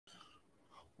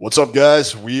What's up,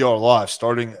 guys? We are live,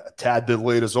 starting a tad bit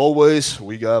late as always.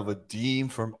 We got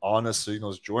Vadim from Honest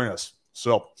Signalz join us.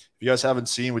 So, if you guys haven't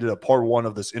seen, we did a part one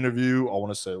of this interview. I want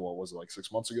to say, what was it, like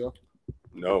 6 months ago?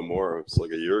 No, more. It's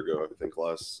like a year ago. I think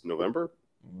last November.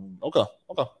 Okay,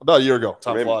 about a year ago.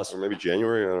 Time flies. Or maybe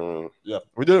January. I don't know. Yeah,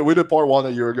 we did part one a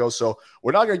year ago. So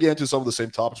we're not gonna get into some of the same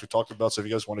topics we talked about. So if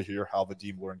you guys want to hear how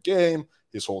Vadim learned game,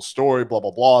 his whole story, blah blah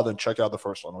blah, then check out the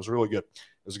first one. It was really good.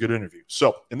 It was a good interview.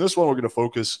 So in this one, we're gonna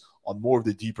focus on more of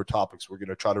the deeper topics. We're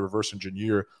gonna try to reverse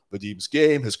engineer Vadim's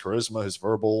game, his charisma, his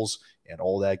verbals, and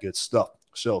all that good stuff.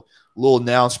 So a little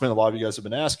announcement. A lot of you guys have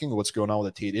been asking what's going on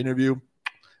with the Tate interview.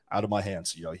 Out of my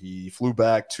hands. He flew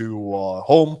back to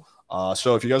home.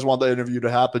 So if you guys want that interview to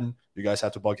happen, you guys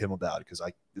have to bug him about it because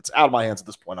it's out of my hands at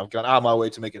this point. I've gone out of my way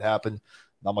to make it happen.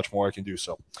 Not much more I can do.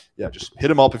 So, yeah, just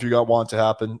hit him up if you got want to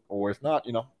happen. Or if not,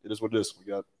 it is what it is. We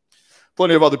got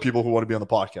plenty of other people who want to be on the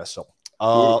podcast. So,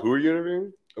 who are you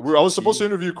interviewing? I was supposed to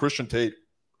interview Christian Tate.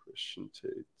 Christian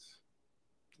Tate.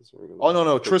 Oh,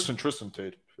 no. Tristan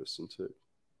Tate. Tristan Tate.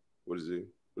 What does he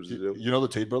do? You know the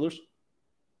Tate brothers?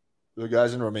 The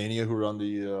guys in Romania who run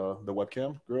the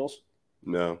webcam girls?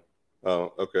 No.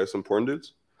 Oh, okay. Some porn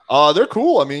dudes? They're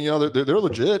cool. I mean, they're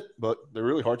legit, but they're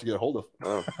really hard to get a hold of.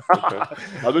 Oh, okay.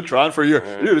 I've been trying for a year.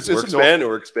 Dude,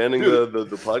 we're expanding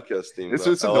the podcast team. It's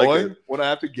annoying like when I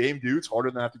have to game dudes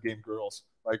harder than I have to game girls.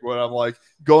 Like when I'm like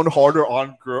going harder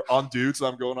on dudes and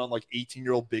I'm going on like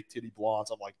 18-year-old big titty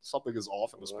blondes. I'm like, something is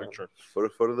off in this picture. For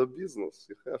the business,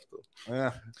 you have to.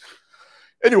 Yeah.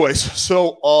 Anyways,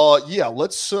 so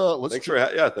let's thanks for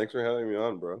having me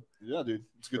on, bro. Yeah, dude.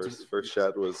 It's good. First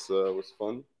chat was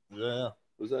fun. Yeah.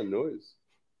 What was that noise?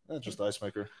 Yeah, just ice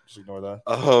maker. Just ignore that.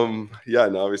 Yeah,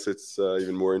 and obviously it's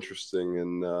even more interesting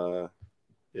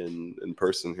in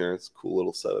person here. It's a cool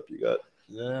little setup you got.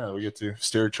 Yeah, we get to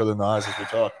stare each other in the eyes as we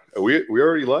talk. Are we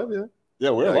already live, yeah?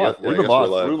 Yeah, we're live. We've been live.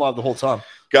 We've been live the whole time.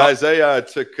 Guys, I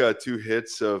took 2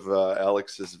 hits of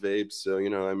Alex's vape, so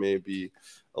I may be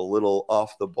a little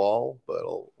off the ball, but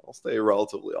I'll stay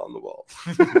relatively on the ball.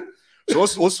 So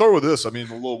let's start with this. I mean,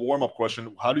 a little warm-up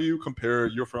question. How do you compare?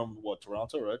 You're from what,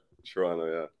 Toronto, right? Toronto,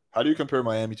 yeah. How do you compare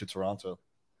Miami to Toronto?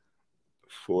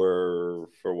 For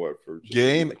what? For just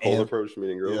game cold approach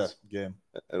meeting girls? Yeah, game.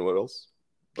 And what else?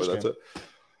 Or that's game.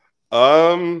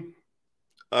 It.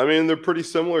 I mean, they're pretty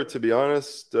similar, to be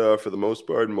honest. For the most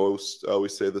part, I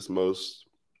always say this, most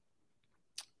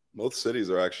cities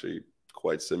are actually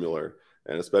quite similar.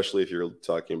 And especially if you're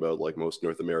talking about like most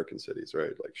North American cities,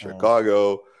 right? Like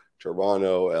Chicago,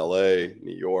 Toronto, LA,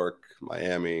 New York,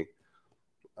 Miami.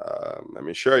 I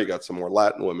mean, sure, you got some more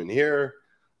Latin women here.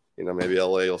 Maybe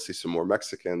LA, you'll see some more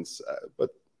Mexicans, but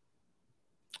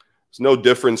there's no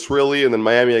difference really. And then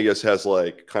Miami, I guess, has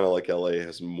kind of like LA,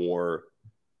 has more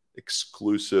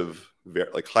exclusive,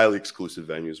 like highly exclusive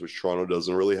venues, which Toronto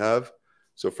doesn't really have.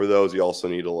 So for those, you also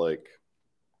need to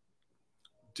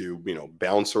do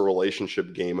bounce a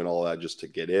relationship game and all that just to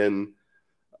get in,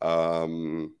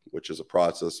 which is a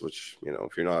process which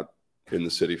if you're not in the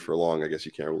city for long, I guess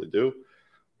you can't really do,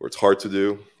 or it's hard to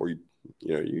do, or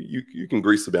you can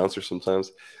grease the bouncer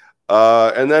sometimes,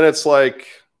 and then it's like,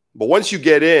 but once you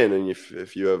get in and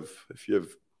if you have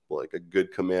like a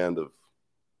good command of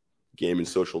game and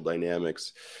social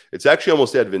dynamics, it's actually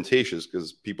almost advantageous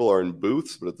because people are in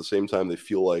booths, but at the same time they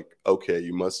feel like, okay,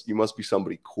 you must be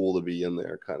somebody cool to be in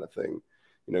there, kind of thing.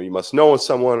 You must know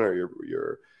someone, or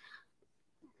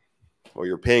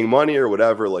you're paying money or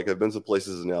whatever. Like I've been to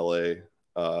places in LA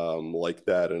like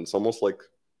that, and it's almost like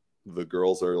the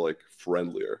girls are like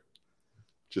friendlier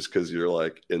just because you're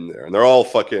like in there, and they're all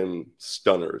fucking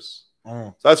stunners.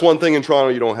 So that's one thing in Toronto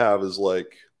you don't have, is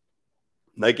like,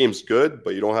 night game's good,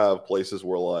 but you don't have places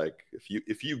where like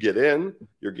if you get in,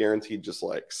 you're guaranteed just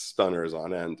like stunners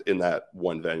on end in that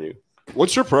one venue.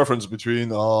 What's your preference between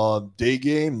day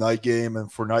game, night game, and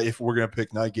if we're gonna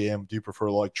pick night game, do you prefer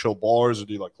like chill bars or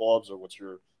do you like clubs, or what's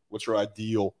your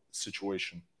ideal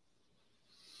situation?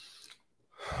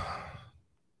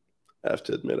 I have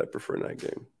to admit, I prefer night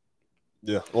game.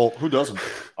 Yeah, well, who doesn't?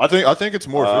 I think it's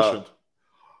more efficient.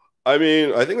 I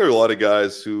mean, I think there are a lot of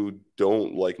guys who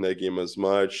don't like night game as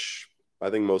much. I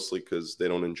think mostly because they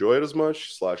don't enjoy it as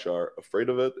much / are afraid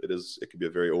of it. It can be a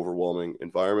very overwhelming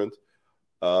environment.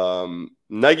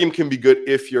 Night game can be good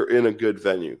if you're in a good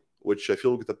venue, which I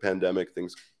feel with the pandemic,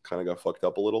 things kind of got fucked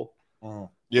up a little.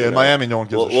 Yeah, in Miami, no one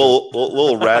gives a shit.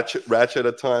 Little ratchet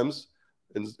at times.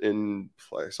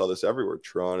 I saw this everywhere.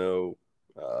 Toronto,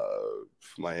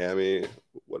 Miami,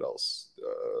 what else?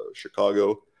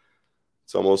 Chicago.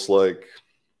 It's almost like,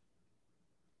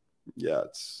 yeah,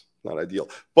 it's not ideal.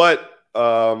 But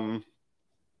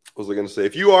was I going to say?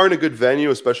 If you are in a good venue,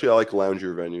 especially I like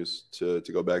lounger venues, to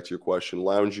go back to your question,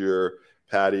 lounger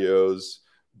patios,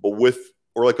 but with,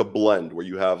 or like a blend where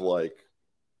you have like,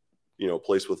 you know, a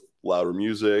place with louder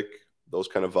music, those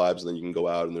kind of vibes. And then you can go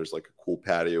out and there's like a cool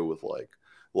patio with like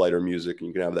lighter music, and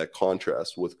you can have that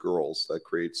contrast with girls. That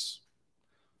creates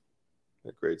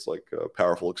like a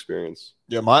powerful experience.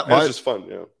 Yeah, it's just fun.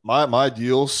 Yeah, my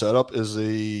ideal setup is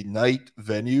a night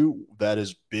venue that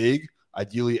is big,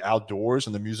 ideally outdoors,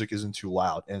 and the music isn't too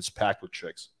loud, and it's packed with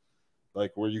chicks,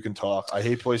 like where you can talk. I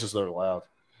hate places that are loud.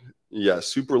 Yeah,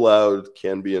 super loud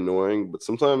can be annoying, but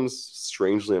sometimes,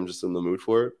 strangely, I'm just in the mood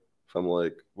for it. If I'm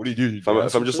like, what do you do?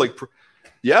 If I'm just like,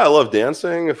 yeah, I love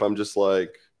dancing. If I'm just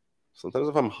like, sometimes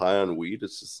if I'm high on weed,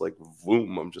 it's just like,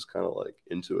 boom, I'm just kind of like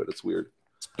into it. It's weird.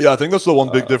 Yeah, I think that's the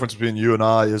one big difference between you and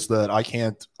I is that I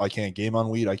can't game on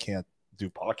weed. I can't do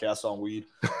podcasts on weed.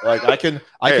 Like I can.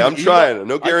 I'm trying.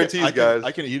 No guarantees, guys.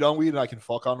 I can eat on weed, and I can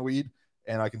fuck on weed,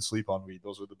 and I can sleep on weed.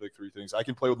 Those are the big three things. I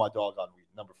can play with my dog on weed.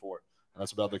 Number 4. And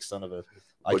that's about the extent of it.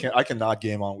 I cannot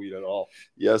game on weed at all.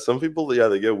 Yeah, some people, yeah,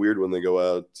 they get weird when they go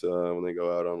out on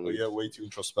weed. They get way too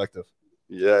introspective.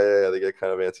 Yeah, they get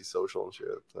kind of antisocial and shit.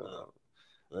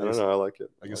 I don't know. I like it.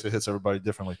 I guess it hits everybody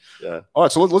differently. Yeah. All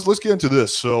right, so let's get into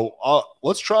this. So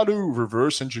let's try to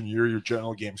reverse engineer your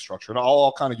general game structure, and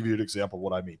I'll kind of give you an example of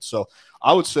what I mean. So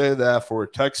I would say that for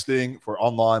texting, for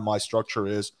online, my structure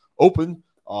is open,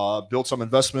 build some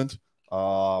investment,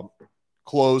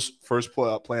 close. First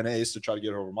plan A is to try to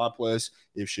get her over my place.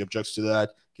 If she objects to that,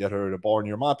 get her at a bar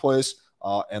near my place.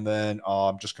 And then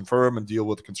just confirm and deal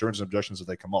with the concerns and objections as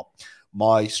they come up.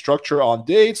 My structure on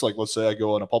dates, like let's say I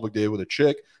go on a public date with a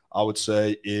chick, I would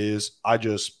say is I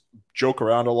just joke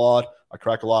around a lot. I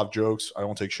crack a lot of jokes. I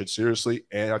don't take shit seriously.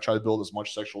 And I try to build as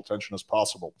much sexual tension as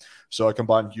possible. So I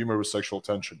combine humor with sexual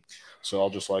tension. So I'll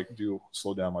just like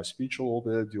slow down my speech a little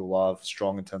bit, do a lot of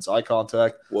strong, intense eye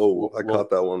contact. Whoa, I caught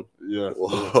that one. Yeah.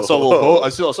 I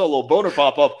saw a little boner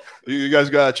pop up. You guys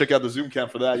got to check out the Zoom cam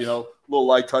for that, little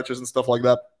light touches and stuff like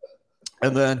that.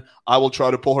 And then I will try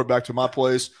to pull her back to my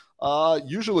place.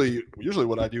 Usually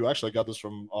what I do, actually I got this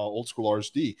from old school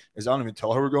RSD, is I don't even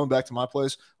tell her we're going back to my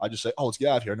place. I just say, oh, let's get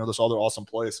out of here. I know this other awesome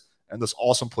place. And this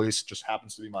awesome place just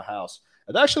happens to be my house.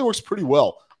 It actually works pretty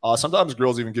well. Sometimes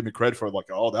girls even give me credit for it,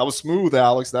 like, oh, that was smooth,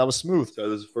 Alex. That was smooth. So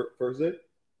this is first date?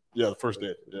 Yeah, the first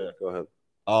date. Yeah. Go ahead.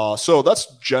 So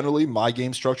that's generally my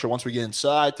game structure. Once we get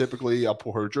inside, typically I'll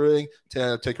pour her a drink,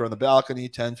 take her on the balcony,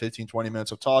 10, 15, 20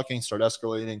 minutes of talking, start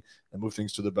escalating, and move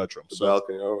things to the bedroom.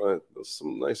 Balcony, all right. Those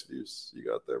some nice views you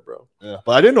got there, bro. Yeah,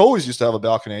 but I didn't always used to have a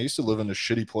balcony. I used to live in a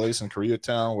shitty place in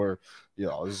Koreatown where,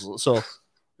 it's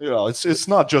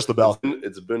not just the balcony.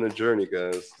 It's been a journey,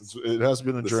 guys. It has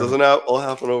been a journey. This doesn't all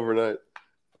happen overnight.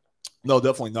 No,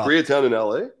 definitely not. Koreatown in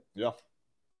LA? Yeah.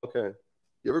 Okay.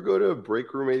 You ever go to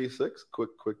Break Room 86?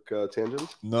 Quick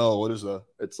tangent. No, what is that?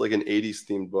 It's like an 80s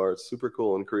themed bar. It's super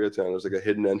cool in Koreatown. There's like a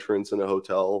hidden entrance in a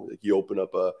hotel. Like you open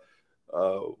up a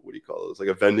what do you call it? It's like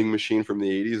a vending machine from the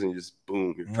 80s, and you just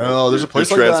boom. There's a place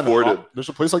like that. There's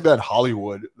a place like that in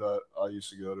Hollywood that I used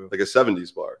to go to. Like a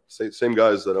 70s bar. Same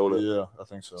guys that own it. Yeah, I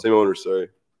think so. Same owner, sorry.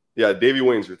 Yeah, Davy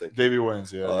Wayne's you're thinking. Davy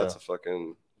Wayne's, yeah. Oh, that's a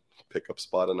fucking pickup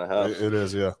spot and a half. It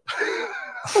is, yeah.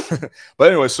 But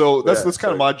anyway, so that's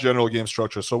kind of my general game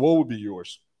structure. So what would be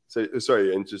yours? So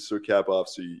sorry, and just to cap off,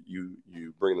 so you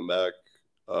bring them back,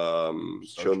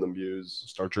 show them views,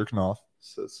 start jerking off,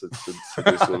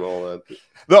 seducing and all that.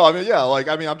 No, I'm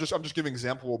just giving an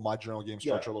example of what my general game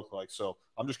structure look like. So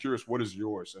I'm just curious, what is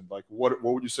yours, and like what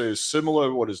would you say is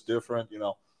similar? What is different?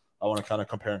 I want to kind of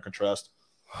compare and contrast.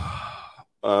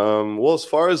 Well, as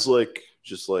far as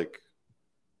just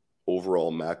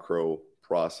overall macro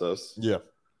process, yeah.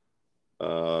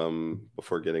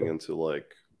 Before getting into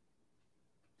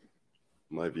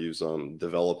my views on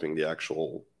developing the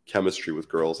actual chemistry with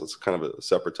girls, it's kind of a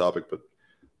separate topic, but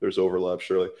there's overlap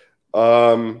surely.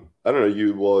 I don't know.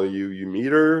 You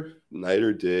meet her night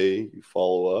or day, you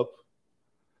follow up,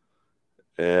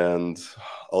 and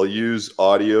I'll use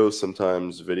audio,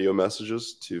 sometimes video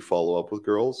messages to follow up with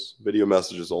girls. Video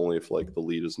messages only if the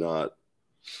lead is not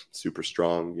super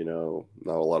strong,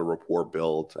 not a lot of rapport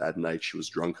built. At night she was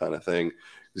drunk kind of thing,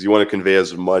 because you want to convey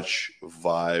as much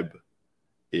vibe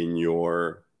in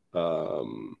your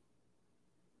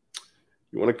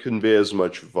you want to convey as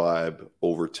much vibe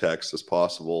over text as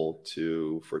possible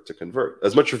for it to convert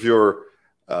as much of your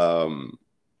to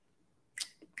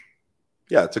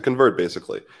convert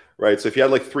basically, right? So if you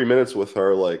had 3 minutes with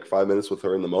her, 5 minutes with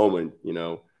her in the moment,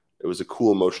 it was a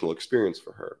cool emotional experience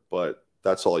for her, but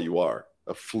that's all you are.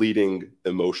 A fleeting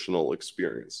emotional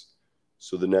experience.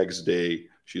 So the next day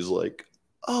she's like,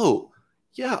 oh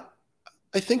yeah,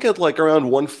 I think at like around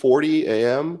 1:40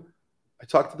 a.m., I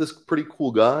talked to this pretty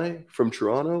cool guy from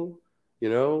Toronto,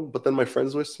 but then my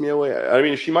friends whisked me away. I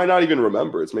mean, she might not even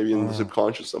remember. It's maybe in the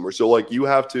subconscious somewhere. So like you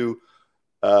have to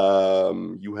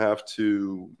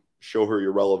show her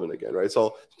you're relevant again, right? So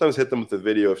I'll sometimes hit them with a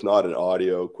video, if not an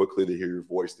audio. Quickly, they hear your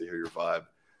voice, they hear your vibe.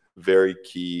 Very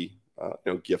key,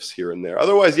 gifts here and there.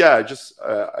 Otherwise, yeah,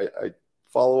 I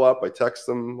follow up. I text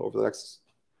them over the next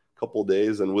couple of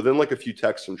days, and within like a few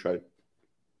texts, I'm trying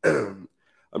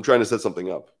to set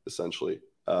something up, essentially.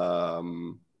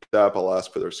 I'll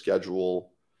ask for their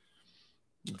schedule.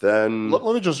 Then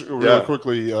let me just really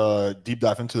quickly deep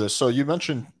dive into this. So you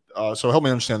mentioned, so help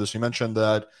me understand this. You mentioned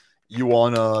that you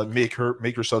want to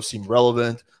make yourself seem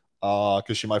relevant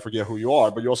because she might forget who you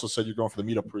are, but you also said you're going for the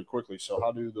meetup pretty quickly. So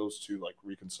how do those two like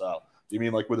reconcile? Do you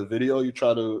mean like with a video you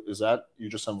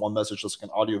just send one message, just like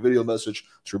an audio video message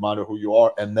to remind her who you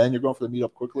are, and then you're going for the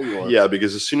meetup quickly? Or? Yeah,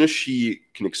 because as soon as she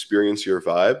can experience your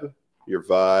vibe,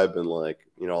 and like,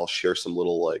 I'll share some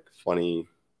little like funny,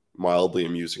 mildly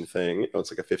amusing thing.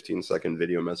 It's like a 15-second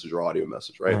video message or audio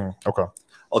message, right? Okay.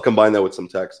 I'll combine that with some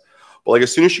text. But like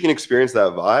as soon as she can experience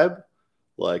that vibe,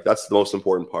 like that's the most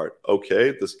important part.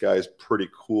 Okay, this guy's pretty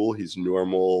cool. He's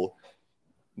normal.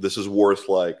 This is worth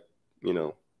like,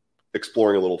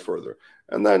 exploring a little further.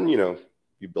 And then, you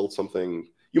build something.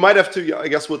 You might have to, I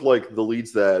guess, with like the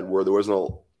leads where there was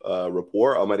no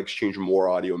rapport, I might exchange more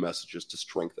audio messages to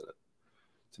strengthen it.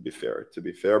 To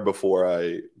be fair, before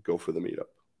I go for the meetup.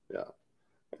 Yeah.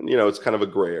 And, it's kind of a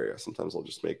gray area. Sometimes I'll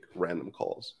just make random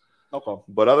calls. Okay.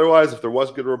 But otherwise, if there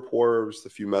was good rapport, just a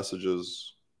few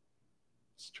messages,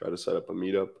 let's try to set up a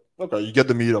meetup. Okay. You get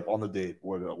the meetup on the date.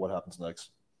 What happens next?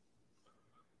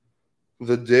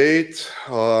 The date,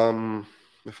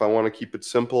 if I want to keep it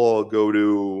simple, I'll go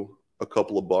to a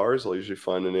couple of bars. I'll usually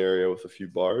find an area with a few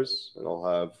bars, and I'll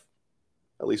have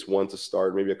at least one to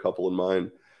start, maybe a couple in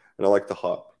mind. And I like to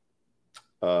hop.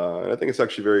 And I think it's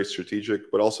actually very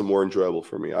strategic, but also more enjoyable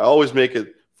for me. I always make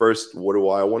it first, what do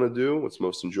I want to do? What's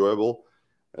most enjoyable?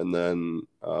 And then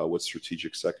what's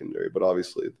strategic secondary. But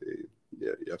obviously,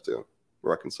 you have to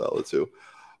reconcile the two.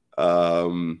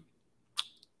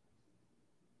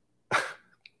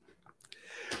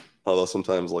 Although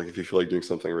sometimes, like, if you feel like doing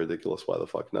something ridiculous, why the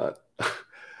fuck not?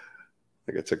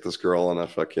 Like, I took this girl on a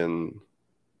fucking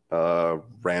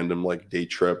random, like, day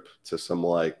trip to some,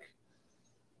 like,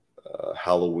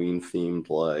 Halloween-themed,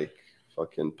 like,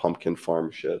 fucking pumpkin farm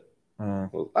shit. I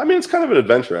mean, it's kind of an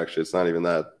adventure, actually. It's not even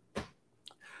that.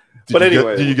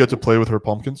 Did you get to play with her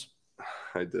pumpkins?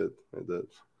 I did.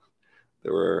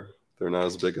 They're not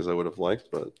as big as I would have liked,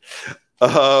 but...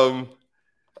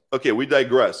 Okay, we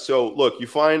digress. So, look, you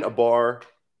find a bar.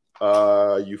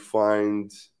 You find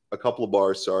a couple of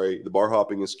bars, sorry. The bar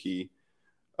hopping is key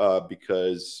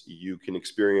because you can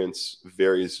experience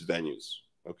various venues,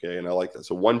 okay? And I like that.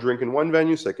 So one drink in one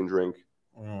venue, second drink.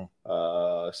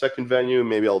 Second venue,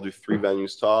 maybe I'll do 3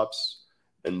 venues tops.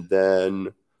 And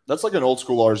then... That's like an old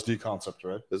school RSD concept,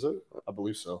 right? Is it? I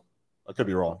believe so. I could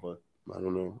be wrong, but... I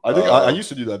don't know. I think I used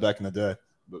to do that back in the day.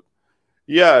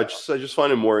 Yeah, I just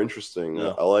find it more interesting.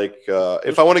 Yeah. I like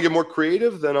if I want to get more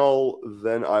creative, then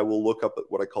I will look up at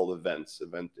what I call event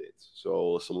dates.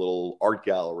 So some little art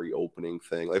gallery opening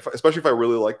thing, like especially if I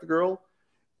really like the girl.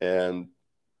 And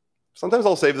sometimes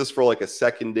I'll save this for like a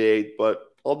second date, but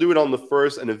I'll do it on the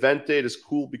first. An event date is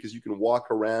cool because you can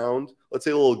walk around. Let's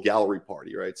say a little gallery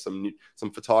party, right? Some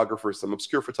photographers, some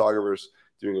obscure photographers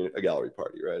doing a gallery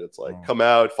party, right? It's like come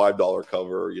out, $5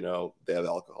 cover. They have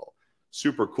alcohol.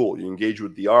 Super cool. You engage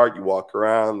with the art, you walk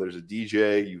around, there's a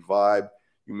DJ, you vibe,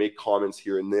 you make comments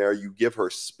here and there, you give her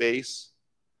space.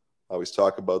 I always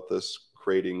talk about this,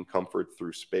 creating comfort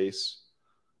through space,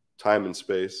 time and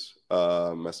space.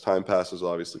 As time passes,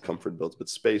 obviously comfort builds, but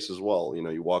space as well.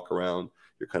 You walk around,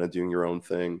 you're kind of doing your own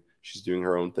thing, she's doing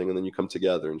her own thing, and then you come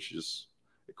together and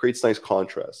it creates nice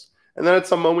contrast. And then at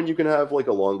some moment you can have like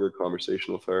a longer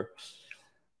conversation with her.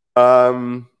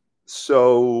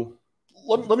 So...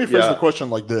 Let me phrase the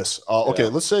question like this. Okay,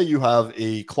 let's say you have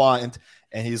a client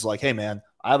and he's like, hey, man,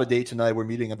 I have a date tonight. We're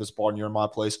meeting at this bar near my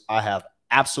place. I have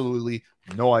absolutely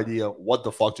no idea what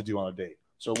the fuck to do on a date.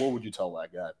 So what would you tell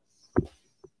that guy?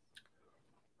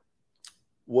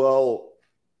 Well,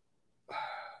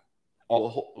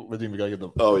 Vadim, we got to get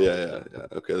them. Oh, yeah.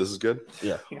 Okay, this is good?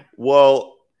 Yeah.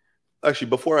 Well, actually,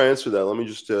 before I answer that, let me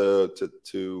just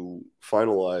to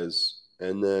finalize.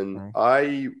 And then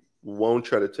I won't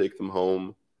try to take them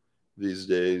home these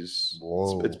days.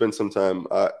 It's been some time.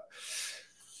 I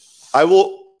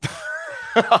will.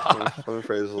 Let me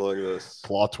phrase it like this.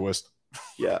 Plot twist.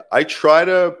 Yeah, I try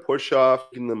to push off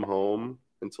taking them home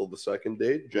until the second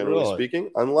date, generally Really?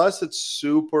 speaking, unless it's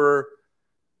super,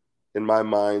 in my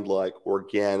mind, like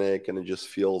organic and it just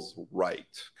feels right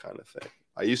kind of thing.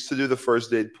 I used to do the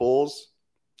first date pulls.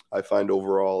 I find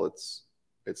overall it's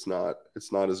not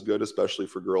as good, especially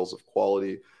for girls of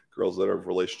quality, girls that are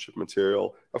relationship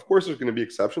material. Of course, there's going to be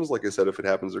exceptions, like I said, if it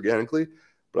happens organically,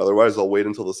 but otherwise, I'll wait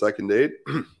until the second date.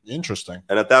 Interesting.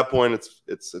 And at that point,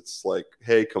 it's like,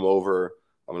 hey, come over.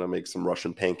 I'm gonna make some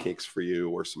Russian pancakes for you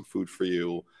or some food for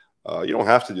you. You don't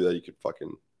have to do that. You could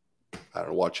fucking, I don't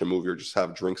know, watch a movie or just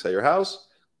have drinks at your house,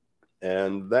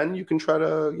 and then you can try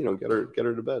to, you know, get her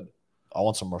to bed. I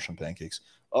want some Russian pancakes.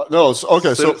 No,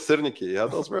 okay. So Sirniki, you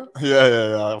have those, bro?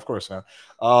 yeah, of course, man.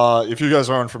 If you guys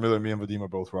aren't familiar, me and Vadim are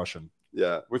both Russian.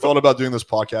 Yeah, we thought about doing this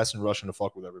podcast in Russian to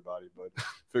fuck with everybody, but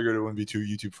figured it wouldn't be too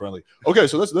YouTube friendly. Okay,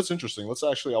 so that's interesting. Let's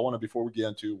actually, I want to, before we get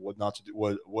into what not to do,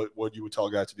 what you would tell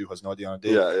a guy to do who has no idea on a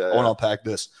date. I want to unpack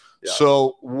this. Yeah.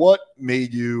 So what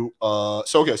made you? So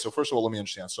first of all, let me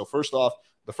understand. So first off,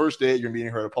 the first date, you're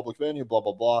meeting her at a public venue, blah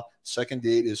blah blah. Second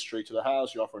date is straight to the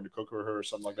house. You're offering to cook for her or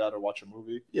something like that, or watch a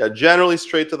movie. Yeah, generally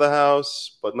straight to the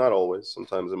house, but not always.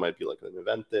 Sometimes it might be like an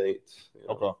event date. You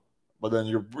know. Okay. But then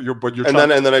you're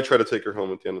and then I try to take her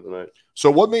home at the end of the night. So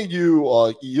what made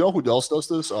you? You know who else does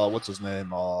this? What's his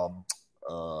name?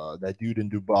 That dude in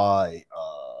Dubai,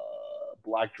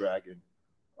 Black Dragon.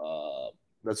 I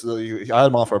had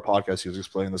him on for a podcast. He was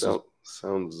explaining this.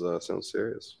 Sounds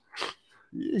serious.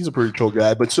 He's a pretty chill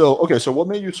guy. But so what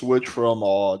made you switch from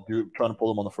trying to pull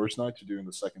him on the first night to doing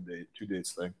the second date, 2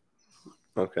 dates thing?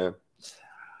 Okay.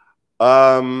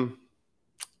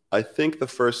 I think the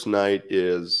first night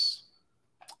is.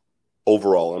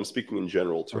 Overall, I'm speaking in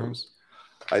general terms.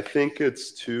 I think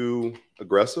it's too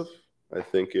aggressive. I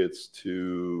think it's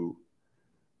too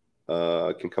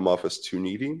can come off as too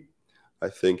needy. I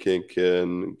think it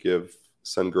can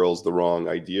send girls the wrong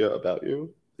idea about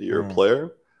you, that you're a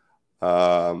player.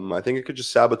 I think it could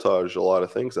just sabotage a lot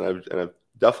of things, and I've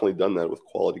definitely done that with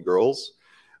quality girls.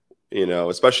 You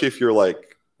know, especially if you're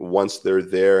like, once they're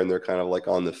there and they're kind of like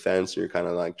on the fence, and you're kind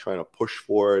of like trying to push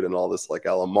for it and all this like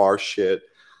LMR shit.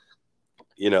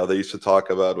 You know, they used to talk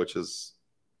about, which is,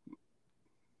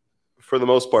 for the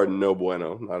most part, no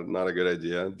bueno, not a good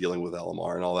idea, dealing with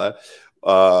LMR and all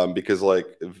that, because like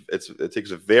it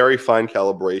takes a very fine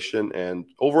calibration, and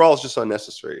overall it's just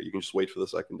unnecessary. You can just wait for the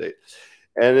second date,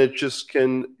 and it just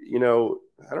can, you know,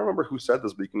 I don't remember who said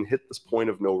this, but you can hit this point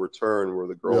of no return where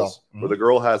the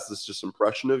girl has this just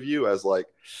impression of you as like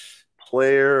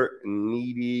player,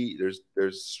 needy.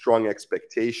 There's strong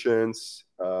expectations.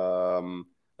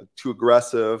 Too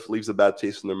aggressive, leaves a bad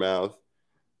taste in their mouth,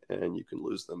 and you can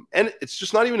lose them. And it's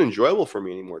just not even enjoyable for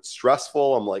me anymore. It's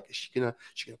stressful. I'm like, is she gonna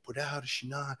put out? Is she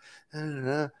not?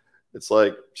 It's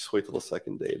like, just wait till the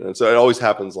second date. And so it always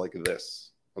happens like this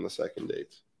on the second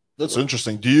date. That's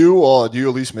interesting. Do you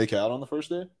at least make out on the first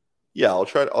date? Yeah, I'll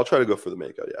try to go for the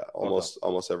makeout. Yeah,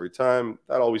 almost every time.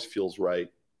 That always feels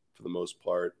right for the most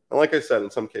part. And like I said,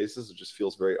 in some cases, it just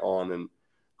feels very on and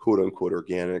quote unquote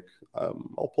organic.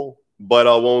 I'll pull. But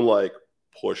I won't like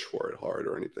push for it hard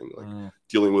or anything. Like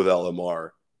dealing with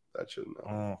LMR, that shouldn't.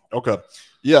 Okay,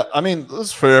 yeah. I mean,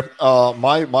 that's fair.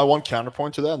 My one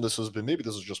counterpoint to that, and this is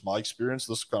just my experience.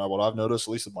 This is kind of what I've noticed,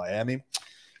 at least in Miami,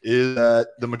 is that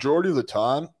the majority of the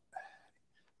time,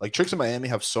 like chicks in Miami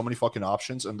have so many fucking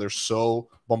options, and they're so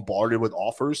bombarded with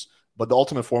offers. But the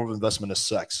ultimate form of investment is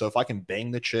sex. So if I can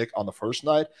bang the chick on the first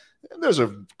night, there's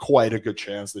quite a good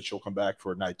chance that she'll come back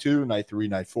for night 2, night 3,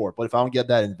 night 4. But if I don't get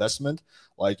that investment,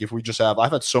 like if we just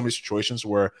I've had so many situations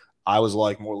where I was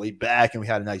like more laid back and we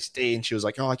had a nice date and she was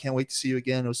like, oh, I can't wait to see you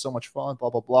again. It was so much fun, blah,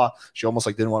 blah, blah. She almost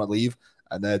like didn't want to leave.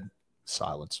 And then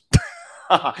silence.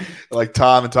 Like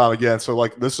time and time again. So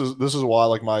like this is why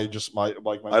like my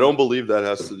I don't believe that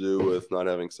has to do with not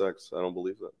having sex. I don't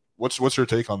believe that. What's your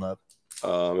take on that?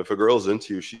 If a girl's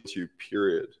into you, she's into you,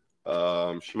 period.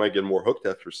 She might get more hooked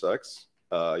after sex,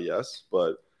 yes,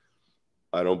 but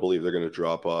I don't believe they're going to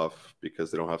drop off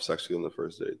because they don't have sex with you on the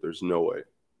first date. There's no way.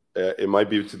 It might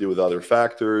be to do with other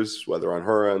factors, whether on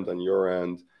her end, on your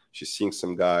end. She's seeing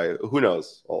some guy. Who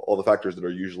knows? All the factors that are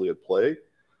usually at play.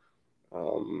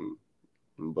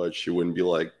 But she wouldn't be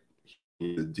like,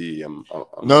 D.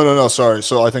 No. Sorry.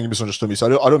 So I think you misunderstood me.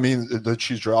 So I don't mean that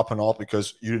she's dropping off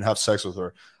because you didn't have sex with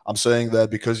her. I'm saying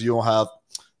that because you don't have,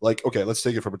 like, okay, let's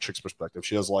take it from a chick's perspective.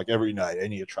 She has like every night,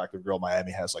 any attractive girl in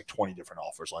Miami has like 20 different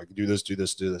offers. Like do this.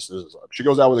 She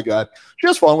goes out with a guy. She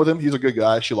has fun with him. He's a good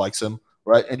guy. She likes him.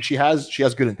 Right. And she has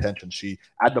good intentions. She,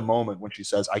 at the moment when she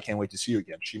says, I can't wait to see you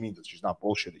again, she means it. She's not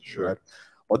bullshitting. Sure. Right.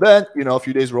 But then, you know, a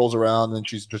few days rolls around and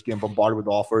she's just getting bombarded with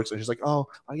offers. And she's like, oh,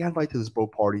 I got invited to this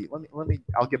boat party.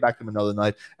 I'll get back to him another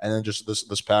night. And then just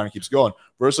this pattern keeps going.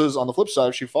 Versus on the flip side,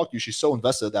 if she fucked you, she's so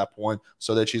invested at that point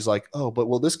so that she's like, oh, but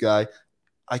well, this guy,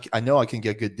 I know I can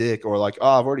get good dick, or like,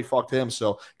 oh, I've already fucked him.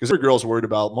 So, because most girls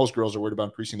are worried about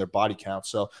increasing their body count.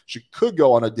 So she could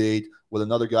go on a date with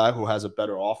another guy who has a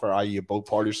better offer, i.e. a boat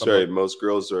party or something. Sorry, most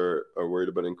girls are worried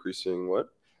about increasing what?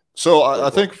 So I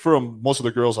think from most of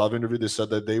the girls I've interviewed, they said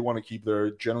that they want to keep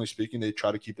generally speaking, they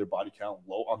try to keep their body count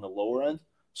low on the lower end.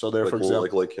 So they're, for example,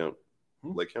 like leg count,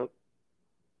 leg count.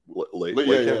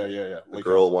 Yeah. The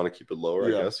girl want to keep it lower,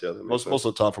 I guess. Yeah, most of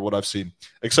the time, for what I've seen,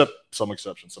 except some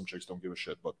exceptions. Some chicks don't give a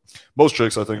shit, but most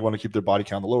chicks, I think, want to keep their body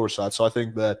count on the lower side. So I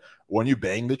think that when you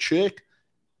bang the chick,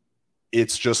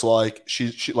 it's just like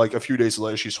she like a few days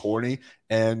later she's horny,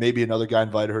 and maybe another guy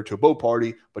invited her to a boat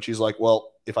party, but she's like,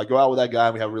 well, if I go out with that guy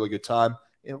and we have a really good time,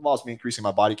 it involves me increasing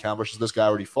my body count versus this guy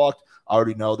already fucked. I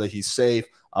already know that he's safe.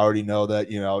 I already know that,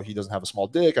 you know, he doesn't have a small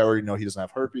dick. I already know he doesn't have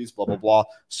herpes, blah, blah, blah.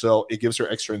 So it gives her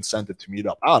extra incentive to meet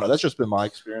up. I don't know. That's just been my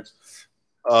experience.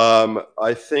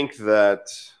 I think that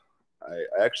I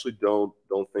actually don't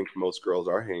think most girls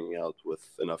are hanging out with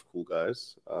enough cool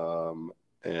guys.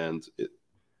 And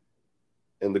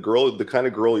the kind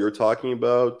of girl you're talking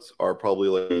about are probably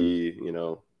like, you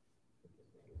know,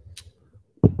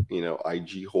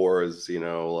 IG whores, you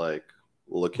know, like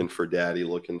looking for daddy,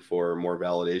 looking for more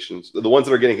validations. The ones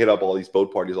that are getting hit up all these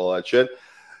boat parties, all that shit.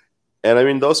 And I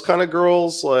mean, those kind of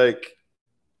girls, like,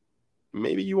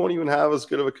 maybe you won't even have as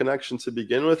good of a connection to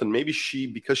begin with. And maybe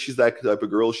because she's that type of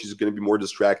girl, she's going to be more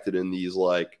distracted in these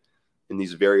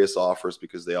various offers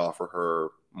because they offer her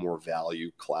more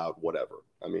value, clout, whatever.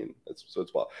 I mean,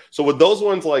 so with those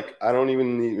ones, like, I don't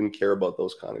even care about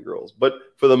those kind of girls. But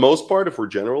for the most part, if we're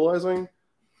generalizing,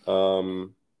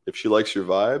 if she likes your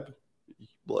vibe,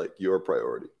 like, you're a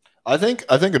priority. I think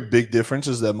a big difference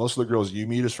is that most of the girls you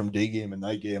meet is from day game and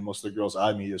night game. Most of the girls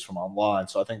I meet is from online.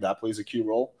 So I think that plays a key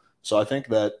role. So I think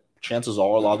that chances are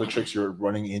a lot of the chicks you're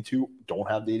running into don't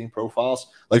have dating profiles.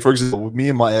 Like, for example, with me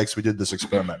and my ex, we did this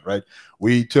experiment, right?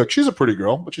 She's a pretty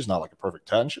girl, but she's not like a perfect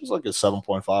 10. She was like a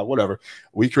 7.5, whatever.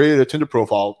 We created a Tinder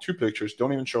profile, 2 pictures,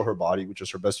 don't even show her body, which is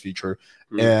her best feature.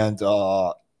 And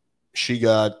she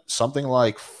got something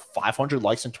like 500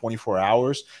 likes in 24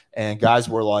 hours. And guys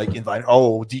were like inviting,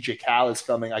 oh, DJ Khaled's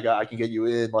coming. I can get you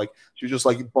in. Like, she was just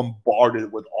like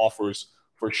bombarded with offers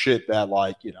for shit that,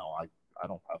 like, you know, I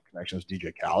don't have connections with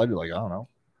DJ Khaled. Like, I don't know.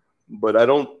 But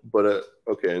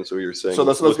okay. And so you're saying, so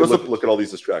let's look at all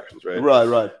these distractions, right?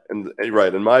 Right. And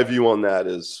right. And my view on that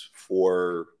is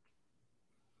for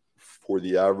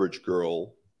the average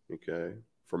girl, okay,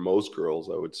 for most girls,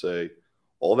 I would say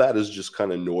all that is just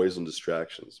kind of noise and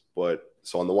distractions. But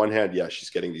so on the one hand, yeah,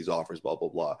 she's getting these offers, blah, blah,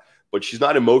 blah, but she's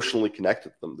not emotionally connected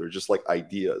to them. They're just like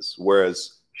ideas.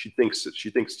 Whereas she thinks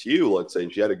to you, let's say,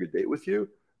 and she had a good date with you,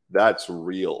 that's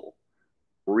real.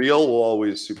 Real will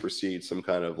always supersede some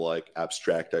kind of like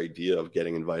abstract idea of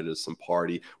getting invited to some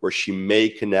party where she may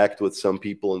connect with some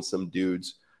people and some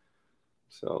dudes.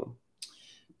 So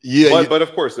yeah, but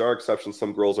of course there are exceptions.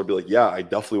 Some girls will be like, yeah, I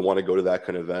definitely want to go to that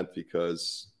kind of event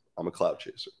because I'm a clout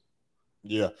chaser.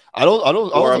 Yeah,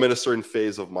 or I'm in a certain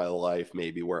phase of my life,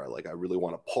 maybe where I really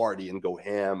want to party and go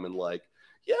ham and like,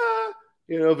 yeah,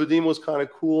 you know, Vadim was kind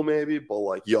of cool, maybe, but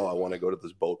like, yo, I want to go to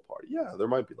this boat party. Yeah, there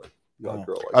might be like a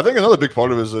girl. I think another big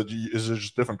part of it is there's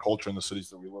just different culture in the cities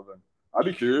that we live in. I'd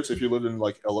be curious if you lived in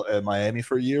like Miami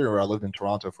for a year or I lived in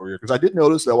Toronto for a year, because I did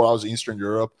notice that when I was in Eastern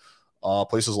Europe,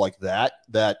 places like that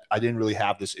I didn't really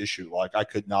have this issue. Like, I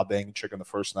could not bang a chick on the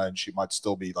first night and she might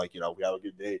still be like, you know, we have a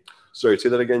good date. Sorry, say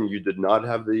that again. You did not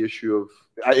have the issue of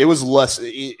it was less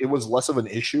of an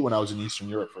issue when I was in Eastern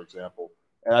Europe, for example.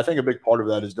 And I think a big part of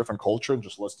that is different culture and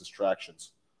just less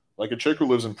distractions. Like a chick who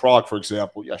lives in Prague, for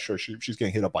example, yeah, sure, she's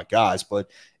getting hit up by guys, but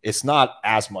it's not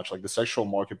as much. Like, the sexual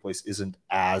marketplace isn't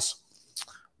as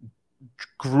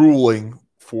grueling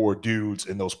for dudes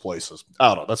in those places.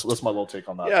 I don't know. That's my little take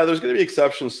on that. Yeah, there's going to be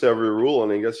exceptions to every rule,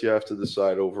 and I guess you have to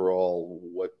decide overall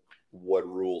what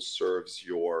rule serves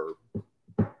your,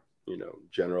 you know,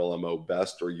 general MO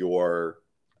best or your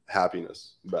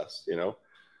happiness best. You know,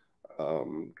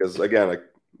 because again,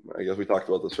 I guess we talked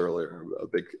about this earlier.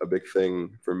 A big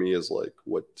thing for me is like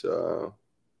what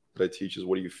I teach is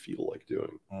what do you feel like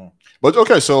doing. But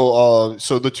okay, so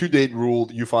the 2-date rule,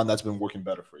 you find that's been working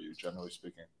better for you, generally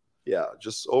speaking. Yeah,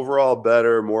 just overall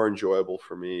better, more enjoyable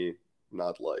for me.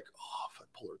 Not like, oh, if I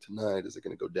pull her tonight, is it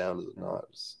going to go down? Is it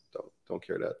not? Just don't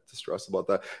care to stress about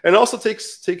that. And it also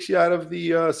takes you out of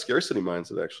the scarcity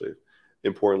mindset. Actually,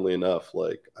 importantly enough,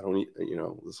 like I don't, you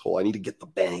know, this whole I need to get the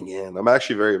bang in. I'm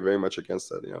actually very, very much against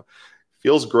that. You know,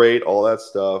 feels great, all that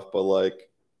stuff, but like,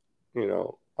 you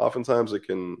know, oftentimes it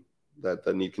can that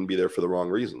need can be there for the wrong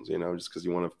reasons, you know, just because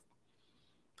you want to,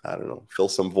 I don't know, fill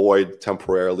some void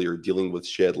temporarily or dealing with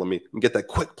shit. Let me get that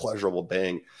quick pleasurable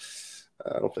bang.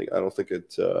 I don't think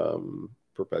it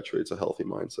perpetuates a healthy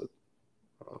mindset.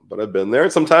 But I've been there,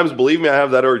 and sometimes, believe me, I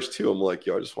have that urge too. I'm like,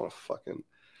 yo, I just want to fucking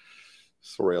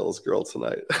surreal this girl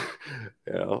tonight,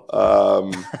 you know.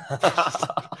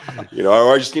 You know,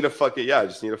 or I just need to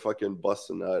fucking bust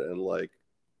a nut. And like,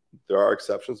 there are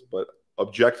exceptions, but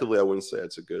objectively, I wouldn't say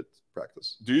it's a good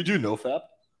practice. Do you do nofap?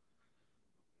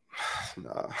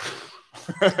 Nah.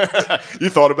 You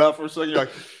thought about it for a second? You're like,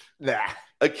 nah.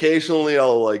 Occasionally,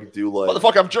 I'll like do like.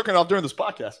 Motherfucker, I'm jerking off during this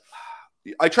podcast.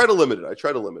 I try to limit it. I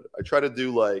try to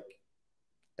do like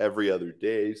every other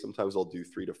day. Sometimes I'll do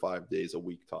 3 to 5 days a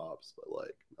week tops, but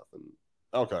like nothing.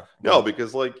 Okay. No,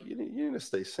 because like you need to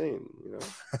stay sane. You know,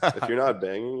 if you're not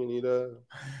banging, you need to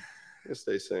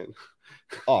stay sane.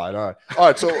 All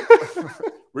right. So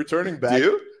returning back. Do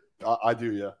you? I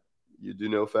do, yeah. You do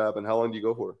nofap, and how long do you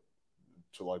go for?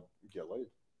 To like get laid.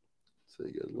 So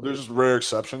you get laid. There's just rare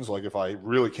exceptions, like if I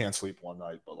really can't sleep one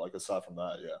night, but like aside from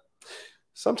that, yeah.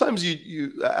 Sometimes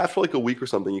you after like a week or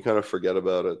something, you kind of forget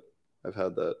about it. I've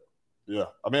had that. Yeah,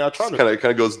 I mean, I try to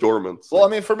kind of goes dormant. Well, I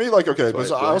mean, for me, like, okay,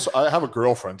 because I have a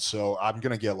girlfriend, so I'm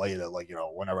gonna get laid at like, you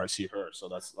know, whenever I see her. So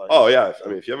that's like, oh yeah, I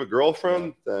mean, if you have a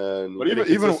girlfriend, then but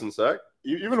even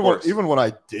when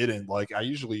I didn't, like, I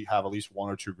usually have at least 1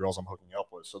 or 2 girls I'm hooking up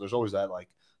with, so there's always that like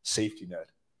safety net.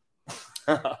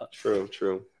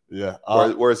 True. Yeah.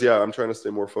 Whereas, yeah, I'm trying to stay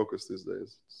more focused these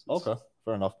days. Okay,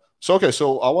 fair enough. So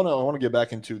I want to get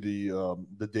back into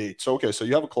the date. So so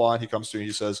you have a client. He comes to you.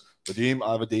 He says, Vadim,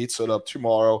 I have a date set up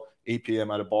tomorrow, 8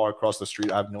 p.m. at a bar across the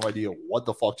street. I have no idea what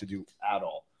the fuck to do at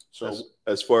all. So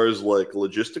as far as like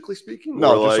logistically speaking,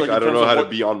 no, or like I don't know how to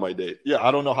be on my date. Yeah,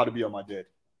 I don't know how to be on my date.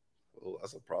 Well,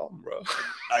 that's a problem, bro.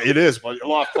 It is, but a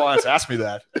lot of clients ask me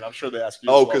that, and I'm sure they ask you.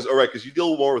 Oh, because you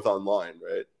deal more with online,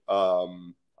 right? I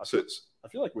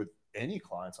feel like with any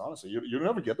clients, honestly, you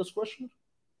never get this question.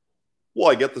 Well,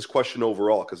 I get this question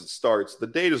overall because it starts. The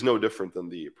date is no different than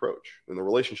the approach, and the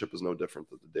relationship is no different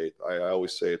than the date. I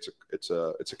always say it's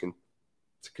a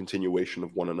continuation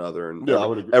of one another, and yeah, I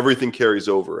would agree. Everything carries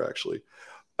over actually,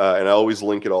 and I always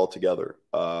link it all together.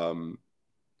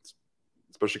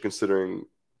 Especially considering,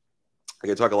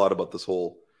 I talk a lot about this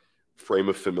whole frame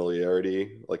of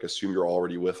familiarity, like assume you're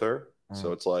already with her.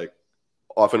 So it's like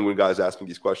often when guys ask me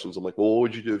these questions, I'm like, well, what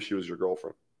would you do if she was your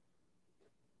girlfriend?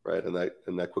 Right, and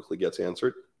that quickly gets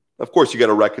answered. Of course, you got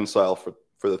to reconcile for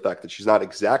the fact that she's not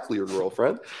exactly your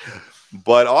girlfriend,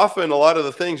 but often a lot of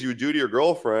the things you would do to your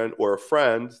girlfriend or a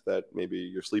friend that maybe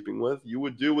you're sleeping with, you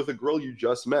would do with a girl you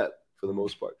just met for the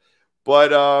most part.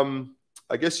 But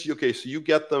I guess so you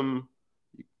get them,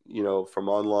 you know, from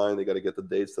online. They got to get the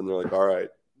dates, then they're like, all right,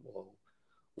 well,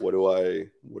 what do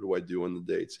I do on the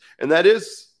dates? And that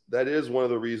is one of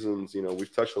the reasons, you know,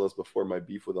 we've touched on this before. My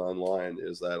beef with online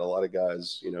is that a lot of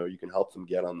guys, you know, you can help them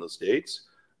get on those dates,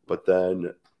 but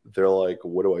then they're like,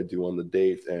 what do I do on the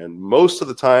date? And most of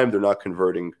the time they're not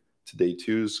converting to day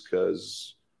twos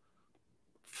because,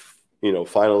 you know,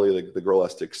 finally the girl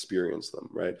has to experience them,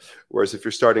 right? Whereas if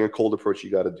you're starting a cold approach,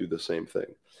 you got to do the same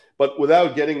thing. But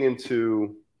without getting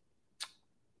into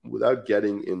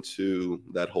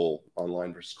that whole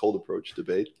online versus cold approach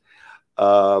debate,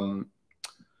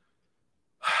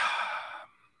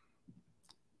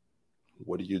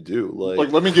 what do you do?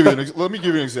 Like let me give you an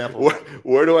example.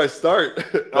 Where do I start?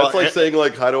 That's like saying,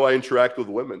 like, how do I interact with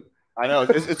women? I know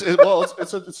it's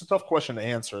a tough question to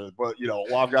answer, but you know,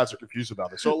 a lot of guys are confused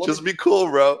about it. So just be cool,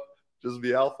 bro. Just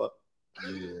be alpha.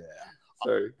 Yeah.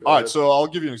 Sorry. All right, so I'll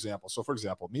give you an example. So, for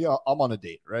example, me, I'm on a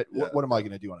date, right? Yeah. What am I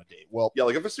going to do on a date? Well, yeah,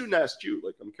 like if a student asked you,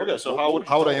 like, I'm curious. Okay, so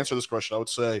how would I answer this question? I would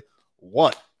say,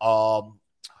 one,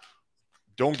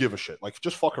 don't give a shit. Like,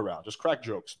 just fuck around. Just crack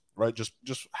jokes, right? Just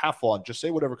have fun. Just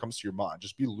say whatever comes to your mind.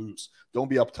 Just be loose. Don't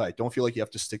be uptight. Don't feel like you have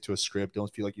to stick to a script.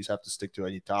 Don't feel like you have to stick to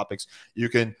any topics. You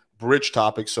can bridge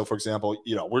topics. So, for example,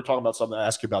 you know, we're talking about something. I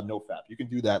ask you about nofap. You can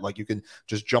do that. Like, you can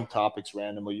just jump topics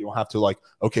randomly. You don't have to like,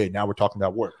 okay, now we're talking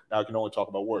about work. Now I can only talk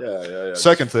about work. Yeah.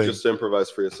 Second thing, just improvise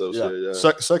free associate.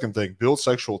 Yeah. Second thing, build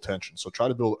sexual tension. So try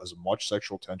to build as much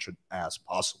sexual tension as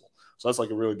possible. So that's like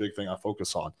a really big thing I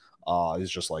focus on. Is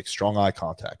just like strong eye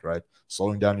contact, right?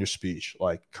 Slowing down your speech,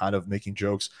 like kind of making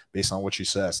jokes based on what she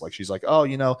says. Like she's like, oh,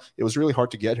 you know, it was really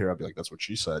hard to get here. I'd be like, that's what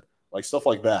she said. Like stuff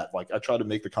like that. Like I try to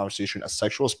make the conversation as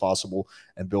sexual as possible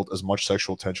and build as much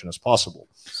sexual tension as possible.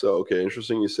 So, okay,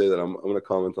 interesting you say that. I'm going to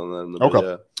comment on that in a bit. Okay.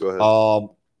 Yeah, go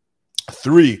ahead.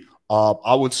 3,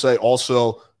 I would say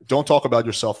also don't talk about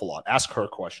yourself a lot. Ask her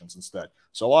questions instead.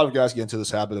 So a lot of guys get into this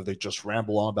habit of they just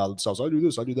ramble on about themselves. I do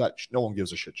this, I do that. No one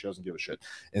gives a shit. She doesn't give a shit.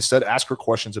 Instead, ask her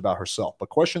questions about herself, but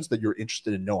questions that you're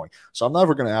interested in knowing. So I'm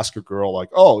never going to ask a girl like,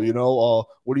 oh,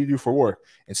 what do you do for work?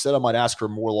 Instead, I might ask her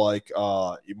more like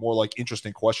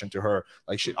interesting question to her.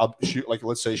 Like she like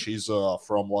let's say she's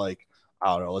from like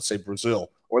I don't know, let's say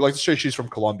Brazil, or like let's say she's from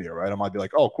Colombia, right? I might be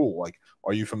like, oh, cool. Like,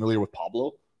 are you familiar with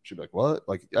Pablo? She'd be like, "What?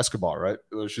 Like Escobar, right?"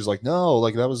 She's like, "No,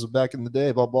 like that was back in the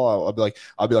day." Blah blah. I'll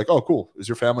be like, "Oh, cool. Is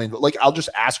your family?" Like, I'll just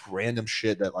ask random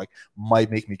shit that like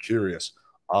might make me curious.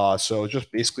 So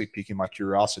just basically piquing my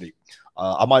curiosity.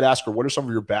 I might ask her, "What are some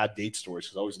of your bad date stories?"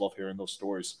 Because I always love hearing those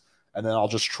stories. And then I'll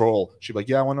just troll. She'd be like,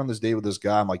 "Yeah, I went on this date with this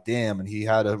guy." I'm like, "Damn," and he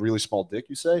had a really small dick.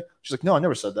 You say? She's like, "No, I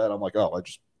never said that." I'm like, "Oh, I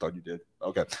just thought you did."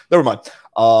 Okay, never mind.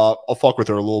 I'll fuck with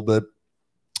her a little bit.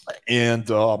 And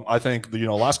I think the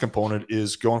last component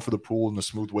is going for the pool in the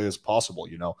smooth way as possible.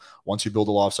 Once you build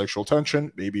a lot of sexual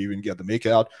tension, maybe even get the make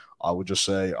out. I would just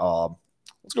say,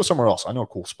 let's go somewhere else. I know a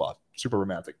cool spot, super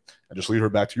romantic, and just lead her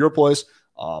back to your place.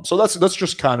 So that's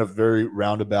just kind of very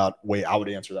roundabout way I would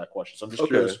answer that question. So I'm just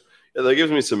curious. Yeah, that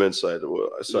gives me some insight.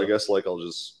 So Yeah. I guess like I'll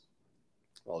just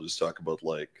talk about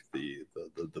like the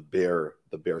bear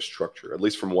structure, at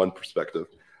least from one perspective.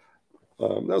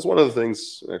 That was one of the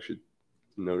things actually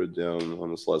noted down on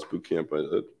this last boot camp I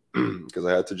did because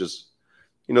I had to just,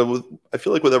 I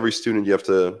feel like with every student you have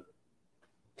to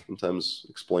sometimes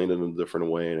explain it in a different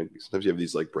way, and sometimes you have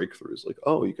these like breakthroughs, like,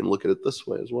 oh, you can look at it this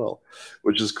way as well,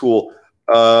 which is cool.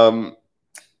 Because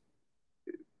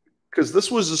this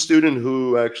was a student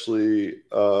who actually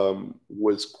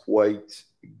was quite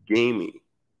gamey.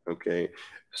 Okay.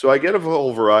 So I get a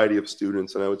whole variety of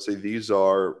students, and I would say these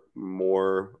are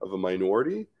more of a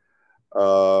minority.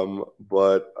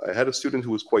 But I had a student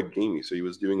who was quite gamey. So he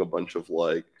was doing a bunch of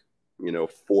like,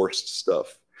 forced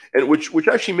stuff. And which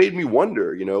actually made me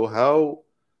wonder, how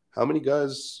many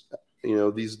guys,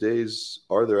 these days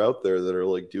are there out there that are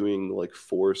like doing like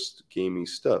forced gamey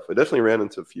stuff? I definitely ran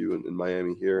into a few in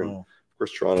Miami here, and of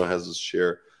course Toronto has its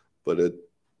share, but it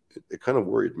kind of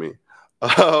worried me.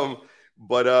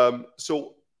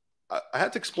 So I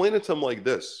had to explain it to him like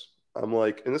this. I'm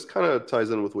like, and this kind of ties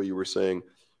in with what you were saying.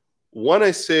 One,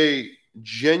 I say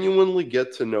genuinely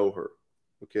get to know her,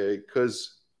 okay?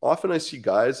 Because often I see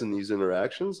guys in these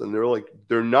interactions and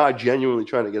they're not genuinely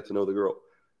trying to get to know the girl.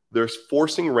 They're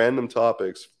forcing random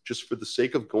topics just for the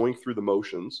sake of going through the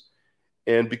motions.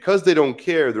 And because they don't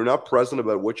care, they're not present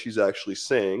about what she's actually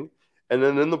saying. And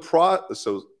then in the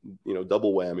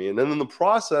double whammy. And then in the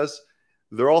process,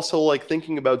 they're also like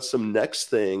thinking about some next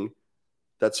thing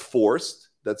that's forced,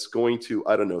 that's going to,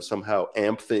 I don't know, somehow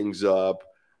amp things up.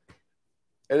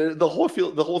 And the whole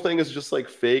thing is just like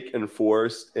fake and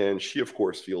forced. And she, of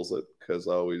course, feels it, because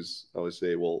I always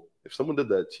say, well, if someone did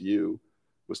that to you,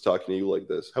 was talking to you like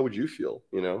this, how would you feel?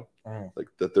 Like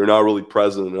that they're not really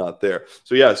present and not there.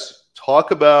 So yes,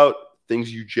 talk about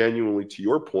things you genuinely, to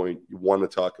your point, you want to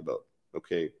talk about.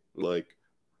 Okay, like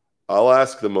I'll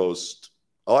ask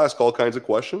all kinds of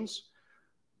questions,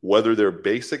 whether they're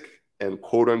basic and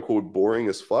quote unquote boring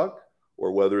as fuck,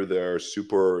 or whether they're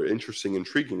super interesting,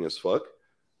 intriguing as fuck.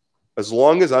 As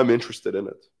long as I'm interested in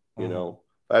it, if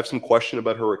I have some question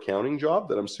about her accounting job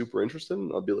that I'm super interested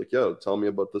in, I'll be like, yo, tell me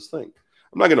about this thing.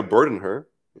 I'm not going to burden her,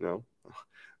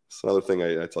 It's another thing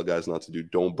I tell guys not to do.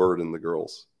 Don't burden the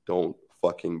girls. Don't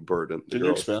fucking burden the girls. Can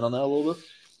you expand on that a little bit?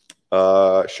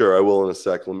 Sure, I will in a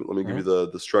sec. Let me give you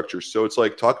the structure. So it's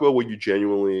like, talk about what you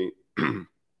genuinely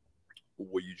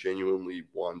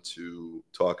want to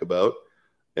talk about,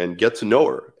 and get to know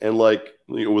her. And like,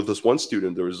 with this one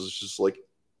student, there was just like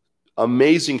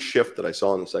amazing shift that I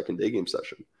saw in the second day game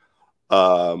session,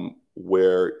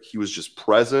 where he was just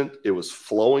present. It was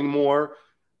flowing more.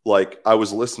 Like I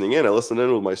listened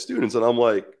in with my students, and I'm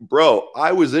like, bro,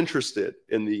 I was interested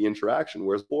in the interaction.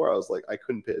 Whereas before I was like, I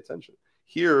couldn't pay attention.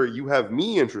 Here you have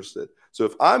me interested. So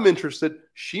if I'm interested,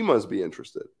 she must be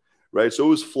interested. Right. So it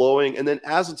was flowing. And then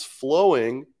as it's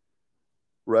flowing,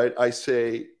 right, I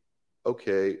say,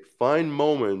 okay, find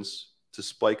moments to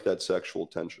spike that sexual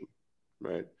tension.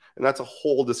 Right. And that's a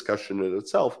whole discussion in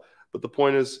itself. But the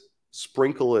point is,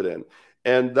 sprinkle it in.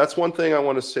 And that's one thing I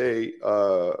want to say,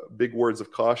 big words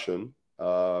of caution.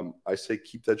 I say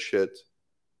keep that shit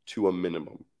to a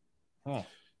minimum.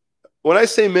 When I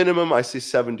say minimum, I say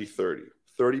 70-30.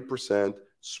 30%,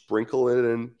 sprinkle it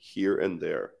in here and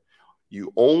there.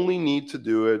 You only need to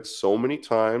do it so many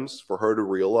times for her to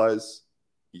realize,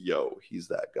 yo, he's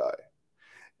that guy.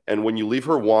 And when you leave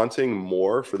her wanting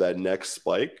more for that next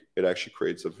spike, it actually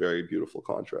creates a very beautiful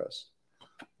contrast.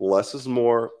 Less is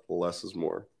more, less is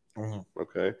more.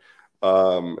 Okay.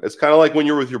 It's kind of like when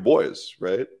you're with your boys,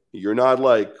 right? You're not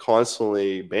like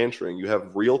constantly bantering. You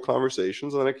have real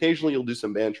conversations, and then occasionally you'll do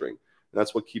some bantering, and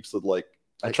that's what keeps it like.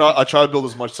 I try to build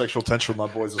as much sexual tension with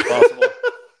my boys as possible.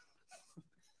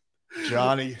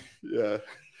 Johnny, Yeah,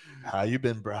 how you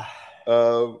been, bro?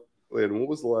 Wait, and what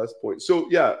was the last point? So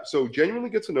yeah, so genuinely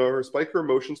get to know her, spike her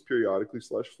emotions periodically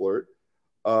 / flirt.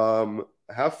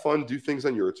 Have fun, do things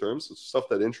on your terms. So stuff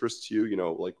that interests you. You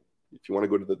know, like if you want to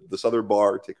go to this other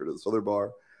bar, take her to this other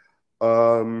bar.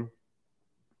 And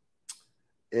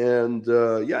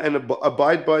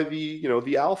abide by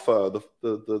the alpha,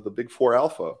 the big four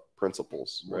alpha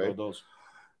principles, right? What are those?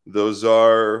 Those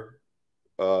are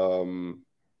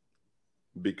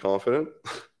be confident,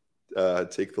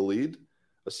 take the lead,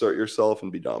 assert yourself,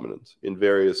 and be dominant in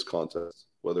various contexts,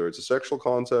 whether it's a sexual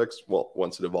context, well,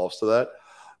 once it evolves to that,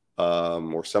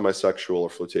 or semi-sexual or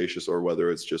flirtatious, or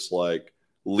whether it's just like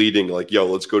leading, like, yo,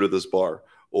 let's go to this bar,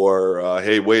 or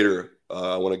hey, waiter,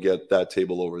 I want to get that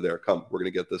table over there. Come, we're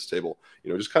going to get this table.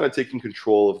 You know, just kind of taking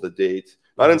control of the date,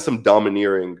 not in some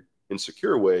domineering,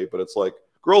 insecure way, but it's like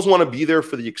girls want to be there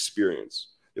for the experience.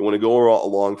 They want to go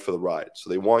along for the ride. So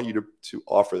they want you to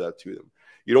offer that to them.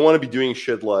 You don't want to be doing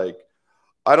shit like,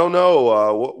 I don't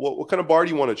know, what kind of bar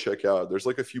do you want to check out? There's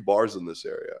like a few bars in this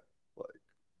area. Like,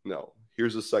 no,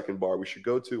 here's a second bar we should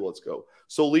go to. Let's go.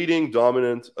 So leading,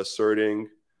 dominant, asserting.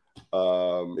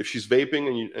 If she's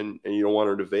vaping and you don't want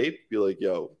her to vape, be like,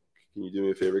 yo, can you do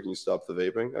me a favor? Can you stop the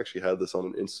vaping? I actually had this on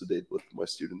an Insta date with my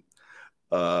student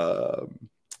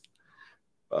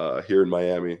here in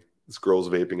Miami. This girl's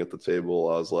vaping at the table.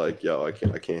 I was like, yo, I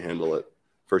can't handle it.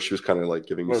 First, she was kind of like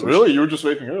giving me some really? shit. You were just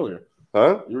vaping earlier?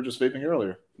 Huh? You were just vaping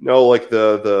earlier? No, like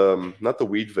the not the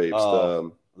weed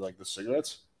vapes. Like the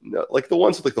cigarettes? No, like the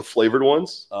ones with like the flavored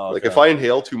ones. Okay. Like if I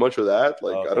inhale too much of that,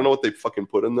 like I don't know what they fucking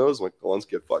put in those. I'm like, the ones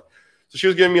get fucked. So she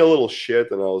was giving me a little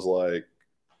shit, and I was like,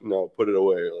 no, put it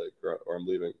away, like, or I'm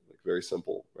leaving. Like, very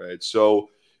simple, right? So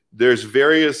there's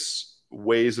various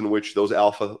ways in which those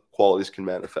alpha qualities can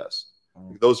manifest.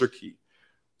 Those are key.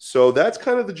 So that's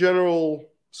kind of the general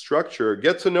structure.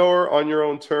 Get to know her on your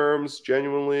own terms,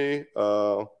 genuinely.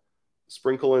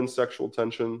 Sprinkle in sexual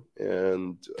tension,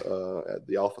 and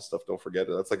the alpha stuff, don't forget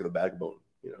it. That's like the backbone,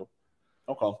 you know,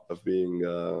 of being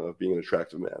an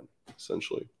attractive man,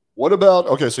 essentially. What about,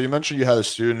 okay, so you mentioned you had a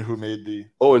student who made the...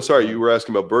 Oh, and sorry, you were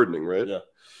asking about burdening, right? Yeah.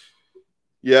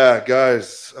 Yeah,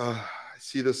 guys, I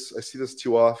see this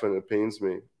too often. It pains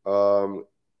me.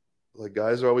 Like,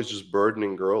 guys are always just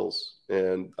burdening girls.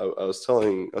 And I was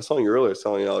telling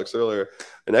Alex earlier,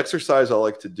 an exercise I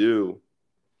like to do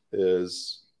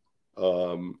is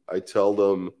I tell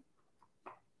them,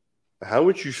 how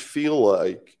would you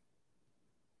feel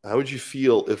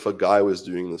if a guy was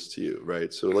doing this to you,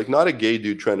 right? So like, not a gay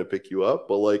dude trying to pick you up,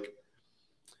 but like,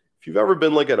 if you've ever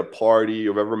been like at a party,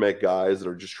 you've ever met guys that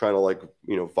are just trying to like,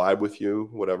 you know, vibe with you,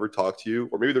 whatever, talk to you,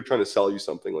 or maybe they're trying to sell you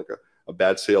something, like a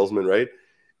bad salesman, right?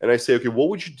 And I say, okay, what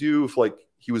would you do if like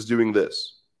he was doing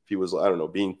this? If he was, I don't know,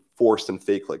 being forced and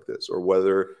fake like this, or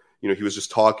whether, you know, he was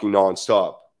just talking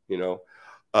nonstop, you know,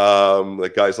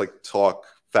 like guys like talking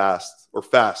fast.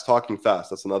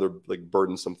 That's another like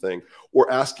burdensome thing.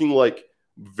 Or asking like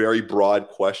very broad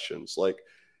questions, like,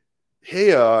 hey,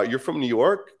 you're from New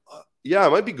York? Yeah, I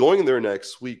might be going there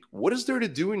next week. What is there to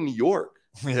do in New York?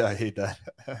 Yeah, I hate that.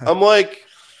 I'm like,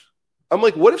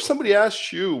 what if somebody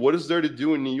asks you, what is there to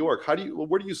do in New York?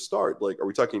 Where do you start? Like, are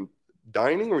we talking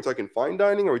dining? Are we talking fine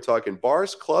dining? Are we talking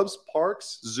bars, clubs,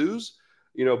 parks, zoos,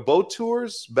 you know, boat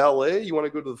tours, ballet? You want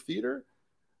to go to the theater?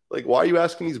 Like, why are you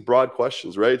asking these broad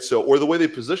questions, right? So, or the way they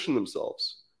position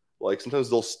themselves. Like, sometimes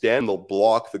they'll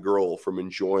block the girl from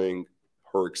enjoying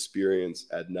her experience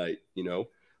at night, you know?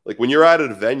 Like, when you're at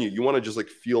a venue, you want to just, like,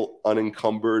 feel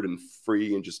unencumbered and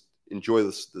free and just enjoy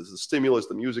the stimulus,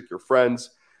 the music, your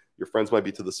friends. Your friends might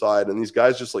be to the side. And these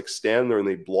guys just, like, stand there and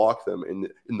they block them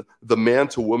in the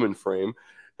man-to-woman frame.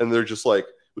 And they're just, like,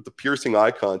 with the piercing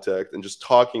eye contact and just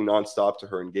talking nonstop to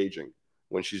her, engaging,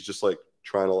 when she's just, like,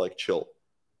 trying to, like, chill.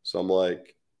 So I'm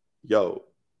like, yo,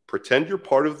 pretend you're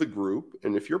part of the group.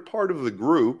 And if you're part of the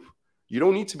group, you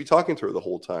don't need to be talking to her the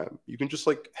whole time. You can just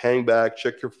like hang back,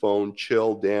 check your phone,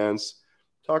 chill, dance,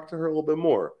 talk to her a little bit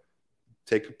more.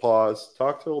 Take a pause,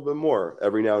 talk to her a little bit more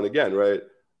every now and again, right?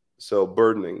 So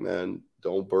burdening, man,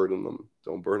 don't burden them.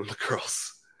 Don't burden the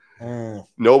girls.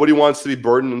 Nobody wants to be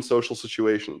burdened in social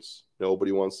situations.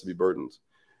 Nobody wants to be burdened.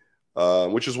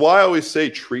 Which is why I always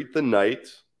say treat the night.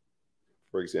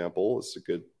 For example, it's a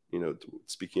good, you know,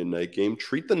 speaking of night game,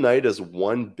 treat the night as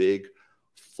one big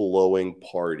flowing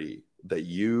party that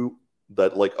you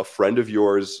that like a friend of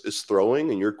yours is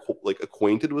throwing, and you're like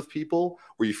acquainted with people,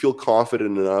 where you feel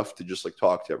confident enough to just like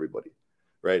talk to everybody,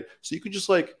 right? So you could just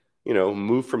like, you know,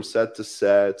 move from set to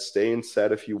set, stay in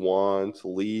set if you want,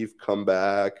 leave, come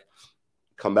back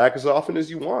as often as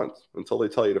you want until they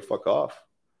tell you to fuck off.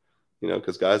 You know,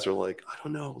 because guys are like, I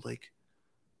don't know, like,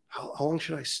 how long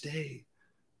should I stay?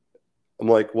 I'm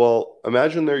like, well,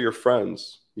 imagine they're your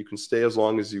friends. You can stay as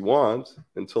long as you want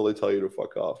until they tell you to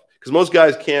fuck off. Because most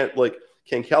guys can't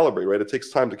calibrate, right? It takes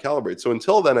time to calibrate. So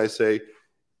until then, I say,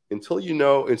 until you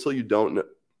know, you don't know.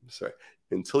 Sorry,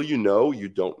 until you know, you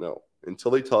don't know.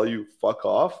 Until they tell you fuck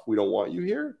off, we don't want you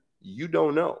here. You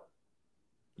don't know.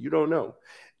 You don't know.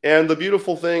 And the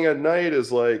beautiful thing at night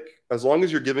is like, as long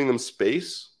as you're giving them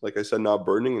space, like I said, not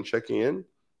burning and checking in,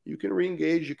 you can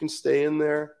re-engage. You can stay in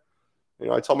there. You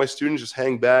know, I tell my students, just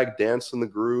hang back, dance in the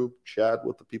group, chat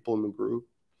with the people in the group.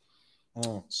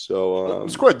 So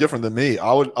it's quite different than me.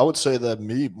 I would say that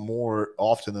me, more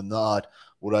often than not,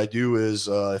 what I do is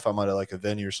if I'm at like a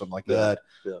venue or something like that,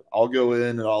 I'll go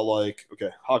in and I'll like, okay,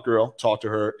 hot girl, talk to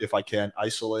her. If I can,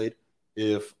 isolate.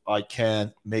 If I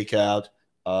can, make out.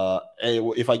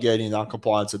 If I get any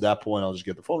non-compliance at that point, I'll just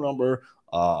get the phone number,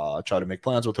 try to make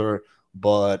plans with her.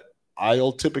 But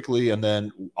I'll typically, and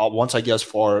then once I get as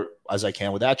far as I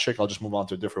can with that chick, I'll just move on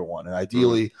to a different one. And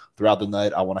ideally, throughout the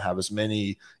night, I want to have as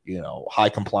many, you know, high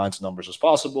compliance numbers as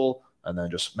possible, and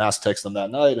then just mass text them that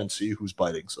night and see who's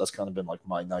biting. So that's kind of been like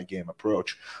my night game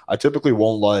approach. I typically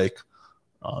won't like,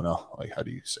 I don't know, like, how do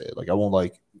you say it? Like, I won't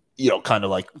like, you know, kind of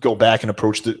like go back and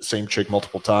approach the same chick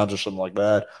multiple times or something like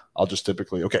that. I'll just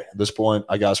typically, okay, at this point,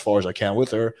 I got as far as I can with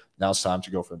her. Now it's time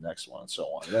to go for the next one and so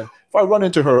on. And then if I run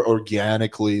into her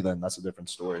organically, then that's a different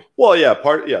story. Well, yeah,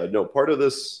 part of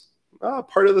this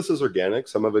is organic.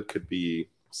 Some of it could be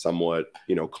somewhat,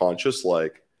 you know, conscious.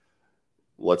 Like,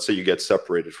 let's say you get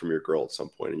separated from your girl at some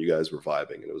point and you guys were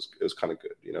vibing and it was kind of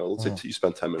good. You know, let's say you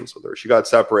spent 10 minutes with her. She got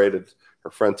separated. Her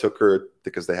friend took her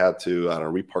because they had to, I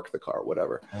don't know, repark the car,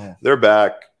 whatever. They're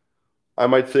back. I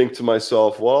might think to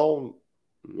myself, well,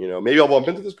 you know, maybe I'll bump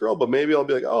into this girl, but maybe I'll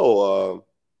be like, oh,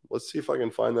 let's see if I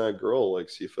can find that girl, like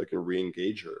see if I can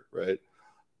re-engage her, right?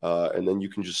 And then you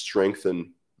can just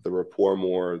strengthen the rapport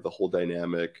more, the whole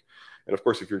dynamic. And of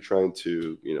course, if you're trying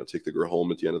to, you know, take the girl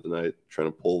home at the end of the night,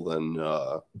 trying to pull, then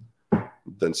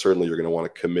certainly you're going to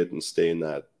want to commit and stay in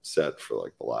that set for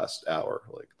like the last hour,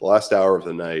 like the last hour of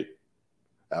the night,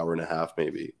 hour and a half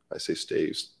maybe. I say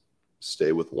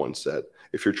stay with one set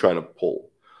if you're trying to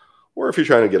pull, or if you're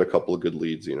trying to get a couple of good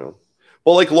leads, you know.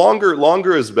 But like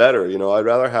longer is better, you know. I'd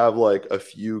rather have like a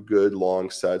few good long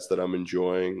sets that I'm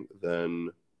enjoying than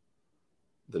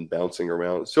bouncing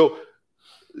around. So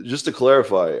just to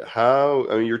clarify, I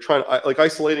mean, you're trying, like,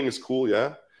 isolating is cool,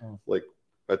 yeah. Like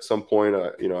at some point,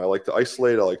 you know, I like to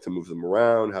isolate. I like to move them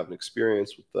around, have an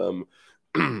experience with them.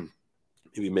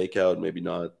 Maybe make out, maybe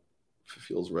not. If it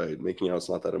feels right, making out's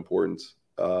not that important.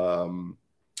 You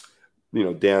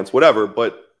know, dance, whatever.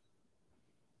 But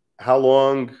how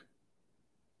long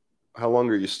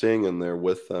are you staying in there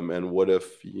with them? And what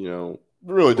if, you know,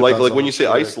 really like when you say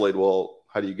isolate, well,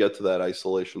 how do you get to that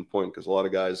isolation point? Because a lot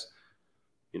of guys,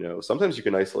 you know, sometimes you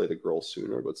can isolate a girl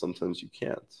sooner, but sometimes you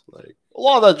can't. Like, a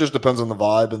lot of that just depends on the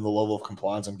vibe and the level of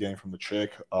compliance I'm getting from the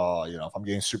chick. You know, if I'm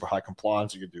getting super high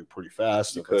compliance, you could do it pretty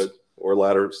fast. You could, or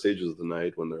latter stages of the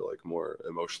night when they're like more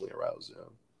emotionally aroused. You know?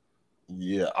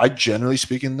 Yeah, I generally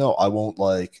speaking though, I won't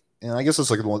like. And I guess it's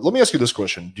like the one. Let me ask you this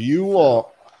question: do you I'm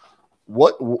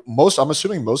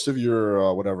assuming most of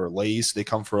your whatever lays, they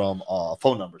come from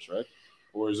phone numbers, right?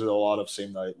 Or is it a lot of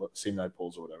same night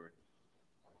pulls or whatever?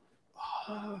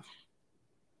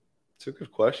 It's a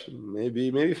good question.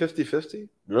 Maybe 50-50.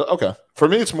 Okay. For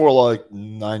me, it's more like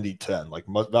 90-10. Like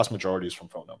vast majority is from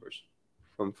phone numbers.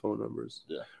 From phone numbers.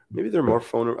 Yeah. Maybe they're more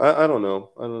phone. I don't know.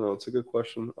 It's a good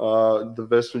question. The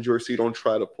vast majority, so you don't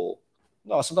try to pull.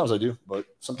 No, sometimes I do, but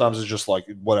sometimes it's just like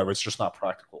whatever. It's just not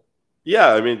practical.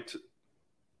 Yeah, I mean,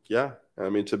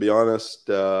 to be honest,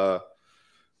 I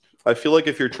feel like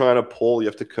if you're trying to pull, you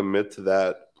have to commit to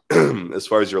that as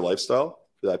far as your lifestyle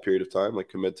for that period of time, like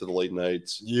commit to the late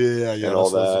nights, and all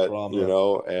that, you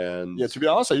know. And yeah, to be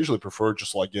honest, I usually prefer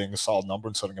just like getting a solid number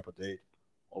and setting up a date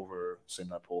over same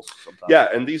night pulls sometimes. Yeah,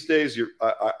 and these days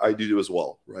I do as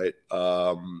well, right?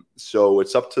 So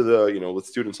it's up to the, you know, with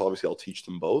students, obviously I'll teach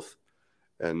them both.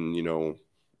 And, you know,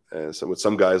 so with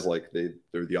some guys, like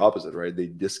they're the opposite, right? They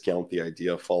discount the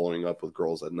idea of following up with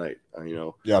girls at night. You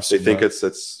know, they think it's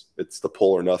the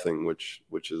pull or nothing, which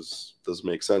does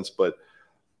make sense. But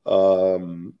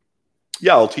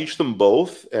yeah, I'll teach them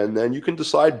both, and then you can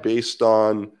decide based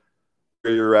on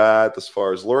you're at as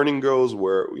far as learning goes,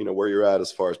 where you're at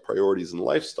as far as priorities and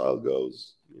lifestyle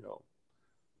goes.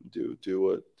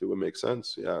 Do what makes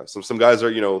sense. Yeah, some guys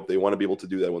are they want to be able to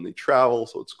do that when they travel,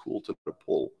 so it's cool to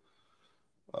pull.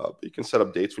 But you can set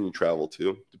up dates when you travel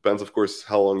too. Depends, of course,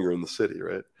 how long you're in the city,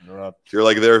 right? If you're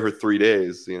like there for 3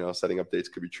 days, setting up dates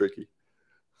could be tricky.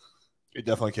 It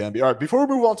definitely can be. All right, before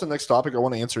we move on to the next topic, I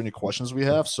want to answer any questions we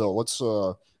have. So let's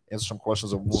answer some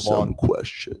questions and move on.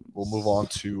 We'll move on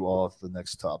to the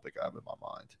next topic I have in my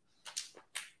mind.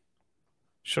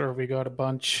 Sure, we got a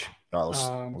bunch. All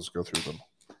right, let's go through them.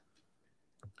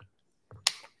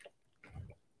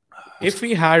 If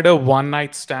we had a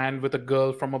one-night stand with a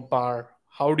girl from a bar,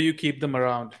 how do you keep them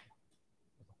around?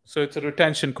 So it's a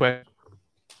retention question.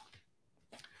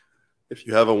 If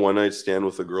you have a one-night stand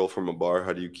with a girl from a bar,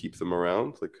 how do you keep them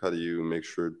around? Like, how do you make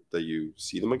sure that you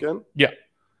see them again? Yeah.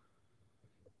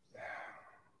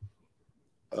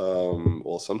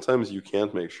 Well, sometimes you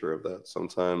can't make sure of that.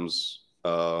 Sometimes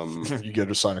you get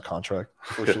her to sign a contract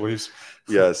before she leaves.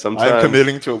 Yeah, sometimes I'm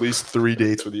committing to at least 3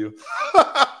 dates with you.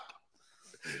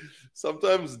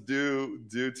 Sometimes due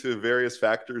to various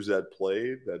factors at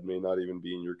play that may not even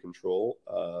be in your control,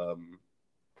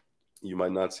 you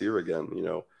might not see her again.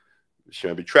 She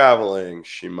might be traveling.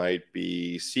 She might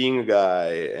be seeing a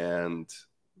guy, and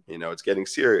it's getting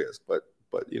serious. But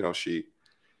she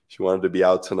wanted to be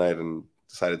out tonight and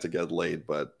decided to get laid.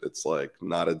 But it's like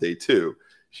not a day two.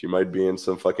 She might be in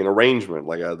some fucking arrangement.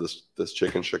 Like I had this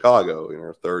chick in Chicago in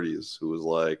her 30s who was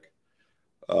like,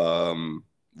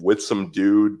 with some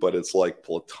dude, but it's like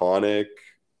platonic,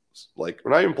 like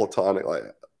we're not even platonic. Like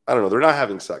I don't know, they're not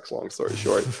having sex. Long story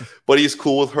short, but he's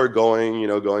cool with her going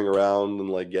around and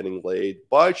like getting laid.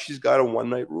 But she's got a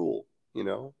one-night rule.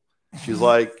 She's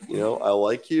like, I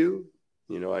like you.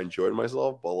 I enjoyed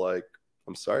myself, but like,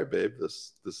 I'm sorry, babe.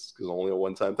 This is only a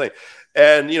one-time thing.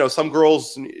 And some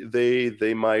girls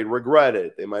they might regret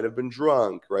it. They might have been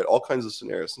drunk, right? All kinds of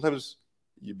scenarios. Sometimes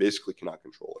you basically cannot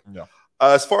control it. Yeah.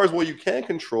 As far as what you can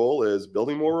control is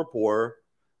building more rapport,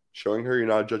 showing her you're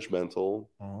not judgmental,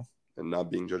 and not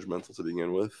being judgmental to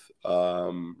begin with.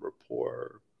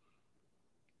 Rapport,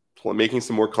 making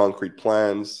some more concrete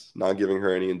plans, not giving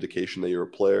her any indication that you're a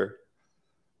player.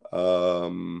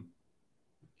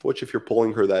 Which, if you're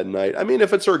pulling her that night, I mean,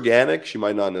 if it's organic, she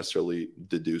might not necessarily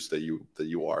deduce that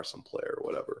you are some player or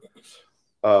whatever.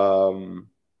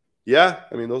 Yeah,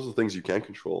 I mean, those are the things you can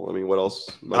control. I mean, what else?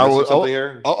 I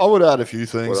would add a few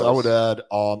things. I would add,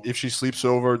 if she sleeps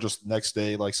over just next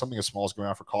day, like something as small as going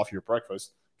out for coffee or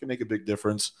breakfast can make a big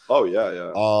difference. Oh, yeah.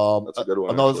 That's a good one.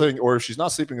 Another thing, or if she's not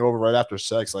sleeping over right after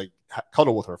sex, like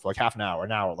cuddle with her for like half an hour,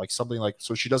 like something like,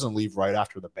 so she doesn't leave right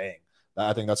after the bang.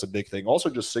 I think that's a big thing. Also,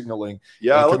 just signaling.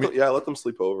 Yeah, let them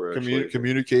sleep over.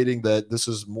 Communicating that this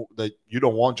is that you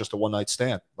don't want just a one-night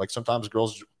stand. Like sometimes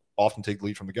girls often take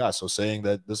lead from the guy. So saying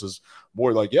that this is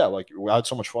more like, yeah, like we had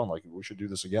so much fun, like we should do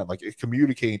this again. Like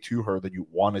communicating to her that you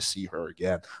want to see her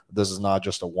again. This is not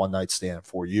just a one-night stand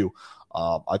for you.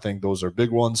 I think those are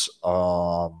big ones.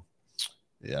 And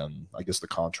I guess the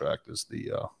contract is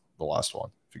the last one.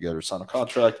 If you get her to sign a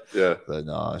contract,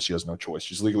 then she has no choice.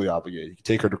 She's legally obligated. You can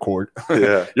take her to court.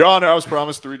 Yeah. Your Honor, I was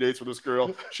promised 3 dates with this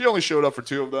girl. She only showed up for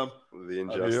 2 of them. The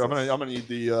injustice. I'm gonna need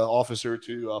the officer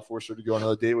to force her to go on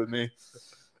another date with me.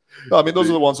 No, I mean, those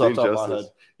are the ones off the top of my head.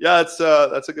 Yeah,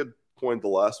 that's a good point. The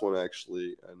last one,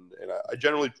 actually, and I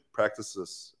generally practice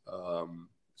this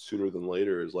sooner than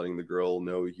later, is letting the girl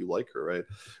know you like her, right?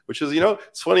 Which is,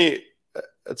 it's funny.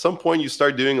 At some point, you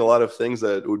start doing a lot of things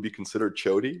that would be considered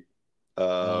chody.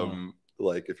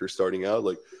 Like if you're starting out,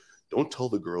 like don't tell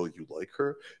the girl you like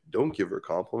her, don't give her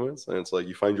compliments, and it's like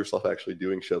you find yourself actually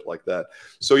doing shit like that.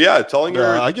 So yeah, telling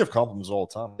her, I give compliments all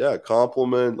the time. Yeah,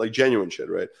 compliment, like genuine shit,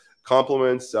 right?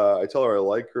 Compliments. I tell her I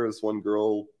like her. This one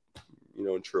girl,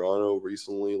 in Toronto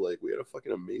recently, like we had a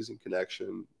fucking amazing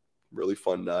connection, really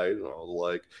fun night, and I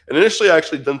was like, and initially I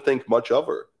actually didn't think much of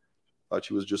her. Thought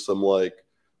she was just some like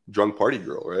drunk party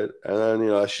girl, right? And then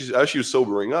as she was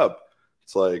sobering up,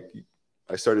 it's like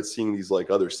I started seeing these like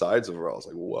other sides of her. I was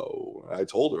like, whoa. I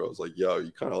told her, I was like, yo,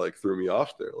 you kind of like threw me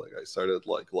off there. Like I started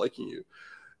like liking you.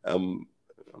 I'm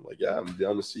like, yeah, I'm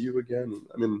down to see you again.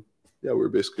 I mean, yeah, we're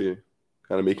basically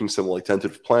kind of making some like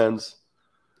tentative plans.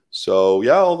 So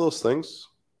yeah, all those things.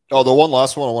 Oh, the one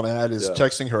last one I want to add is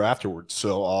texting her afterwards.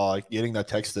 So getting that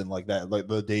text in like that, like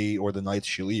the day or the night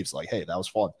she leaves, like, hey, that was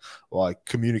fun. Like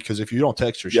communicate, because if you don't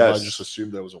text her, she might just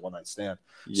assume that was a one-night stand.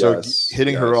 So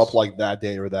hitting her up like that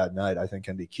day or that night, I think,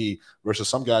 can be key. Versus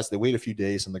some guys, they wait a few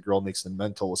days and the girl makes the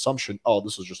mental assumption, oh,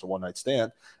 this was just a one-night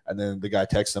stand. And then the guy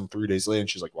texts them 3 days later and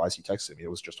she's like, why is he texting me?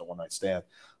 It was just a one-night stand.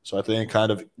 So I think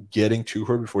kind of getting to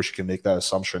her before she can make that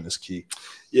assumption is key.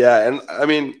 Yeah, and I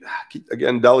mean,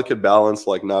 again, delicate balance,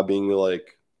 like not being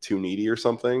like too needy or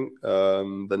something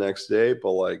the next day,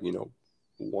 but like, you know,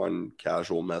 one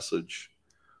casual message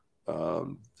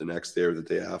the next day or the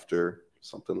day after,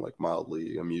 something like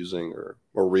mildly amusing or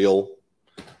real.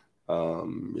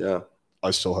 Yeah. I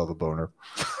still have a boner.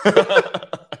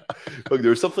 Look,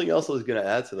 there was something else I was going to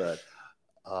add to that.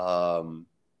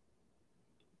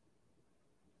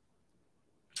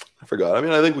 I forgot. I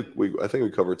mean, I think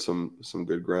we covered some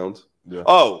good ground. Yeah.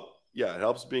 Oh, yeah, it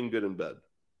helps being good in bed.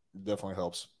 It definitely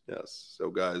helps. Yes.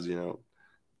 So guys, you know,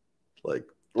 like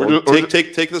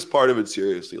take this part of it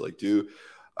seriously. Like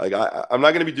I'm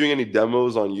not going to be doing any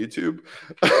demos on YouTube.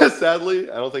 Sadly,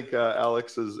 I don't think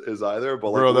Alex is either.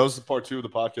 But bro, like, that was the part 2 of the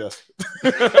podcast.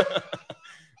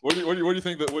 What do you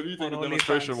think the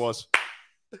demonstration was?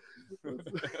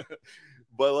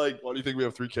 But like, why do you think we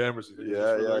have 3 cameras?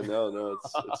 Yeah, no,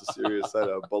 it's a serious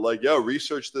setup. But like, yeah,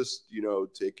 research this. You know,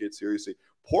 take it seriously.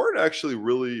 Porn actually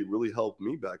really helped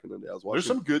me back in the day. I was watching. There's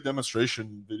some good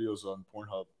demonstration videos on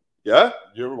Pornhub. Yeah,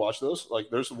 you ever watch those? Like,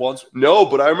 there's ones. No,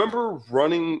 but I remember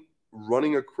running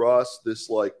across this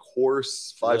like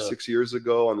course 5-6 years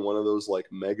ago on one of those like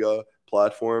mega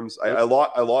platforms. I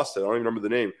lost it. I don't even remember the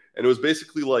name. And it was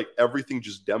basically like everything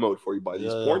just demoed for you by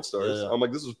these porn stars. I'm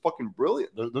like, this is fucking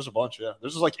brilliant. There's a bunch, yeah.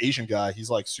 There's this like Asian guy. He's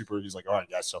like he's like, all right,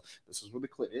 guys, so this is where the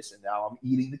clit is, and now I'm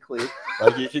eating the clit.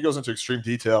 Like he goes into extreme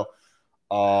detail.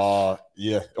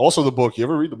 Yeah. Also the book. You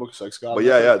ever read the book Sex God? But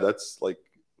yeah, that's like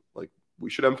we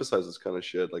should emphasize this kind of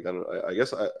shit. Like I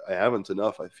guess I haven't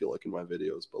enough. I feel like in my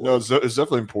videos, but no, it's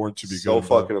definitely important to be so good.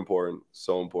 So fucking important,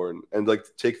 so important, and like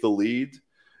take the lead.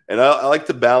 And I like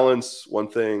to balance one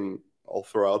thing. I'll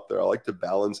throw out there. I like to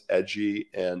balance edgy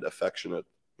and affectionate.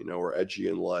 You know, or edgy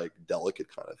and like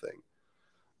delicate kind of thing.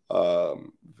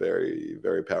 Very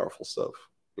very powerful stuff.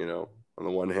 You know, on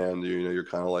the one hand, you're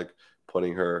kind of like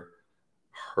putting her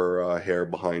hair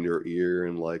behind her ear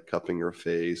and like cupping her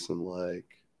face and like,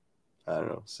 I don't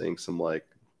know, saying some like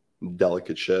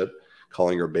delicate shit,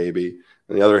 calling her baby.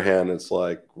 On the other hand, it's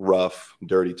like rough,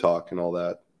 dirty talk and all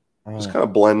that. Just kind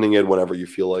of blending it whenever you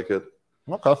feel like it.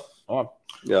 Okay. All right.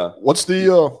 Yeah. What's the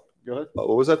go ahead?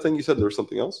 What was that thing you said? There was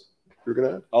something else you were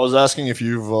gonna add? I was asking if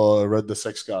you've read The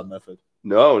Sex God Method.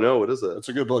 No. What is it? It's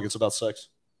a good book. It's about sex.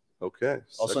 Okay.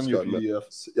 I'll send you a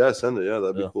PDF. Yeah, send it. Yeah,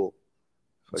 that'd be cool.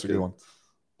 That's a good one.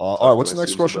 All right. What's the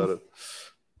next question?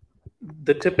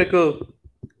 The typical.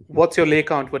 What's your lay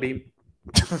count, Vadim?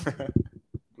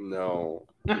 No.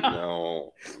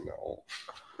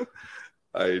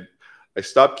 I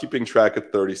stopped keeping track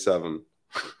at 37.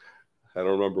 I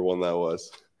don't remember when that was.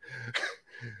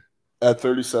 At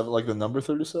 37, like the number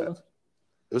 37?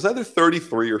 It was either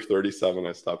 33 or 37.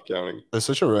 I stopped counting. It's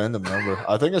such a random number.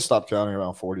 I think I stopped counting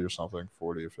around 40 or something,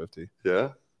 40 or 50. Yeah?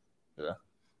 Yeah.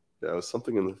 Yeah, it was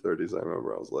something in the 30s. I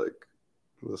remember I was like,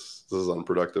 this is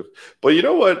unproductive. But you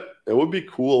know what? It would be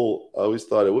cool. I always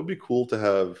thought it would be cool to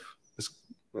have,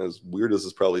 as weird as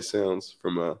this probably sounds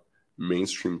from a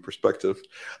mainstream perspective,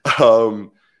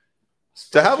 to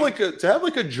have like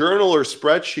a journal or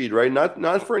spreadsheet, right?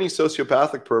 Not for any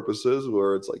sociopathic purposes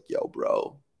where it's like, yo,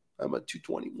 bro, I'm at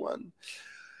 221.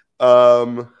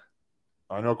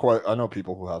 I know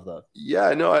people who have that. Yeah,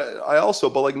 I know. I also,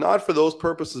 but like not for those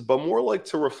purposes, but more like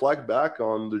to reflect back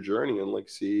on the journey and like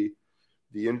see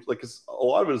cause a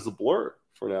lot of it is a blur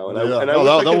for now. And I wish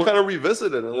I could kind of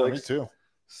revisit it and like me too.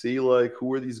 See like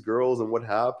who are these girls and what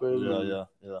happened. Yeah.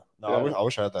 No, I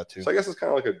wish I had that too. So I guess it's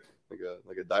kind of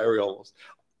like a diary almost.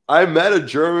 I met a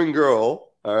German girl.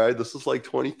 All right, this is like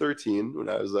 2013 when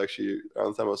I was actually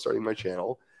around the time I was starting my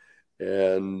channel.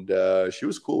 And she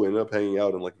was cool. We ended up hanging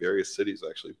out in like various cities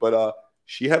actually. But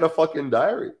she had a fucking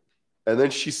diary. And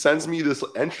then she sends me this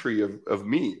entry of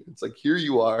me. It's like, here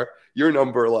you are, your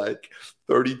number like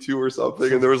 32 or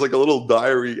something. And there was like a little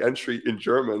diary entry in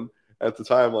German. At the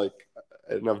time, like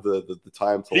I didn't have the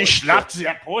time to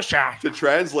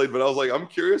translate, but I was like, I'm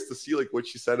curious to see like what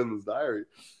she said in this diary.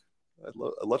 I'd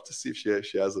love to see if she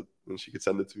has it and she could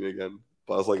send it to me again.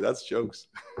 But I was like, that's jokes.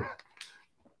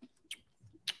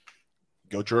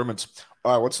 Go Germans.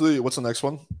 All right, what's the next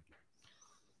one?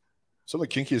 Some of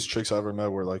the kinkiest chicks I ever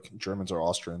met were like Germans or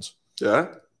Austrians.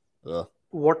 Yeah? Yeah.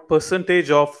 What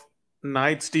percentage of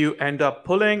nights do you end up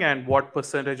pulling, and what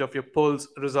percentage of your pulls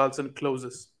results in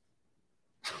closes?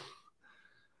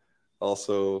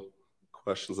 Also,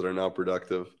 questions that are not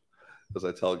productive, as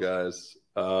I tell guys.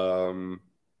 I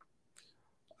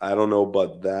don't know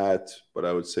about that, but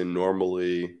I would say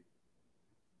normally,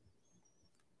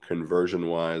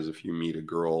 conversion-wise, if you meet a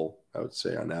girl, I would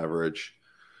say on average,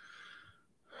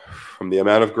 From the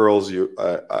amount of girls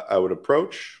I would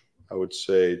approach, I would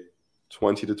say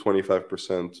 20 to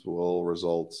 25% will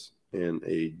result in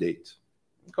a date.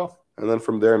 Okay. And then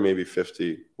from there, maybe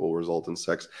 50 will result in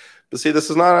sex. But see, this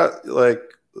is not like,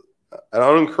 I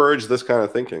don't encourage this kind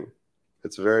of thinking.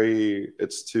 It's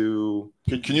too.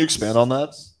 Can you expand on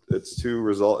that? It's too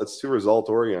result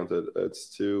oriented. It's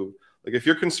too, like, if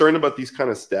you're concerned about these kind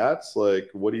of stats, like,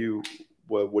 what are you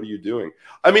doing?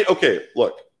 I mean, okay,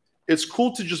 look, it's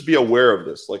cool to just be aware of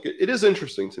this. Like, it is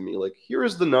interesting to me. Like, here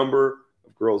is the number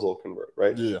of girls I'll convert,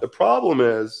 right? Yeah. The problem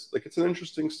is, like, it's an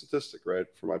interesting statistic, right?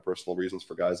 For my personal reasons,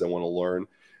 for guys that want to learn,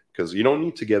 because you don't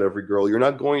need to get every girl. You're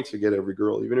not going to get every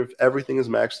girl. Even if everything is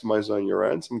maximized on your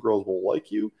end, some girls won't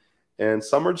like you. And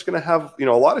some are just going to have, a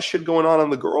lot of shit going on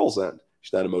the girl's end.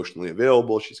 She's not emotionally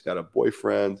available. She's got a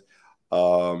boyfriend.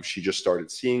 She just started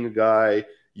seeing a guy.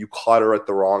 You caught her at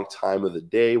the wrong time of the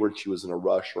day when she was in a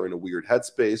rush or in a weird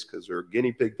headspace because her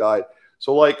guinea pig died.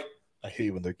 So, like, I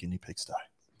hate when their guinea pigs die.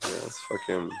 Yeah, it's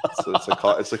fucking.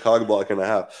 It's a cog block and a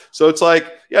half. So it's like,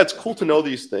 yeah, it's cool to know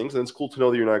these things, and it's cool to know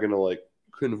that you're not going to like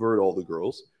convert all the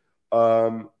girls.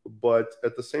 But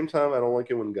at the same time, I don't like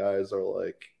it when guys are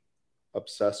like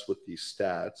obsessed with these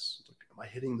stats. Like, am I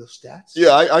hitting the stats?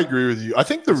 Yeah, I agree with you. I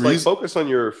think the reason,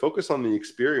 like, focus on the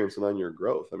experience and on your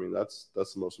growth. I mean, that's the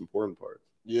most important part.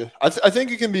 Yeah, I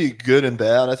think it can be good and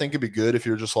bad. I think it'd be good if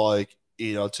you're just like,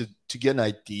 to get an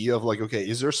idea of like, okay,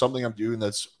 is there something I'm doing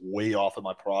that's way off in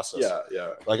my process?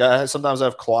 Yeah. Like sometimes I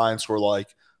have clients where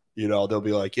like, they'll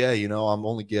be like, yeah, I'm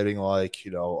only getting like,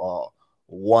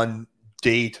 one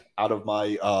date out of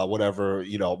my whatever,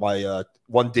 my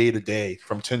one date a day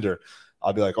from Tinder.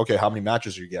 I'll be like, okay, how many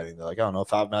matches are you getting? They're like, I don't know,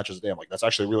 5 matches a day. I'm like, that's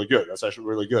actually really good. That's actually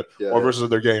really good. Yeah, or versus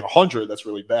they're getting 100, that's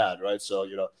really bad, right? So,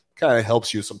 kind of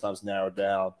helps you sometimes narrow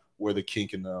down where the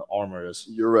kink in the armor is.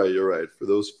 You're right. For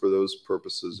those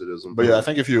purposes, it is important. But yeah, I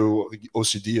think if you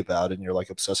OCD about it and you're like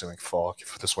obsessing, like, fuck,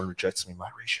 if this one rejects me, my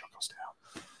ratio goes down.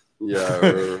 Yeah,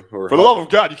 or for the love of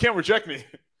God, you can't reject me.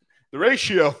 The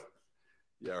ratio.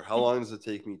 Yeah, or how long does it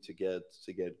take me to get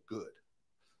good?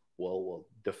 Well,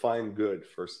 define good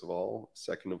first of all.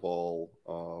 Second of all,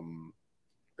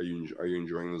 are you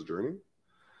enjoying this journey?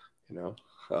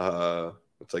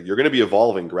 It's like you're going to be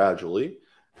evolving gradually,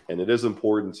 and it is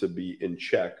important to be in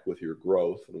check with your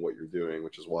growth and what you're doing,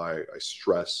 which is why I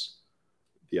stress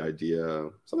the idea,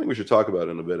 something we should talk about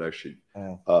in a bit, actually,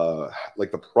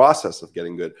 like the process of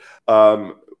getting good,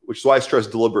 which is why I stress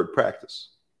deliberate practice,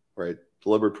 right?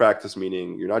 Deliberate practice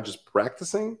meaning you're not just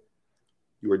practicing,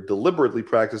 you are deliberately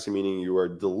practicing, meaning you are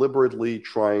deliberately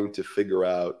trying to figure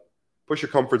out, push your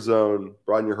comfort zone,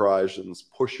 broaden your horizons,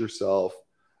 push yourself,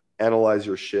 analyze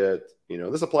your shit.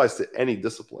 This applies to any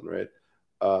discipline, right?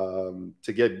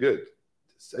 To get good.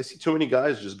 I see too many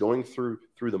guys just going through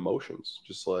the motions,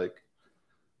 just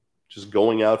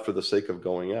going out for the sake of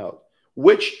going out.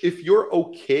 Which, if you're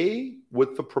okay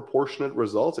with the proportionate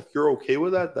results, if you're okay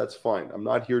with that, that's fine. I'm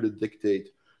not here to dictate,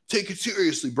 take it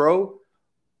seriously, bro.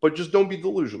 But just don't be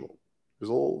delusional.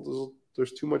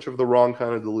 There's too much of the wrong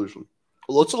kind of delusion.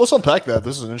 Let's unpack that.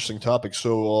 This is an interesting topic.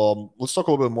 So let's talk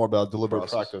a little bit more about deliberate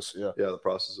practice. Yeah, the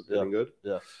process of getting good.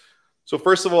 Yeah. So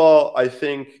first of all, I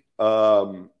think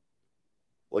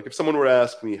like if someone were to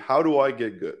ask me, how do I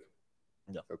get good?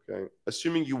 Yeah. Okay.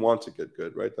 Assuming you want to get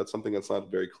good, right? That's something that's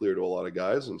not very clear to a lot of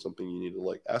guys, and something you need to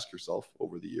like ask yourself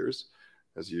over the years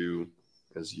as you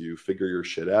figure your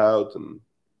shit out and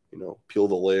peel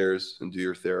the layers and do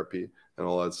your therapy and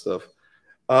all that stuff.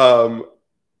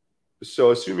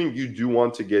 So assuming you do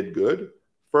want to get good,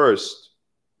 first,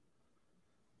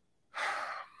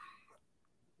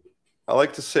 I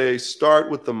like to say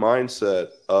start with the mindset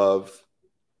of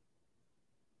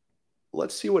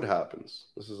let's see what happens.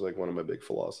 This is like one of my big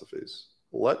philosophies.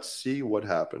 Let's see what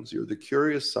happens. You're the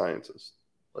curious scientist.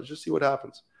 Let's just see what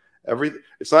happens.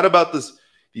 It's not about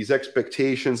these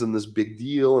expectations and this big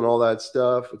deal and all that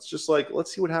stuff. It's just like,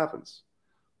 let's see what happens.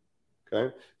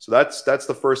 Okay. So that's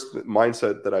the first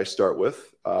mindset that I start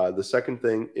with. The second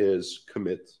thing is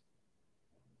commit.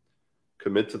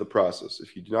 Commit to the process.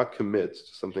 If you do not commit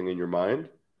to something in your mind,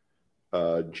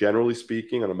 generally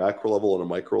speaking, on a macro level and a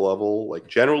micro level, like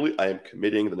generally, I am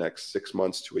committing the next 6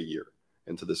 months to a year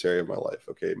into this area of my life.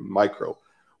 Okay. Micro.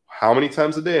 How many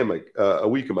times a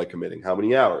week am I committing? How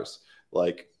many hours?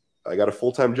 Like, I got a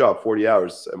full-time job, 40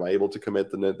 hours. Am I able to commit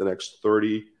the next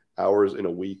 30 hours in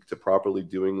a week to properly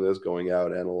doing this, going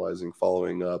out, analyzing,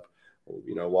 following up,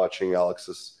 watching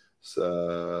Alex's,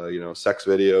 sex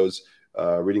videos,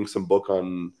 reading some book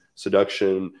on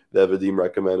seduction that Vadim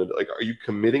recommended? Like, are you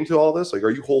committing to all this? Like,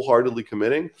 are you wholeheartedly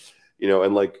committing?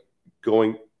 And like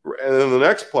going, and then the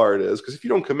next part is, because if you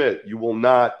don't commit, you will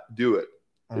not do it.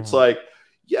 It's like,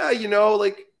 yeah, you know,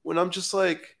 like when I'm just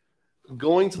like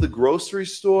going to the grocery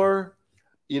store,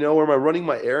 you know, or am I running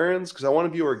my errands because I want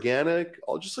to be organic?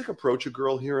 I'll just like approach a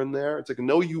girl here and there. It's like,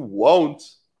 no, you won't.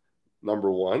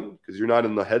 Number one, because you're not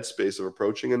in the headspace of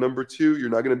approaching. And number two, you're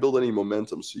not going to build any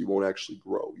momentum, so you won't actually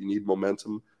grow. You need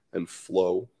momentum and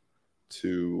flow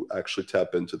to actually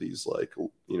tap into these, like,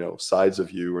 you know, sides of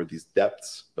you or these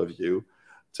depths of you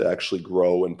to actually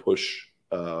grow and push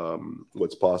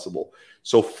what's possible.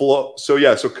 So flow. So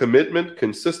yeah. So commitment,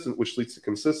 consistent, which leads to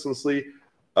consistency.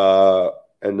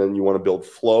 And then you want to build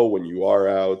flow when you are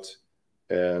out.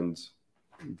 And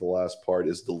the last part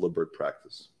is deliberate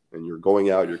practice. And you're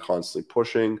going out, you're constantly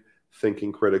pushing,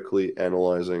 thinking critically,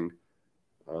 analyzing,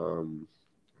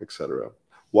 etc.,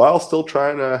 while still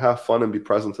trying to have fun and be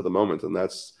present to the moment. And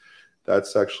that's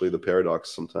actually the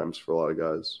paradox sometimes for a lot of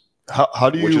guys. How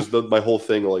do you? Which is my whole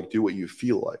thing, like, do what you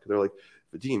feel like. They're like,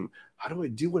 Vadim, how do I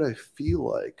do what I feel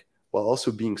like while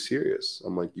also being serious?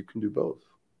 I'm like, you can do both.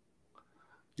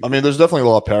 I mean, there's definitely a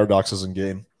lot of paradoxes in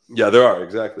game. Yeah, there are.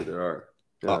 Exactly, there are.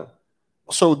 Yeah.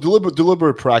 So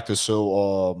deliberate practice.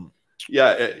 So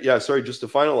yeah. Sorry, just to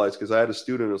finalize, because I had a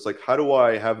student. It's like, how do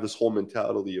I have this whole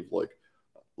mentality of like,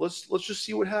 let's just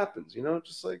see what happens. You know,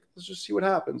 just like let's just see what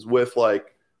happens with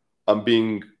like I'm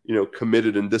being, you know,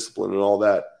 committed and disciplined and all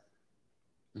that.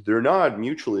 They're not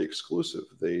mutually exclusive.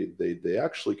 They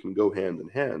actually can go hand in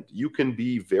hand. You can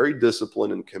be very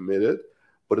disciplined and committed,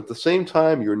 but at the same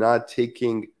time, you're not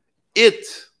taking it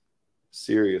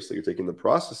seriously. You're taking the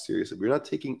process seriously, but you're not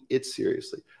taking it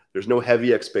seriously. There's no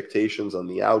heavy expectations on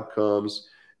the outcomes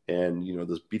and, you know,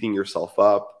 this beating yourself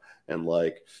up and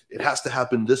like, it has to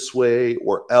happen this way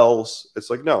or else. It's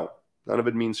like, no, none of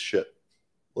it means shit.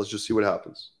 Let's just see what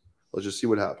happens. Let's just see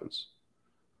what happens.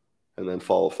 And then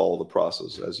follow the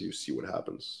process as you see what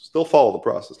happens. Still follow the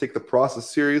process. Take the process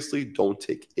seriously. Don't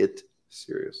take it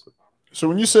seriously. So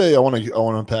when you say I want to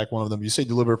unpack one of them, you say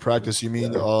deliberate practice. You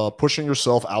mean pushing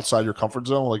yourself outside your comfort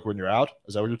zone, like when you're out?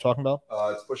 Is that what you're talking about?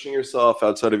 It's pushing yourself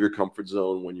outside of your comfort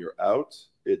zone when you're out.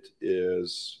 It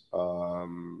is,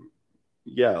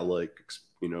 like,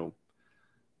 you know,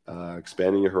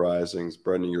 expanding your horizons,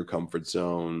 broadening your comfort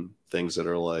zone, things that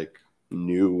are like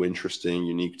new, interesting,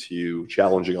 unique to you,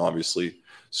 challenging, obviously,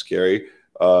 scary.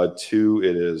 Two,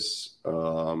 it is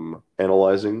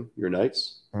analyzing your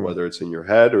nights, whether it's in your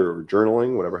head or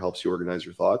journaling, whatever helps you organize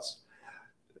your thoughts.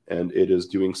 And it is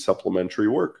doing supplementary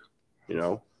work, you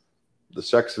know, the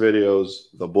sex videos,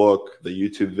 the book, the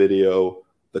YouTube video,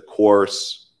 the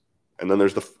course, and then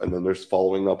there's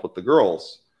following up with the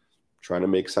girls, trying to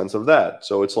make sense of that.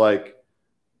 So it's like,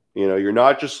 you know, you're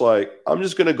not just like, I'm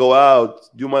just going to go out,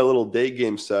 do my little day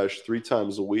game sesh 3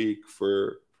 times a week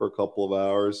for a couple of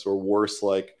hours, or worse,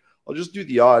 like I'll just do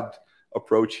the odd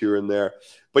approach here and there.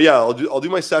 But yeah, I'll do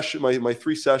my session, my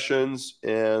 3 sessions,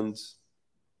 and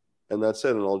that's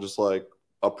it. And I'll just like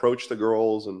approach the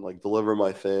girls and like deliver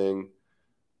my thing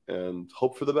and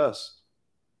hope for the best.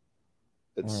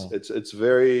 It's you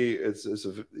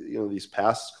know, these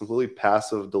completely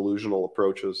passive delusional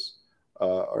approaches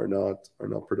are not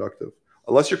productive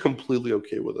unless you're completely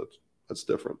okay with it. That's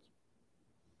different,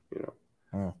 you know.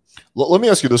 Let me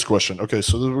ask you this question. Okay,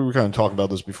 so we were kind of talking about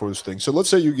this before this thing. So let's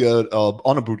say you get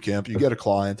on a boot camp, you get a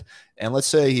client, and let's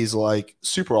say he's like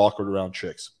super awkward around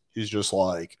chicks. He's just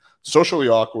like socially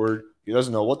awkward. He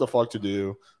doesn't know what the fuck to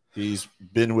do. He's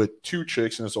been with 2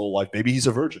 chicks in his whole life. Maybe he's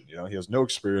a virgin. You know, he has no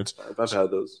experience. I've had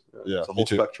those. Yeah, it's a whole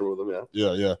spectrum of them.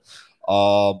 Yeah. Yeah.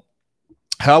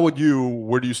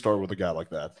 Where do you start with a guy like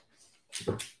that?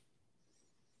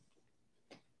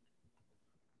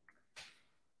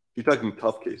 You're talking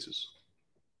tough cases.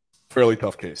 Fairly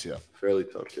tough case, yeah. Fairly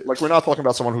tough case. Like, we're not talking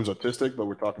about someone who's autistic, but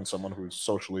we're talking someone who's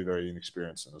socially very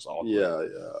inexperienced and is awkward. Yeah.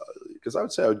 Because I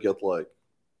would say I would get like,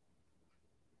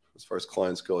 as far as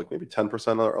clients go, like maybe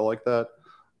 10% are like that.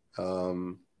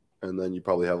 And then you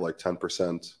probably have like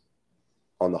 10%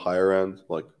 on the higher end,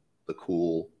 like the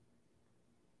cool,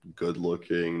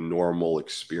 good-looking, normal,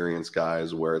 experienced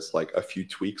guys where it's like a few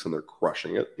tweaks and they're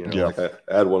crushing it. You know, yeah. Like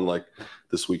I had one like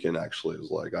this weekend actually. It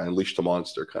was like I unleashed a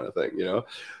monster kind of thing, you know.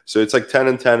 So it's like 10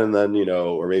 and 10, and then, you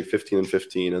know, or maybe 15 and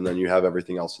 15, and then you have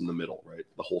everything else in the middle, right?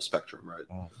 The whole spectrum, right?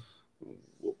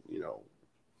 You know,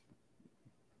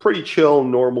 pretty chill,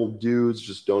 normal dudes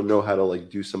just don't know how to like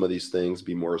do some of these things,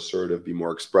 be more assertive, be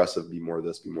more expressive, be more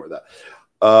this, be more that.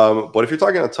 But if you're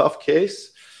talking a tough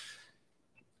case,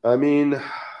 I mean,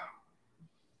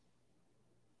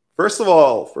 first of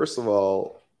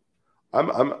all,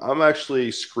 I'm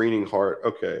actually screening hard.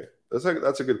 Okay,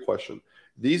 that's a good question.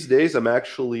 These days, I'm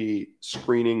actually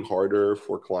screening harder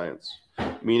for clients,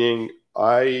 meaning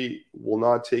I will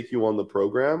not take you on the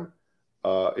program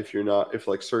if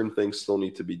like certain things still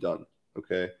need to be done.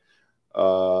 Okay.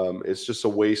 It's just a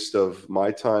waste of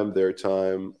my time, their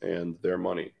time, and their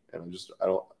money. And I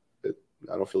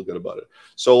don't feel good about it.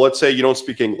 So let's say you don't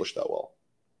speak English that well.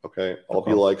 Okay. I'll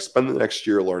be like, spend the next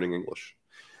year learning English.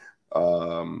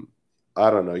 I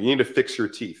don't know. You need to fix your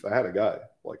teeth. I had a guy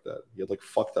like that. He had like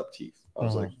fucked up teeth. I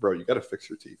was like, bro, you got to fix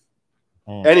your teeth.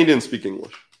 And he didn't speak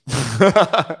English.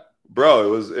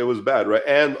 Bro, it was bad, right?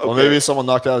 And okay. Well, maybe someone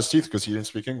knocked out his teeth because he didn't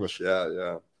speak English.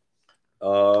 Yeah.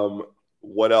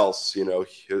 What else? You know,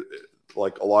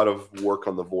 like a lot of work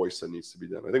on the voice that needs to be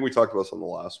done. I think we talked about this on the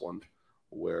last one,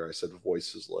 where I said the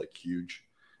voice is like huge,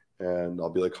 and I'll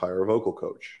be like, hire a vocal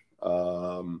coach.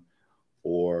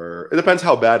 Or it depends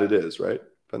how bad it is, right?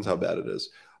 Depends how bad it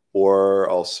is. Or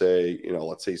I'll say, you know,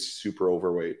 let's say super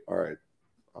overweight. All right,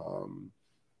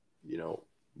 you know,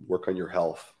 work on your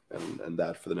health and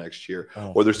that for the next year.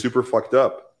 Or they're super fucked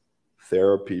up.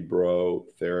 Therapy, bro.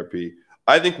 Therapy.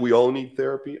 I think we all need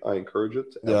therapy. I encourage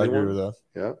it. Yeah, I agree with that.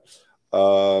 Yeah.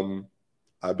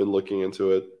 I've been looking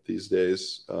into it these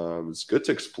days. It's good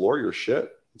to explore your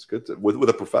shit. It's good to with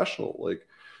a professional. Like,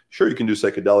 sure, you can do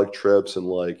psychedelic trips and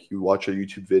like you watch a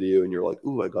YouTube video and you're like,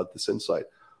 ooh, I got this insight.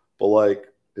 But like,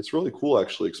 it's really cool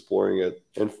actually exploring it.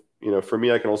 And you know, for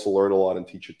me, I can also learn a lot and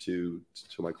teach it to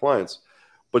my clients.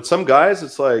 But some guys,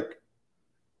 it's like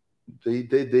they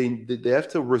have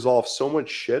to resolve so much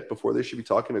shit before they should be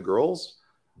talking to girls.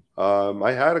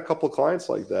 I had a couple of clients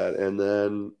like that, and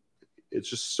then it's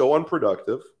just so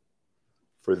unproductive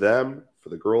for them, for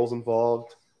the girls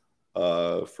involved,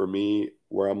 for me,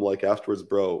 where I'm like afterwards,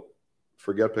 bro,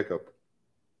 forget pickup.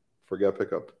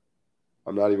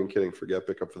 I'm not even kidding. Forget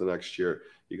pickup for the next year.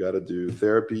 You got to do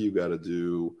therapy. You got to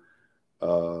do,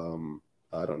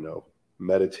 I don't know,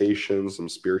 meditation, some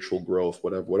spiritual growth,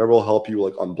 whatever will help you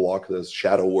like unblock this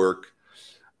shadow work.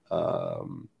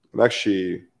 I'm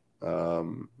actually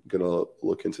gonna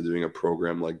look into doing a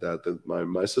program like that.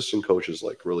 My assistant coach is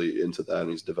like really into that,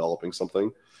 and he's developing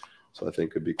something. So I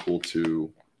think it'd be cool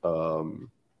to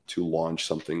launch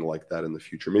something like that in the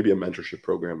future. Maybe a mentorship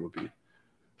program would be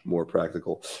more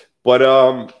practical.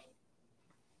 But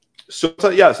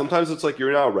so yeah, sometimes it's like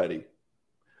you're not ready.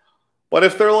 But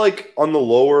if they're like on the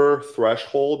lower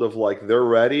threshold of like they're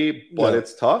ready, but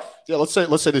it's tough. Yeah, let's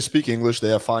say they speak English, they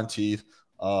have fine teeth.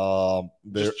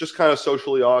 They're just kind of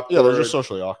socially awkward. Yeah, they're just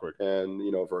socially awkward. And,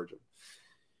 you know, virgin.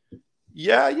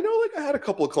 Yeah, you know, like I had a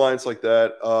couple of clients like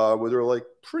that where they're like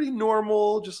pretty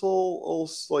normal, just a little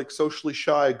like socially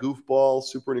shy, goofball,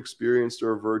 super inexperienced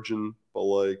or a virgin, but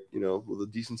like, you know, with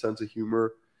a decent sense of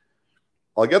humor.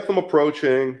 I'll get them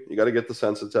approaching. You got to get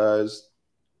desensitized.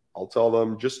 I'll tell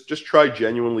them just try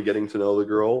genuinely getting to know the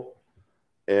girl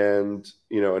and,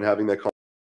 you know, and having that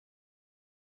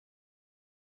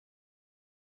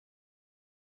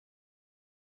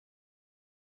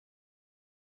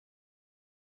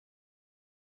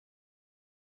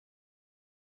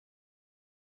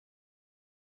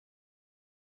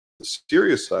the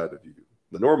serious side of you,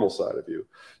 the normal side of you.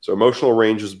 So emotional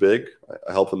range is big.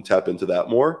 I help them tap into that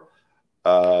more.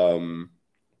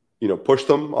 You know, push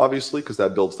them obviously because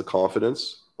that builds the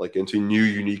confidence, like into new,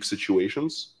 unique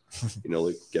situations. You know,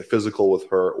 like get physical with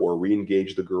her or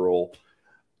re-engage the girl.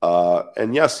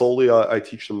 And yeah, slowly I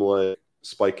teach them like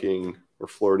spiking or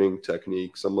flirting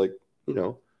techniques. I'm like, you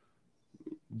know,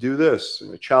 do this, you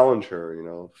know, challenge her, you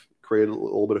know, create a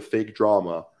little bit of fake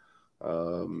drama.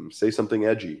 Say something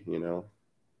edgy, you know,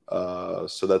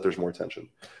 so that there's more tension.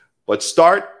 But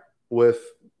start with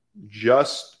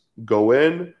just go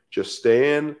in, just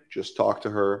stay in, just talk to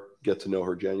her, get to know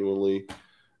her genuinely.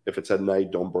 If it's at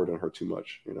night, don't burden her too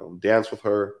much. You know, dance with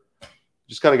her.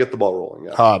 Just kind of get the ball rolling.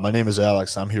 Yeah. Hi, my name is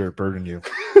Alex. I'm here to burden you.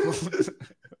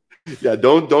 Yeah,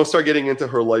 don't start getting into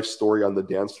her life story on the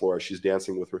dance floor as she's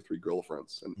dancing with her 3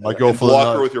 girlfriends. And block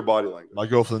her with your body language. My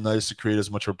goal for the night is to create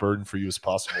as much of a burden for you as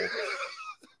possible.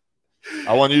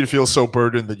 I want you to feel so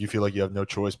burdened that you feel like you have no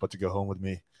choice but to go home with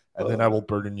me, and then I will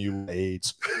burden you with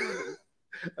AIDS.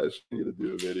 I just need to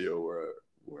do a video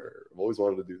where I've always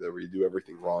wanted to do that, where you do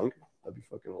everything wrong. That'd be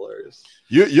fucking hilarious.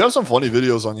 You have some funny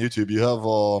videos on YouTube. You have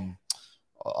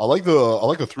I like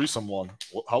the threesome one.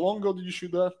 How long ago did you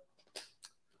shoot that?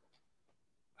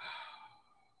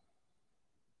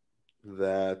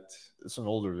 That it's an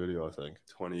older video, I think.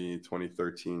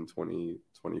 2013,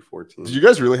 2014. Did you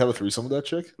guys really have a threesome with that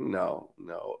chick? No.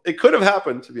 It could have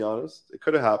happened, to be honest. It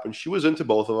could have happened. She was into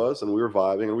both of us, and we were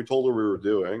vibing, and we told her we were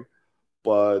doing.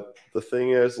 But the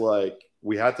thing is, like,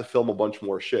 we had to film a bunch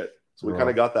more shit. So we kind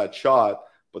of got that shot,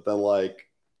 but then, like,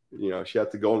 you know, she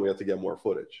had to go, and we had to get more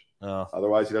footage.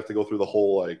 Otherwise, you'd have to go through the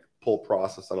whole, like, pull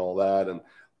process and all that. And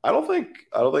I don't think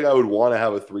I would want to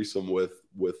have a threesome with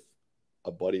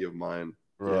a buddy of mine.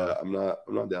 Right. Yeah, I'm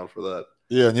not down for that.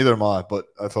 Yeah, neither am I. But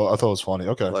I thought it was funny.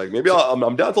 Okay, like maybe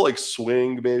I'm down to like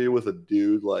swing maybe with a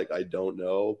dude like I don't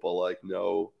know, but like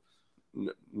no,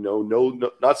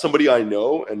 not somebody I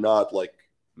know, and not like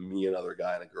me, another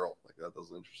guy and a girl. Like that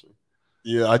was interesting.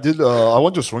 Yeah, I did. I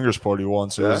went to a swingers party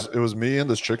once. It was me and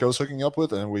this chick I was hooking up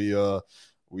with, and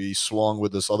we swung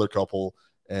with this other couple.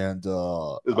 And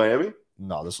is Miami?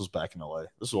 No, this was back in LA.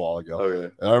 This was a while ago.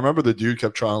 Okay. And I remember the dude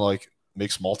kept trying to like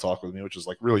make small talk with me, which is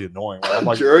like really annoying. I'm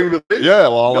like, during the thing? Yeah,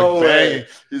 well, I'm like banging.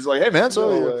 He's like, hey man,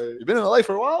 so you've been in LA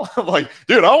for a while? I'm like,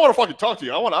 dude, I don't want to fucking talk to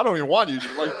you. I don't even want you.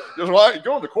 Just go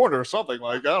in the corner or something.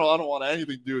 Like I don't want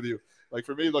anything to do with you. Like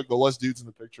for me, like the less dudes in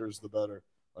the pictures, the better.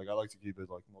 Like I like to keep it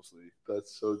like mostly.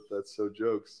 That's so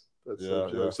jokes. That's so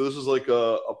jokes. Yeah. So this was like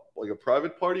a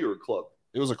private party or a club?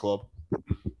 It was a club. It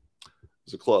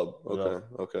was a club. Okay. Yeah.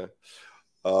 Okay.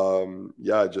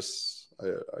 Yeah, I just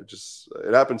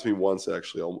it happened to me once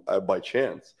actually by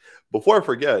chance. Before I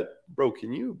forget, bro,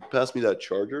 can you pass me that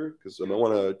charger? Because I might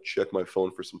want to check my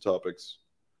phone for some topics.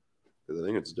 Because I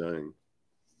think it's dying.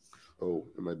 Oh,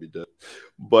 it might be dead.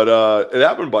 But it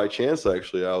happened by chance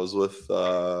actually. I was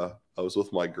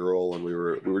with my girl and we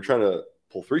were trying to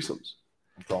pull threesomes.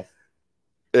 Okay.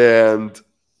 And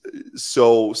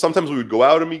so sometimes we would go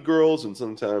out and meet girls, and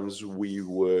sometimes we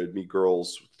would meet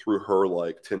girls through her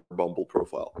like Tinder, Bumble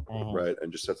profile, right,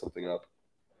 and just set something up.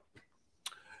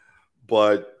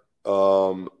 But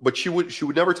she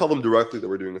would never tell them directly that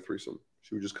we're doing a threesome.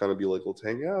 She would just kind of be like, "Let's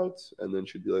hang out," and then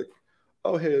she'd be like,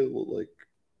 "Oh hey," like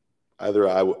either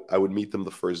I would meet them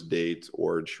the first date,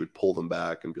 or she would pull them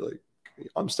back and be like,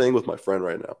 "I'm staying with my friend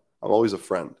right now. I'm always a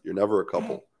friend. You're never a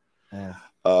couple." Yeah.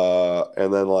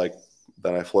 And then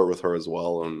I flirt with her as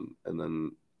well, and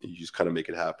then you just kind of make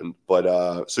it happen.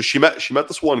 But so she met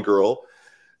this one girl,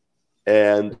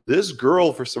 and this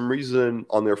girl for some reason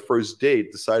on their first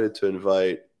date decided to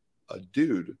invite a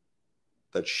dude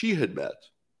that she had met.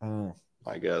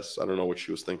 I guess I don't know what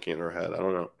she was thinking in her head. I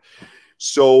don't know.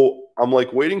 So I'm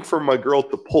like waiting for my girl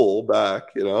to pull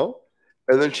back, and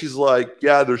then she's like,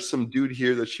 "Yeah, there's some dude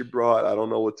here that she brought. I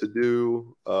don't know what to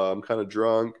do. I'm kind of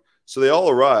drunk." So they all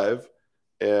arrive.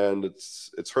 And it's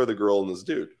her, the girl, and this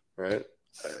dude, right?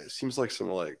 It seems like some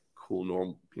like cool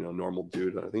normal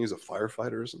dude. I think he's a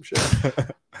firefighter or some shit.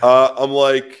 I'm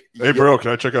like, hey bro,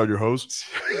 can I check out your hose?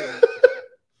 That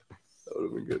would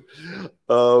have been good.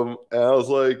 And I was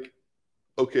like,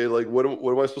 okay, like what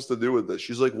am I supposed to do with this?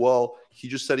 She's like, well, he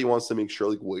just said he wants to make sure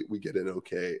like we get in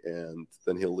okay, and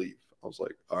then he'll leave. I was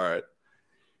like, all right.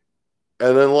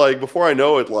 And then like before I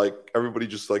know it, like everybody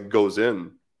just like goes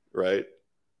in, right?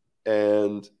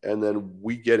 And then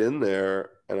we get in there,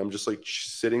 and I'm just like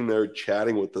sitting there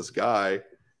chatting with this guy,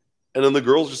 and then the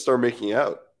girls just start making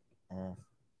out. And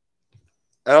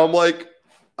I'm like,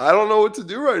 I don't know what to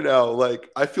do right now. Like,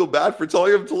 I feel bad for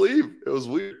telling him to leave. It was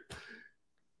weird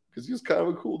because he was kind of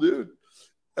a cool dude.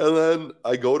 And then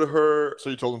I go to her.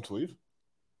 So you told him to leave?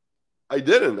 I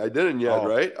didn't yet,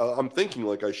 right? I'm thinking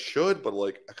like I should, but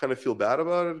like I kind of feel bad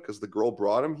about it because the girl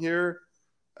brought him here,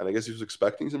 and I guess he was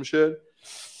expecting some shit.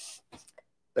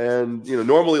 And,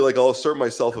 normally, like, I'll assert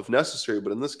myself if necessary.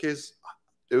 But in this case,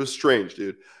 it was strange,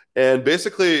 dude. And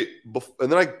basically,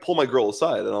 and then I pull my girl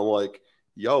aside. And I'm like,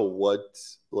 yo, what?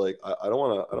 Like, I don't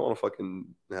want to fucking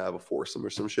have a foursome or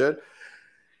some shit.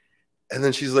 And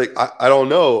then she's like, I don't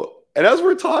know. And as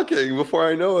we're talking, before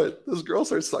I know it, this girl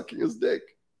starts sucking his dick.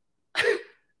 And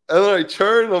then I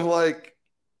turn, and I'm like,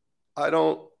 I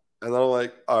don't. And then I'm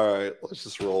like, all right, let's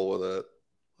just roll with it.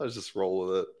 And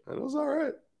it was all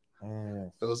right.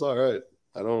 It was all right.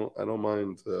 I don't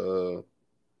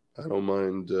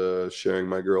mind sharing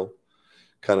my girl,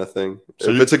 kind of thing.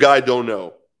 So if it's a guy I don't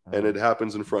know and it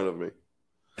happens in front of me,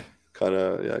 kind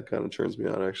of turns me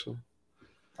on actually.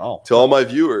 Oh, to all my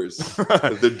viewers,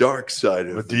 the dark side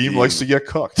of Vadim likes to get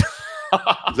cooked. Is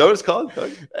that what it's called?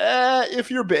 If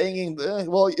you're banging,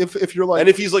 well, if you're like, and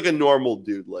if he's like a normal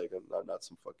dude, like not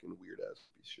some fucking weird ass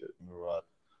shit. Right.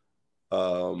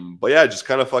 But yeah, it just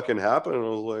kind of fucking happened, and I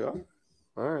was like, oh,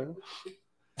 all right.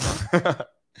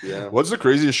 Yeah. What's the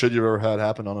craziest shit you've ever had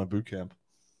happen on a boot camp?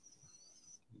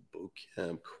 Boot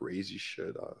camp, crazy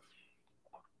shit.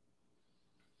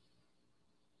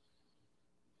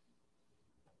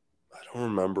 I don't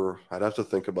remember. I'd have to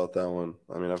think about that one.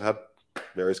 I mean, I've had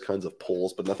various kinds of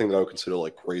pulls, but nothing that I would consider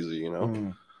like crazy,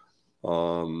 Yeah,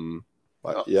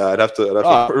 I'd have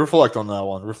to reflect on that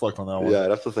one. Yeah,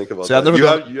 I'd have to think about that.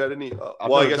 You had any?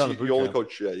 Well, I guess you only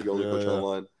coach. Yeah, you only coach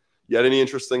online. You had any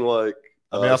interesting like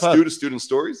student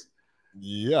stories?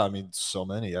 Yeah, I mean, so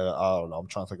many. I don't know. I'm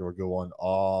trying to think of a good one.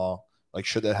 like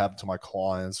shit that happened to my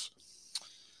clients.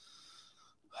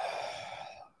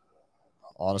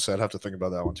 Honestly, I'd have to think about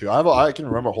that one too. I can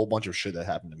remember a whole bunch of shit that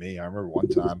happened to me. I remember one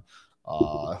time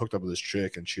I hooked up with this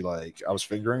chick and she like I was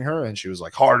fingering her and she was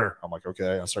like harder. I'm like,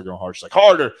 okay. I started going hard. She's like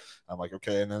harder. I'm like,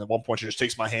 okay. And then at one point she just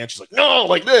takes my hand. She's like, no,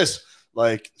 like this.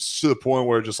 Like to the point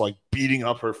where just like beating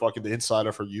up her fucking the inside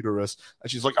of her uterus.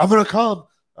 And she's like, I'm gonna come.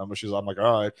 I'm like,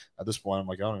 all right. At this point, I'm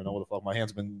like, I don't even know what the fuck. My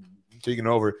hand's been taken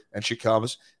over. And she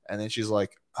comes and then she's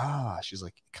like, she's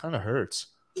like, it kind of hurts.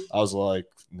 I was like,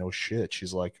 no shit.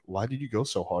 She's like, why did you go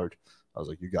so hard? I was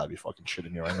like, you gotta be fucking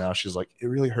shitting me right now. She's like, it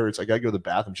really hurts. I gotta go to the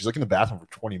bathroom. She's like in the bathroom for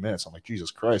 20 minutes. I'm like,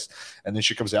 Jesus Christ. And then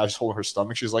she comes out, she's holding her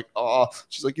stomach. She's like,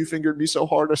 she's like, you fingered me so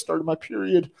hard. I started my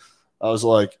period. I was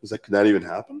like, could that even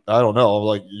happen? I don't know. I'm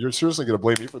like, you're seriously gonna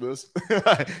blame me for this?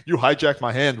 You hijacked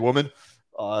my hand, woman.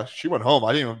 She went home.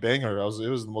 I didn't even bang her. It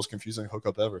was the most confusing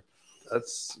hookup ever.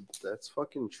 That's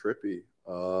fucking trippy.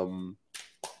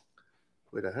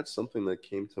 Wait, I had something that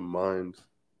came to mind.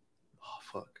 Oh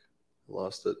fuck, I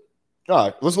lost it. All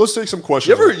right, let's take some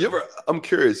questions. You ever? I'm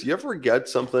curious. You ever get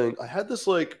something? I had this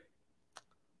like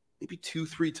maybe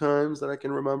 2-3 times that I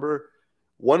can remember.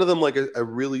 One of them, like I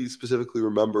really specifically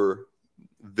remember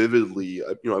vividly.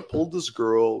 I pulled this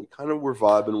girl. We kind of were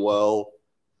vibing well.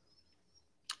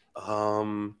 I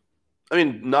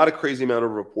mean, not a crazy amount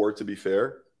of rapport, to be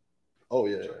fair. Oh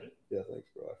yeah. Thanks,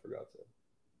 bro. I forgot to.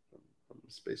 I'm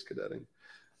space cadetting.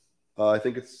 I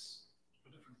think it's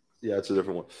a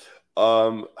different one.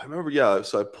 I remember,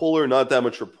 so I pull her, not that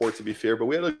much rapport to be fair, but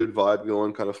we had a good vibe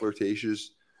going, kind of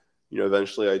flirtatious.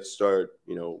 Eventually I'd start,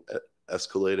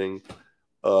 escalating.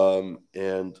 And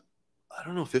I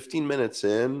don't know, 15 minutes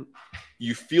in,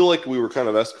 you feel like we were kind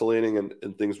of escalating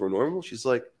and things were normal. She's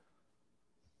like,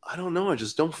 I don't know, I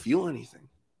just don't feel anything.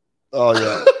 Oh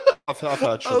yeah. I've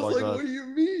had shit like that. What do you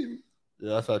mean?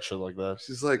 Yeah, I've had shit like that.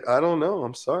 She's like, I don't know,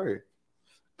 I'm sorry.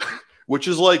 Which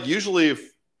is like, usually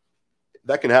if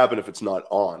that can happen if it's not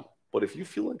on, but if you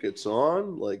feel like it's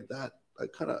on, like that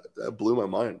blew my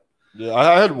mind. Yeah,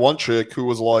 I had one chick who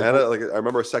was like, I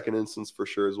remember a second instance for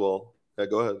sure as well. Yeah,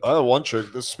 go ahead. I had one chick.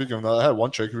 Speaking of that, I had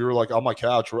one chick. We were like on my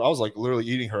couch where I was like literally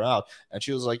eating her out, and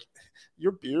she was like,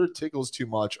 your beard tickles too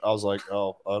much. I was like,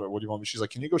 oh, what do you want me? She's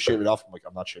like, can you go shave it off? I'm like,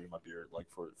 I'm not shaving my beard like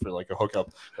for like a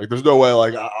hookup. Like, there's no way.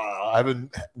 Like, I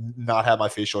haven't not had my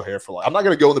facial hair for like. I'm not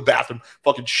gonna go in the bathroom,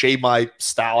 fucking shave my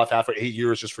style I've had for 8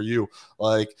 years just for you.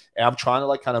 Like, and I'm trying to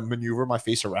like kind of maneuver my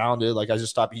face around it. Like, I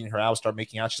just stopped eating her out, start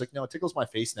making out. She's like, no, it tickles my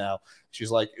face now. She's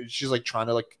like trying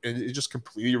to like, it just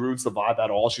completely ruins the vibe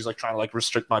at all. She's like trying to like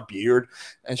restrict my beard,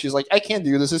 and she's like, I can't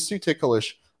do this. It's too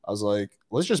ticklish. I was like,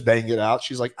 let's just bang it out.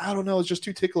 She's like, I don't know. It's just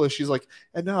too ticklish. She's like,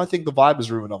 and now I think the vibe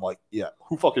is ruined. I'm like, yeah,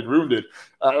 who fucking ruined it?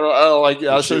 I don't like,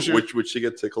 yeah. Would she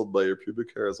get tickled by your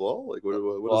pubic hair as well? Like, what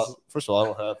is? First of all, I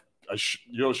don't have,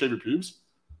 you don't shave your pubes?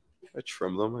 I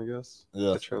trim them, I guess.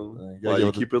 Yeah. I trim them.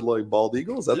 You keep it like bald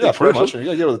eagle? Is that yeah, pretty much. You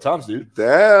got to get with the times, dude.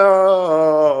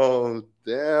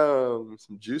 Damn.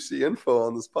 Some juicy info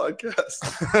on this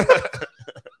podcast.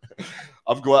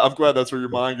 I'm glad that's where your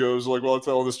mind goes. Like, while I'm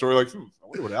telling the story, like, I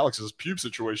wonder what Alex's pube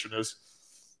situation is.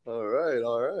 All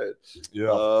right. Yeah.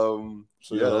 So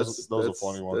yeah, that was a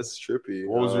funny one. That's trippy.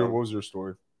 What was your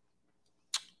story?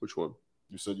 Which one?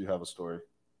 You said you have a story.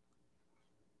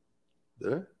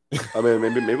 Did I? I mean,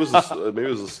 maybe it was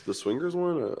the swingers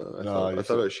one. I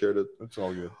thought I shared it. It's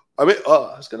all good. I mean,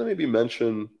 I was gonna maybe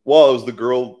mention. Well, it was the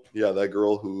girl. Yeah, that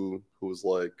girl who was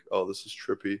like, "Oh, this is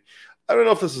trippy." I don't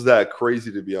know if this is that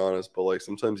crazy to be honest, but like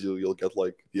sometimes you'll get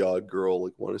like the odd girl,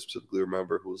 like one I specifically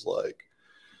remember who was like,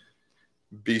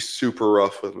 "Be super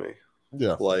rough with me."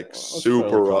 Yeah, like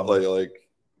super rough.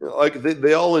 Like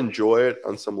they all enjoy it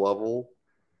on some level.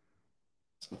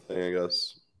 Something I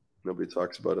guess nobody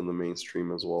talks about in the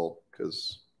mainstream as well,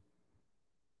 because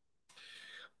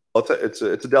it's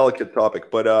a delicate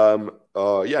topic. But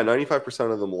yeah,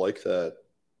 95% of them like that,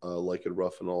 like it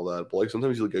rough and all that. But like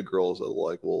sometimes you'll get girls that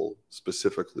like will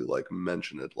specifically like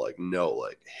mention it, like no,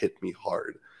 like hit me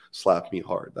hard, slap me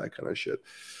hard, that kind of shit.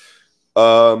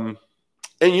 And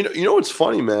you know what's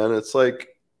funny, man? It's like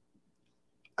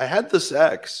I had this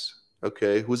ex,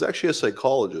 okay, who was actually a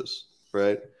psychologist,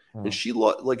 right? And she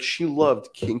loved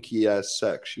kinky ass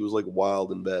sex. She was like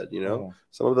wild in bed, you know.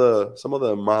 Some of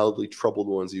the mildly troubled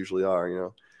ones usually are, you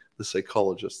know, the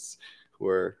psychologists who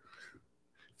are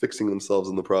fixing themselves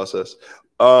in the process.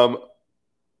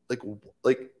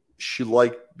 Like she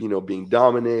liked, you know, being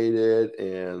dominated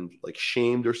and like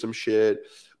shamed or some shit,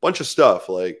 bunch of stuff.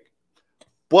 Like,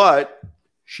 but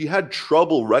she had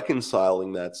trouble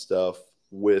reconciling that stuff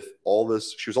with all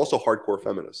this. She was also hardcore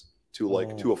feminist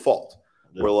to a fault.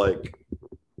 Where like,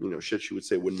 you know, shit she would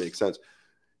say wouldn't make sense.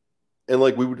 And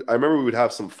like I remember we would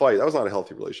have some fight. That was not a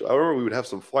healthy relationship. I remember we would have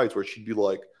some fights where she'd be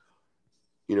like,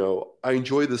 I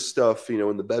enjoy this stuff,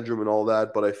 in the bedroom and all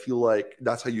that, but I feel like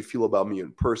that's how you feel about me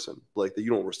in person, like that you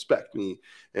don't respect me,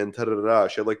 and ta-da-da-da.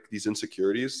 She had like these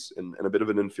insecurities and a bit of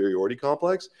an inferiority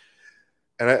complex,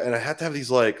 and I had to have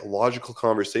these like logical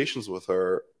conversations with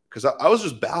her because I was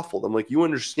just baffled. I'm like, you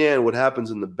understand what happens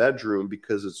in the bedroom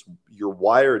because you're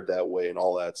wired that way and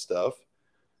all that stuff.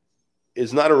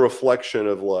 It's not a reflection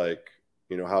of like,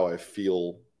 how I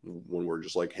feel when we're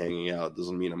just like hanging out. It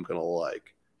doesn't mean I'm gonna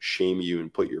like shame you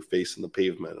and put your face in the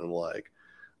pavement and like,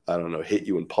 I don't know, hit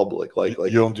you in public. Like you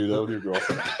don't do that with your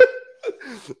girlfriend.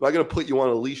 I'm not gonna put you on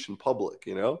a leash in public.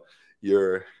 You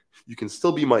can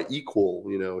still be my equal,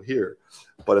 here,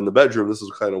 but in the bedroom, this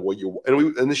is kind of what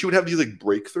and then she would have these like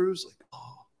breakthroughs, like,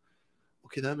 oh,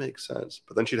 okay, that makes sense.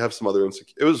 But then she'd have some other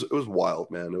it was wild,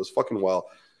 man. It was fucking wild.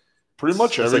 Pretty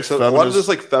much a lot of this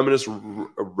like feminist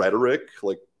rhetoric,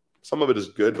 like some of it is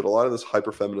good, but a lot of this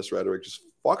hyper feminist rhetoric just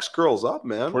fucks girls up,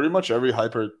 man. Pretty much every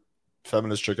hyper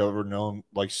feminist chick I've ever known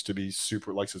likes it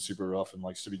super rough and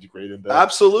likes to be degraded in bed.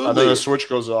 Absolutely. And then a switch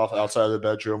goes off outside of the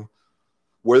bedroom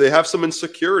where they have some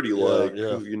insecurity, like,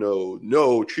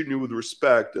 no, treat me with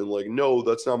respect, and like, no,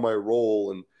 that's not my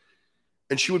role.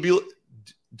 And she would be,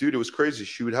 dude, it was crazy.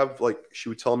 She would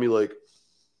tell me like,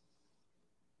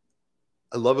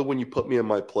 I love it when you put me in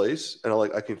my place, and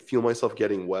I can feel myself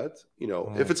getting wet.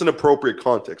 If it's an appropriate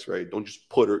context, right? Don't just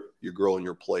put your girl in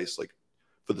your place like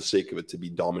for the sake of it to be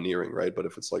domineering, right? But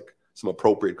if it's like some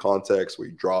appropriate context where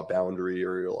you draw a boundary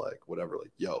or you're like whatever,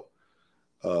 like yo.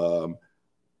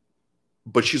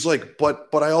 But she's like, but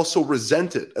I also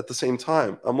resent it at the same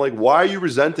time. I'm like, why are you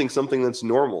resenting something that's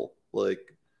normal? Like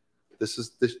this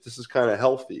is kind of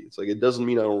healthy. It's like, it doesn't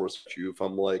mean I don't respect you if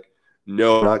I'm like,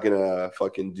 no, I'm not gonna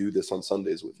fucking do this on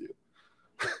Sundays with you.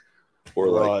 Or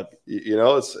like,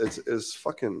 it's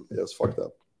fucking, it's fucked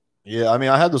up. Yeah, I mean,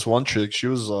 I had this one chick. She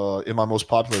was in my most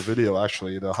popular video,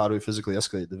 actually, the How to Physically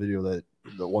Escalate,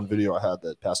 the one video I had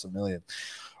that passed 1 million.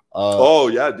 Oh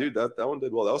yeah, dude, that one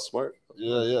did well. That was smart.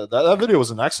 Yeah. That video was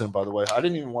an accident, by the way. I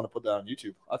didn't even want to put that on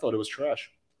YouTube. I thought it was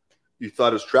trash. You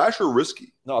thought it was trash or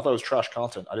risky? No, I thought it was trash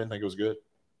content. I didn't think it was good.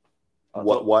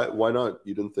 Why not?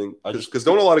 You didn't think? Because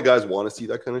don't a lot of guys want to see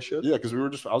that kind of shit? Yeah, because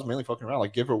I was mainly fucking around.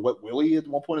 Like, give her wet willy at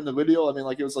one point in the video. I mean,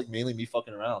 like, it was like mainly me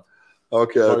fucking around.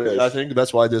 Okay. I think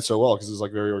that's why I did so well, because it's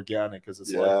like very organic. Because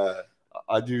it's like,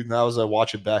 I do now as I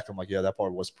watch it back, I'm like, yeah, that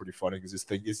part was pretty funny because you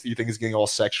think it's getting all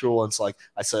sexual, and it's like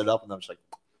I set it up, and I'm just like,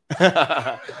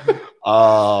 that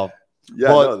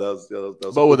was.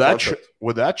 But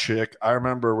with that chick, I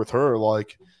remember with her,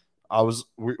 like,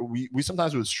 we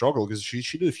sometimes would struggle because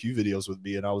she did a few videos with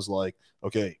me, and I was like,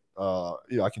 okay,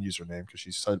 I can use her name because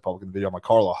she's cited public in the video. I'm like,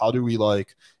 Carla, how do we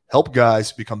like help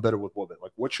guys become better with women?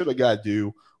 Like, what should a guy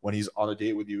do when he's on a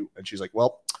date with you? And she's like,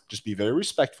 well, just be very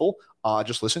respectful.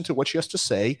 Just listen to what she has to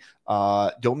say.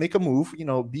 Don't make a move.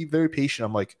 Be very patient.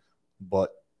 I'm like,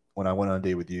 but when I went on a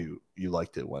date with you, you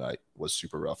liked it when I was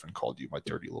super rough and called you my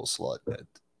dirty little slut. And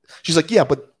she's like, yeah,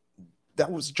 but that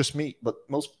was just me. But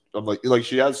I'm like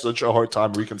she has such a hard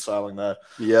time reconciling that.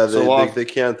 Yeah, they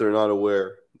can't. They're not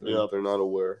aware. They're not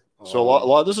aware. So a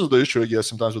lot. This is the issue, I guess,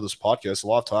 sometimes with this podcast. A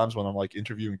lot of times when I'm like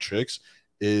interviewing chicks,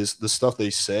 is the stuff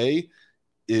they say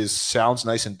sounds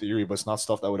nice in theory, but it's not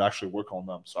stuff that would actually work on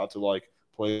them. So I have to like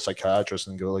play a psychiatrist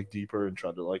and go like deeper and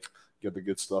try to like get the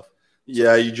good stuff.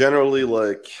 Yeah, you generally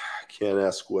like can't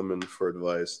ask women for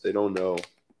advice. They don't know.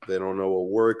 They don't know what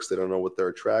works. They don't know what they're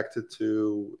attracted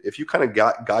to. If you kind of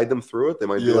guide them through it, they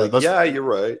might be like, yeah, you're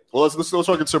right. Well, that's what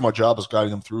I consider my job, is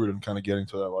guiding them through it and kind of getting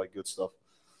to that like good stuff.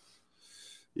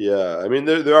 Yeah, I mean,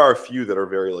 there are a few that are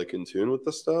very like in tune with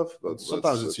the stuff.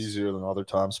 Sometimes it's easier than other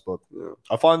times, but yeah.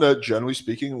 I find that generally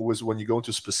speaking, was when you go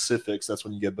into specifics, that's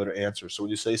when you get better answers. So when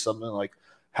you say something like,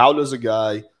 "How does a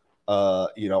guy,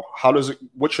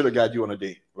 what should a guy do on a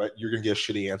date?" Right, you're gonna get a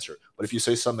shitty answer. But if you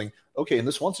say something, okay, in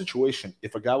this one situation,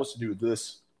 if a guy was to do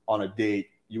this on a date,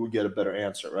 you would get a better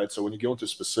answer, right? So when you go into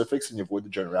specifics and you avoid the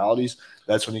generalities,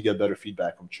 that's when you get better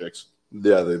feedback from chicks.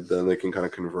 Yeah, then they can kind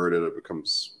of convert it. It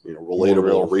becomes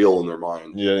relatable, real in their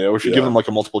mind. Yeah. Or if you give them like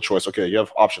a multiple choice, okay, you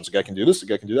have options. A guy can do this, a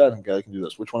guy can do that, and a guy can do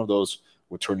this. Which one of those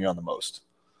would turn you on the most?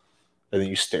 And then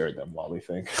you stare at them while they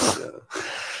think. Yeah.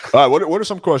 All right. What are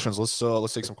some questions? Let's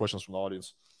take some questions from the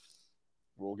audience.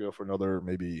 We'll go for another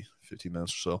maybe 15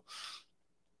 minutes or so.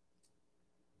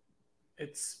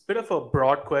 It's a bit of a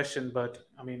broad question, but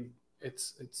I mean,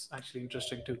 it's actually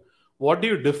interesting too. What do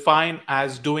you define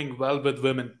as doing well with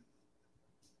women?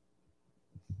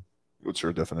 What's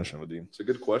your definition, Vadim? It's a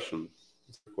good question.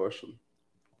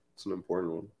 It's an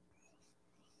important one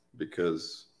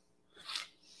because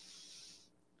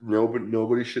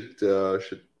Nobody should tell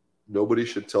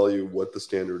you what the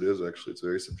standard is. Actually, it's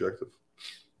very subjective.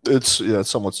 It's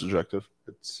somewhat subjective.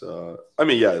 It's I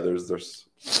mean, yeah, there's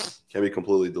can be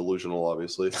completely delusional,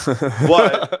 obviously,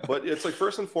 but it's like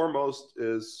first and foremost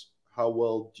is how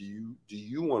well do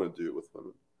you want to do with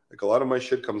women? Like a lot of my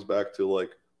shit comes back to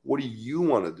like, what do you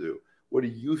want to do? What do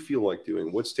you feel like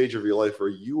doing? What stage of your life are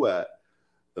you at?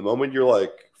 The moment you're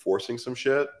like forcing some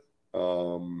shit,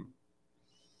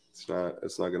 it's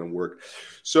not gonna work.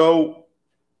 So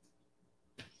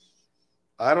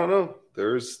I don't know.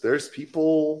 There's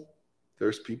people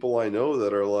I know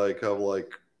that are like have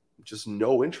like just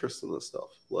no interest in this stuff.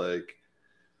 Like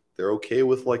they're okay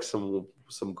with like some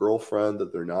girlfriend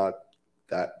that they're not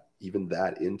that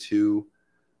into,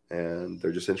 and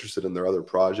they're just interested in their other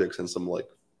projects and some like,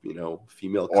 you know,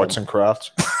 female arts and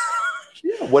crafts.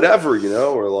 Yeah, whatever, you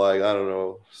know, or like, I don't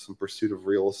know, some pursuit of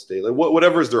real estate, like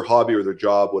whatever is their hobby or their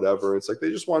job, whatever. It's like they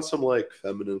just want some like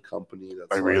feminine company.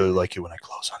 That's really like it when I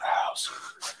close on a house.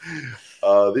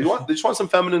 They just want some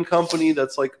feminine company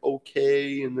that's like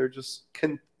okay, and they're just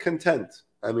content.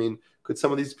 I mean, could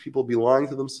some of these people be lying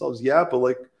to themselves? Yeah, but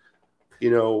like, you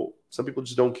know, some people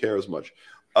just don't care as much.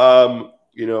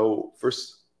 You know,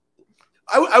 first,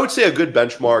 I would say a good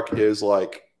benchmark is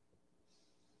like,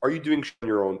 are you doing on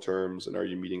your own terms, and are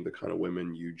you meeting the kind of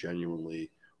women you genuinely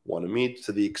want to meet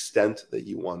to the extent that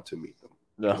you want to meet them?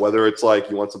 Yeah. Whether it's like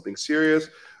you want something serious,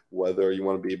 whether you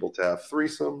want to be able to have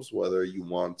threesomes, whether you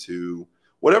want to,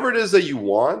 whatever it is that you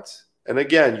want. And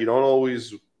again, you don't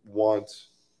always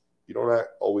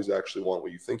actually want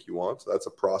what you think you want. So that's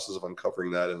a process of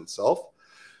uncovering that in itself.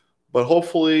 But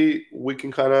hopefully we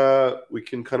can kind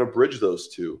of bridge those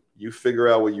two. You figure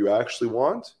out what you actually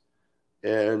want,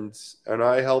 and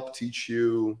I help teach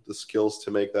you the skills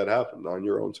to make that happen on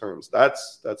your own terms.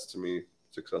 That's to me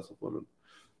success with women.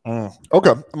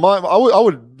 Okay, I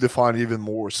would define it even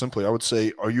more simply. I would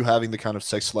say, are you having the kind of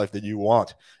sex life that you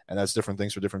want? And that's different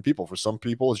things for different people. For some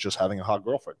people, it's just having a hot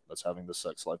girlfriend. That's having the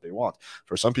sex life they want.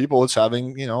 For some people, it's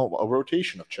having, you know, a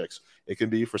rotation of chicks. It can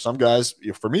be for some guys.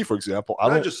 For me, for example, I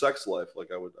don't just sex life.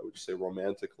 Like I would just say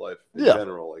romantic life in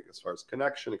general. Like as far as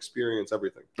connection, experience,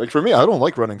 everything. Like for me, I don't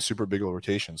like running super big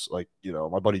rotations. Like, you know,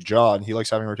 my buddy John, he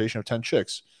likes having a rotation of 10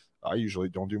 chicks. I usually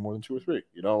don't do more than 2 or 3.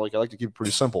 You know, like I like to keep it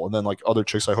pretty simple. And then like other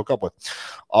chicks I hook up with.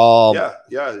 Yeah.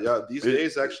 These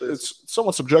days, actually, it's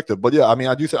somewhat subjective, but yeah, I mean,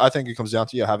 I think it comes down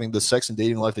to having the sex and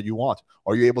dating life that you want.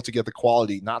 Are you able to get the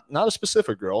quality? Not a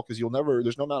specific girl, because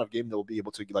there's no amount of game that will be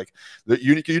able to like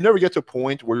you never get to a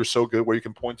point where you're so good where you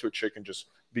can point to a chick and just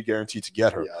be guaranteed to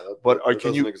get her. Yeah, but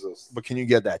can you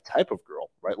get that type of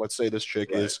girl? Right? Let's say this chick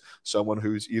is someone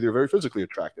who's either very physically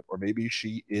attractive, or maybe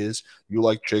you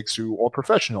like chicks who are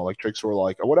professional, like chicks who are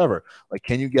like, or whatever. Like,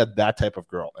 can you get that type of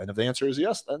girl? And if the answer is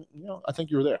yes, then, you know, I think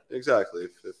you're there. Exactly.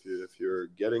 If you're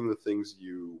getting the things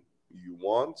you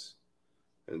want,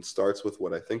 and it starts with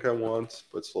what I think I want,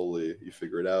 but slowly you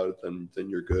figure it out, then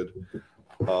you're good.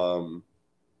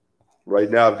 Right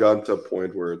now I've gotten to a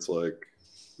point where it's like,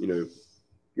 you know,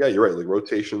 yeah, you're right. Like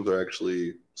rotations are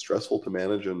actually stressful to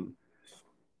manage and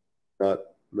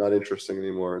not interesting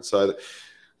anymore. It's either,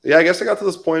 yeah, I guess I got to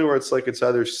this point where it's like it's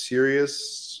either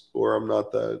serious or I'm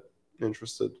not that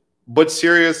interested. But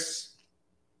serious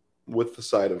with the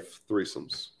side of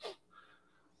threesomes.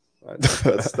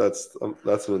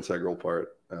 That's an integral part.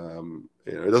 You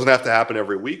know, it doesn't have to happen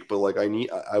every week, but like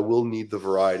I will need the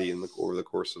variety over the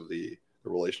course of the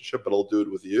relationship. But I'll do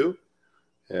it with you.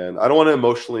 And I don't want to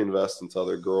emotionally invest into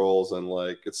other girls, and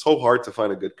like it's so hard to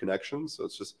find a good connection. So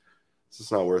it's just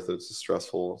not worth it. It's just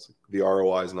stressful. It's like the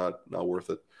ROI is not worth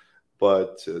it.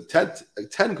 But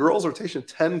 10 girls, rotation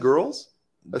 10 girls.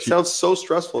 That sounds so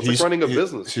stressful. It's like running a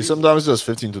business. He sometimes does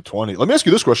 15 to 20. Let me ask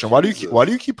you this question: Why do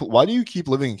you keep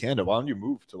living in Canada? Why don't you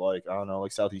move to like, I don't know,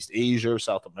 like Southeast Asia or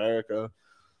South America?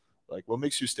 Like, what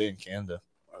makes you stay in Canada?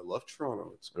 I love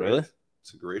Toronto. It's great. Really?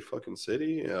 It's a great fucking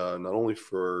city. Not only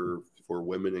for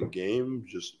women in game,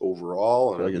 just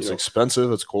overall. And like it's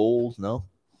expensive. It's cold. No,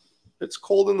 it's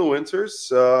cold in the winters,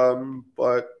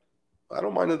 but I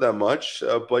don't mind it that much.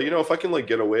 But, you know, if I can like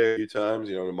get away a few times,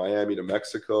 you know, to Miami, to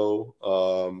Mexico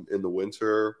in the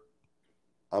winter,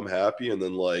 I'm happy. And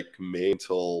then like May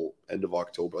until end of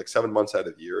October, like 7 months out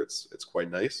of the year, it's quite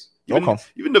nice.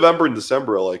 Even November and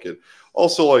December, I like it.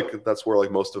 Also, like that's where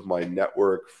like most of my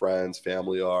network, friends,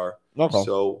 family are.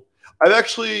 So I've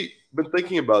actually been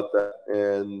thinking about that.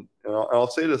 And I'll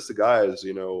say this to guys,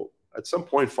 you know, at some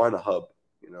point find a hub.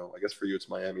 You know, I guess for you it's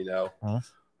Miami now.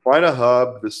 Find a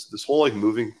hub. This whole like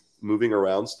moving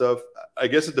around stuff. I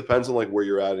guess it depends on like where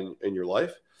you're at in your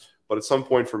life, but at some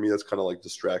point for me that's kind of like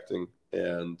distracting,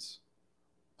 and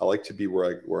I like to be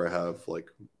where I have like.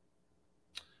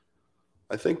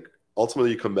 I think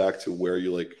ultimately you come back to where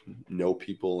you like know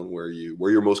people and where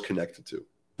you're most connected to.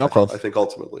 Okay. I think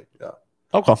ultimately, yeah.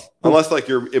 Okay. Unless like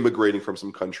you're immigrating from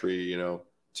some country, you know,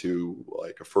 to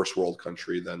like a first world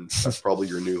country, then that's probably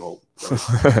your new home.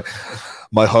 Right?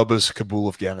 My hub is Kabul,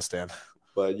 Afghanistan.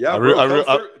 But yeah,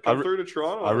 come through to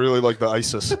Toronto. I really like the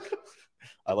ISIS.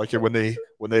 I like it when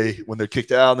they're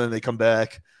kicked out and then they come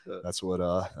back. Yeah. That's what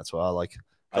I like.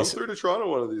 Come through to Toronto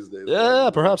one of these days. Yeah,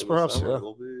 perhaps.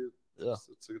 Yeah.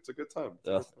 It's a good time.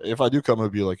 Yeah. If I do come, it'll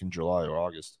be like in July or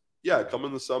August. Yeah, come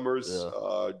in the summers.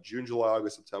 Yeah. June, July,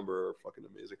 August, September are fucking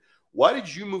amazing. Why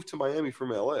did you move to Miami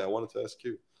from LA? I wanted to ask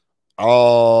you.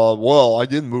 Well, I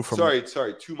didn't move from. Sorry,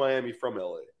 to Miami from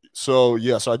LA. So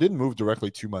I didn't move directly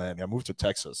to Miami. I moved to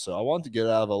Texas. So I wanted to get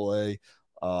out of LA,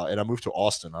 and I moved to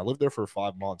Austin. I lived there for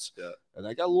 5 months. Yeah. And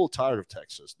I got a little tired of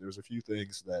Texas. There's a few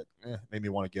things that made me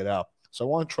want to get out. So I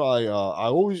want to try. I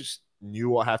always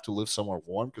knew I have to live somewhere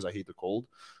warm because I hate the cold.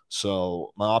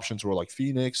 So my options were like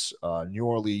Phoenix, New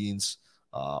Orleans,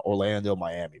 Orlando,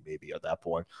 Miami, maybe at that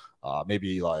point.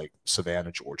 Maybe like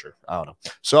Savannah, Georgia. I don't know.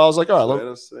 So I was like, all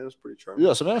right. Savannah's pretty charming.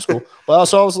 Yeah, Savannah's cool. But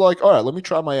so I was like, all right, let me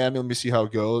try Miami. Let me see how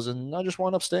it goes. And I just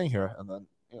wound up staying here. And then,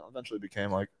 eventually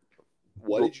became like.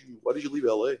 Why did you leave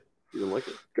LA? You didn't like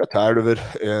it? Got tired of it.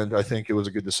 And I think it was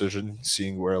a good decision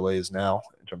seeing where LA is now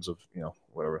in terms of,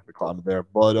 whatever, the climate there.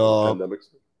 But pandemics.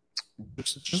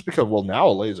 Just because, well, now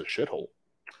LA is a shithole.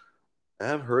 I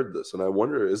have heard this, and I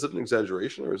wonder, is it an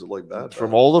exaggeration or is it like that?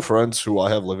 From all the friends who I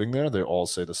have living there, they all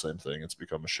say the same thing. It's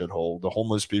become a shithole. The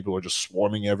homeless people are just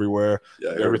swarming everywhere.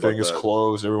 Yeah, everything is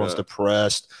closed. Everyone's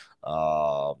depressed.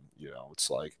 It's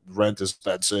like rent is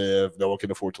expensive. No one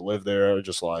can afford to live there.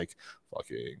 Just like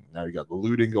fucking now you got the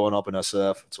looting going up in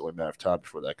SF. It's only a matter of time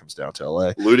before that comes down to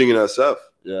LA. Looting in SF?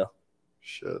 Yeah.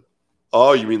 Shit.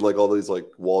 Oh, you mean like all these like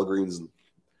Walgreens and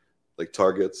like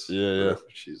Targets? Yeah.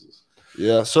 Jesus.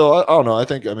 Yeah, so I don't know.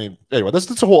 Anyway,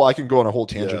 that's a whole. I can go on a whole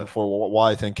tangent for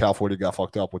why I think California got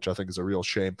fucked up, which I think is a real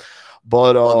shame.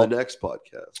 But on the next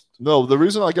podcast, no, the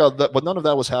reason I got that, but none of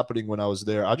that was happening when I was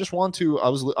there. I just want to. I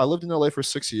lived in LA for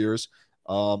 6 years.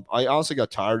 I honestly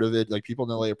got tired of it. Like people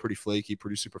in LA are pretty flaky,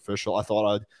 pretty superficial. I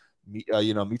thought I'd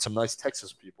meet some nice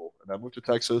Texas people, and I moved to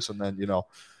Texas, and then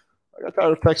I got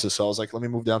tired of Texas, so I was like, let me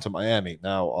move down to Miami.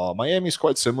 Now, Miami is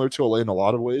quite similar to LA in a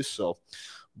lot of ways,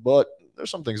 but there's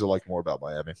some things I like more about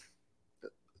Miami.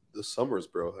 The summers,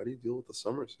 bro. How do you deal with the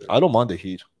summers here? I don't mind the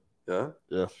heat. Yeah?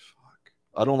 Yeah. Fuck.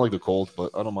 I don't like the cold, but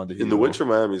I don't mind the heat. In the winter,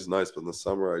 Miami's nice, but in the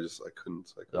summer, I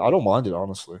couldn't. I don't mind it,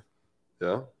 honestly.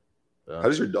 Yeah? How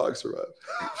does your dog survive?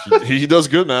 he does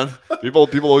good, man. People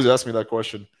always ask me that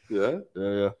question. Yeah?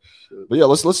 Yeah. Shit. But yeah,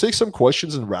 let's take some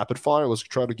questions in rapid fire. Let's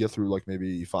try to get through like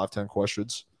maybe 5-10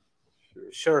 questions.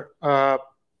 Sure.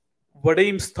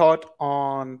 Vadim's thought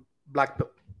on Black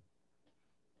Pill.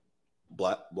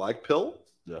 Black Pill?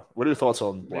 Yeah. What are your thoughts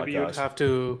on black Maybe guys? you'd have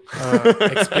to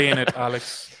explain it,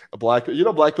 Alex. Black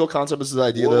pill concept is the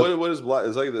idea what is black?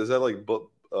 Is that like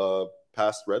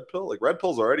past red pill? Like red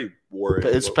pill's already worried.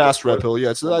 It's past red pill.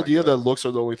 Yeah, it's the idea that looks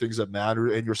are the only things that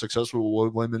matter, and your successful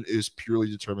women is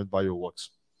purely determined by your looks.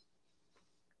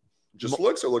 Just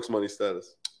looks or looks, money,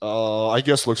 status? I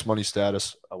guess looks, money,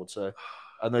 status. I would say,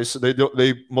 and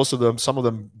some of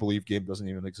them believe game doesn't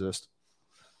even exist.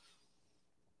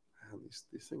 Man,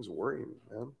 these things worry me,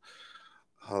 man.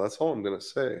 That's all I'm gonna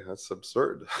say. That's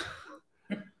absurd.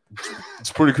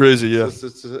 It's pretty crazy, yeah.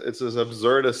 It's as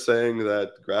absurd as saying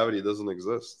that gravity doesn't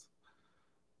exist.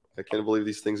 I can't believe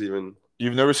these things even.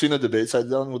 You've never seen the debates I've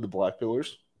done with the black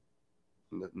pillars?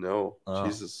 No,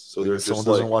 Jesus. So there's someone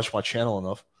doesn't watch my channel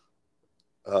enough.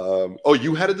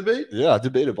 You had a debate? Yeah, I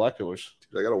debated black pillars.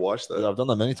 Dude, I gotta watch that. Yeah, I've done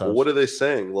that many times. Well, what are they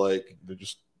saying? Like they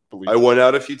just. I went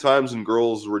out a few times and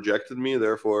girls rejected me.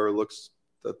 Therefore, looks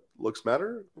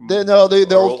matter. They'll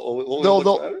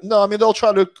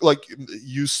try to like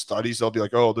use studies. They'll be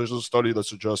like, oh, there's a study that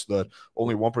suggests that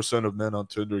only 1% of men on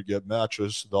Tinder get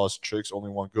matches. Thus, chicks only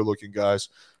want good-looking guys.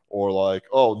 Or like,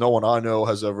 oh, no one I know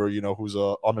has ever, who's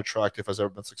unattractive has ever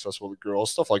been successful with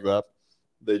girls. Stuff like that.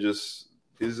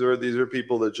 These are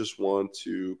people that just want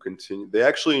to continue. They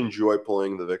actually enjoy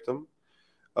playing the victim.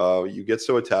 You get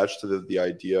so attached to the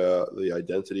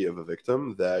identity of a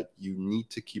victim that you need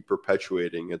to keep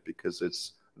perpetuating it because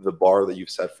it's the bar that you've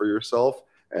set for yourself,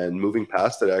 and moving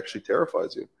past it actually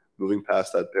terrifies you. Moving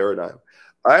past that paradigm.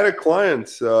 I had a client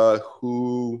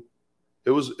who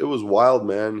it was wild,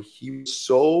 man. He was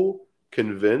so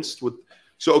convinced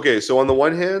so on the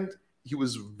one hand, he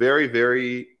was very,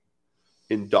 very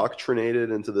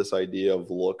indoctrinated into this idea of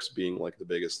looks being like the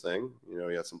biggest thing. He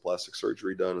had some plastic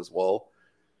surgery done as well.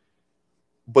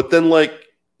 But then, like,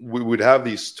 we would have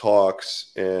these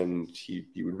talks, and he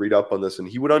would read up on this, and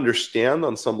he would understand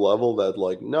on some level that,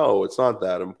 like, no, it's not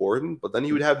that important. But then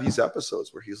he would have these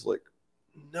episodes where he's like,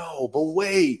 no, but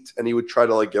wait. And he would try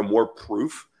to like get more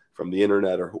proof from the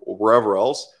internet or wherever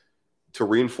else to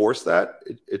reinforce that.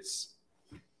 It's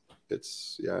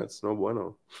no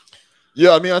bueno.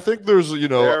 Yeah, I mean, I think there's,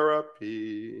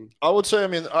 therapy. I would say, I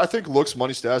mean, I think looks,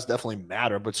 money, stats definitely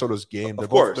matter, but so does game. Of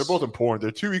course. They're both important.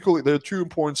 They're two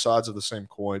important sides of the same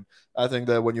coin. I think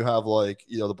that when you have like,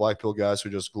 the black pill guys who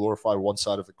just glorify one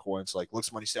side of the coin, it's like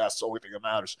looks, money, stats, the only thing that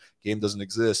matters. Game doesn't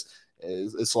exist.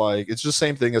 It's like, it's just the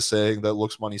same thing as saying that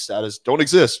looks, money, status don't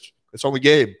exist. It's only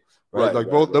game. Right?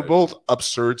 They're both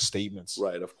absurd statements.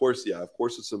 Right. Of course, yeah. Of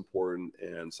course it's important.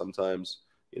 And sometimes,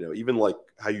 even like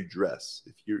how you dress.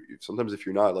 Sometimes if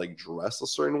you're not like dressed a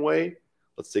certain way,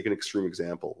 let's take an extreme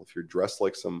example. If you're dressed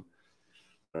like some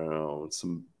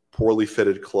poorly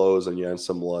fitted clothes, and you have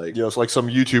some like, it's like some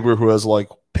YouTuber who has like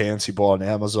pants he bought on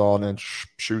Amazon and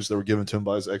shoes that were given to him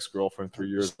by his ex-girlfriend 3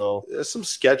 years ago. Some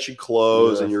sketchy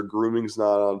clothes, and your grooming's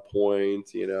not on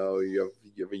point. You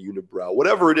have a unibrow,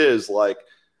 whatever it is. Like,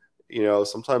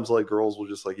 sometimes like girls will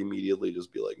just like immediately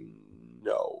just be like,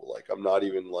 no, like I'm not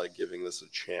even like giving this a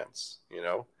chance. It's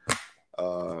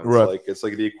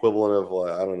like the equivalent of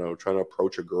like, I don't know, trying to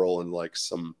approach a girl in like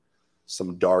some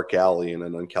dark alley in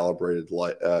an uncalibrated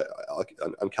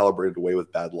way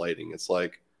with bad lighting. It's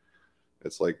like,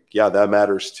 yeah, that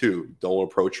matters too. Don't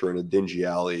approach her in a dingy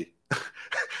alley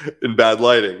in bad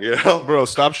lighting. Bro,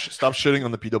 stop shitting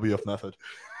on the PWF method.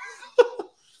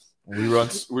 We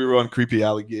run creepy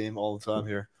alley game all the time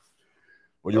here.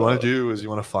 What you want to do is you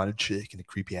want to find a chick in a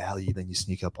creepy alley, then you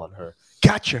sneak up on her.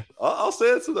 Gotcha. I'll say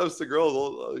it sometimes to girls.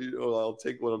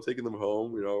 When I'm taking them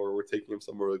home, or we're taking them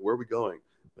somewhere. Like, where are we going?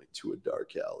 Like, to a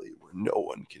dark alley where no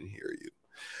one can hear you.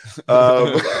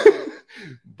 But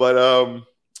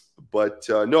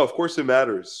no, of course it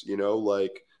matters.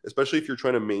 Like, especially if you're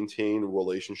trying to maintain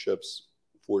relationships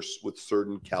with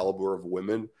certain caliber of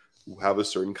women who have a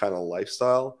certain kind of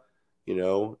lifestyle.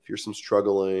 If you're some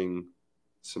struggling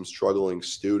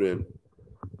student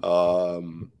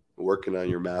working on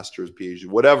your master's, PhD,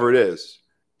 whatever it is,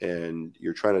 and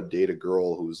you're trying to date a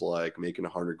girl who's like making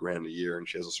 $100,000 a year and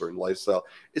she has a certain lifestyle,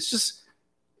 it's just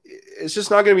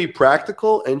not going to be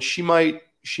practical. And she might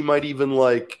even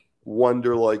like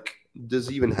wonder, like, does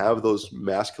he even have those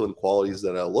masculine qualities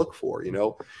that I look for?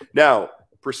 Now,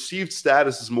 perceived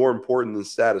status is more important than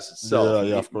status itself.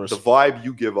 Yeah, of course. The vibe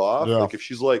you give off, yeah. Like if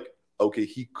she's like, okay,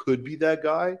 he could be that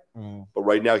guy, but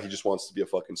right now he just wants to be a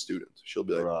fucking student. She'll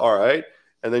be like, all right.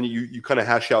 And then you kind of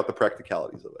hash out the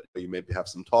practicalities of it. You maybe have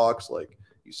some talks, like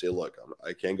you say, look,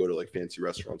 I can't go to like fancy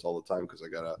restaurants all the time because I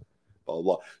gotta blah, blah,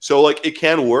 blah. So like it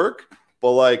can work,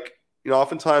 but like,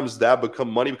 oftentimes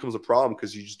money becomes a problem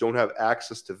because you just don't have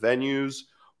access to venues,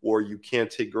 or you can't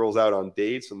take girls out on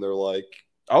dates, and they're like,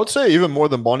 I would say even more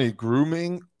than money,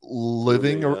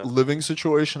 living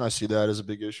situation. I see that as a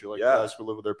big issue. Like guys who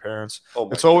live with their parents.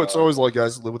 It's always like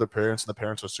guys who live with their parents, and the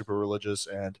parents are super religious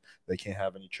and they can't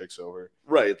have any chicks over.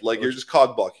 Right. Like you're just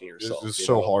cog blocking yourself. It's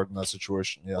so hard in that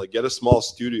situation. Yeah. Like get a small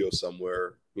studio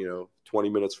somewhere, 20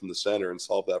 minutes from the center, and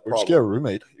solve that problem. Or just get a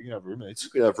roommate. You can have roommates.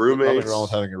 Nothing wrong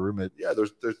with having a roommate. Yeah,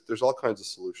 there's all kinds of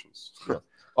solutions. Yeah.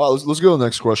 Let's go to the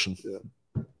next question. Yeah.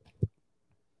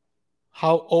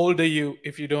 How old are you,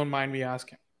 if you don't mind me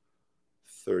asking?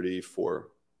 34.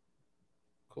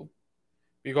 Cool.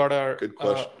 We got our good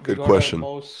question.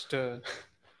 Our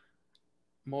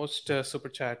most super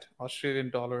chat, Australian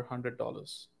dollar,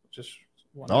 $100. Just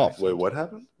one. Oh, wait, what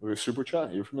happened? We're super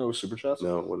chat. You're familiar with super chats?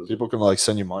 No. What is People can like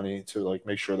send you money to like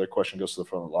make sure their question goes to the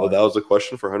front of the line. Oh, that was a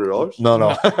question for $100?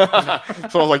 No.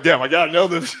 So I was like, damn, I gotta know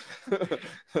this.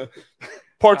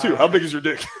 Part 2. How big is your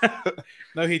dick?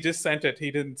 No, he just sent it. He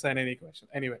didn't send any question.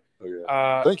 Anyway.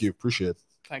 Okay. Thank you. Appreciate it.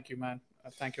 Thank you, man.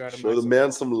 Thank you, Adam. Show the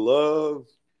man some love.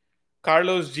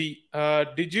 Carlos G.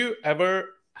 Did you ever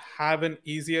have an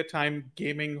easier time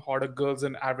gaming hotter girls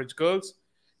than average girls?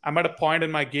 I'm at a point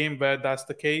in my game where that's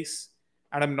the case,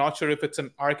 and I'm not sure if it's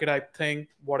an archetype thing.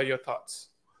 What are your thoughts?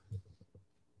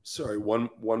 Sorry, one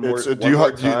more. Do you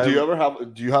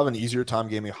have an easier time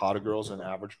gaming hotter girls than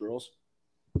average girls?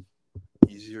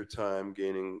 Easier time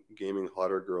gaming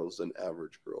hotter girls than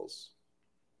average girls.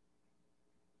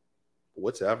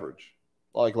 What's average?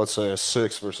 Like, let's say a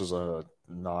 6 versus a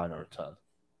 9 or a 10.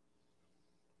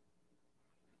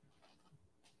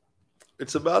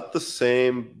 It's about the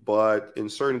same, but in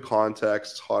certain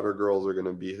contexts, hotter girls are going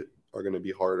to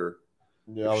be harder.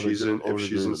 Yeah, if she's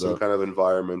in some kind of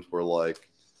environment where, like,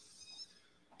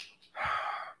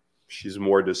 she's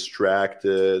more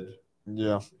distracted,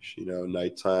 Yeah.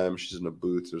 Nighttime, she's in a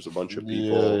booth. There's a bunch of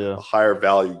people. Yeah. A higher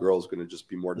value girl is going to just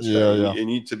be more distracted. Yeah. You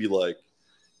need to be like,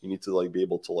 be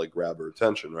able to like grab her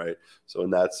attention, right? So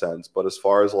in that sense, but as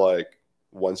far as like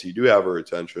once you do have her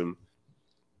attention,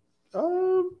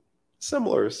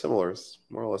 similar,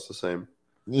 more or less the same.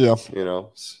 Yeah.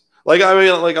 Like I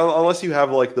mean, like unless you have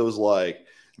like those like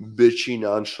bitchy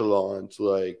nonchalant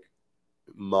like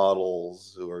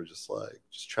models who are just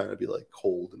trying to be like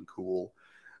cold and cool.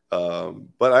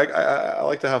 But I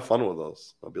like to have fun with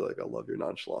those. I'll be like, I love your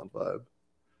nonchalant vibe.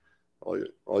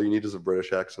 All you need is a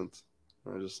British accent.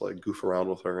 I just like goof around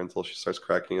with her until she starts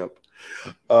cracking up.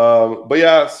 But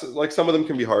yeah, like some of them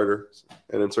can be harder,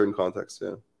 and in certain contexts,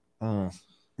 yeah.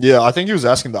 Yeah, I think he was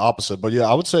asking the opposite, but yeah,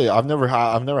 I would say I've never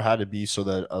had it be so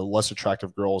that a less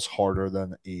attractive girl is harder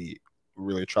than a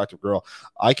really attractive girl.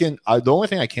 The only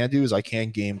thing I can't do is I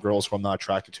can't game girls who I'm not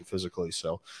attracted to physically.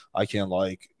 So I can't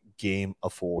like game a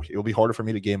 4. It'll be harder for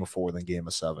me to game a 4 than game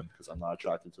a 7 because I'm not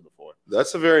attracted to the 4.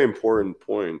 That's a very important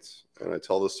point, and I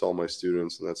tell this to all my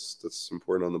students, and that's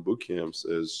important on the boot camps: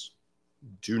 is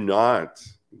do not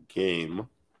game.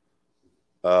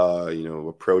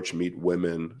 Approach, meet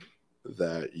women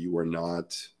that you are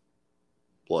not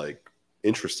like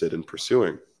interested in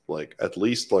pursuing. Like at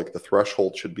least like the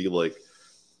threshold should be like,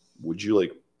 would you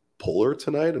like pull her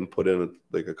tonight and put in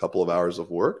like a couple of hours of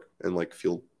work and like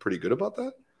feel pretty good about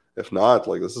that? If not,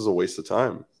 like this is a waste of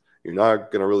time. You're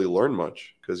not gonna really learn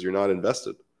much because you're not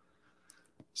invested.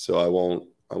 So I won't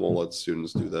let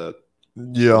students do that.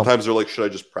 Yeah. Sometimes they're like, should I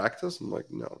just practice? I'm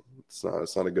like, no, it's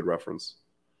not a good reference,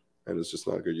 and it's just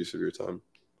not a good use of your time.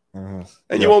 Mm-hmm.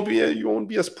 And you won't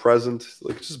be as present.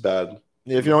 Like it's just bad.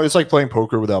 Yeah, if it's like playing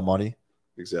poker without money.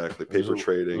 Exactly, paper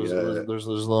trading. There's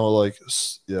no like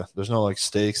there's no like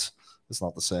stakes. It's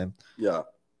not the same. Yeah.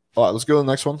 All right, let's go to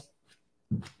the next one.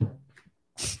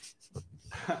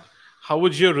 How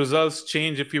would your results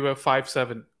change if you were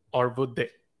 5'7", or would they?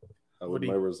 How would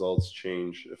my results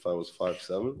change if I was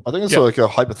 5'7"? I think it's like a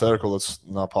hypothetical that's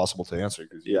not possible to answer.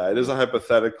 Yeah, it is a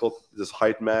hypothetical. Does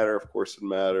height matter? Of course it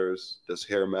matters. Does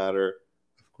hair matter?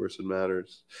 Of course it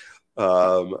matters.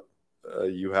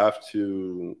 You have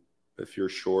to, if you're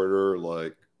shorter,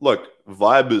 like, look,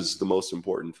 vibe is the most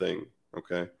important thing,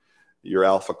 okay? Your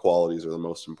alpha qualities are the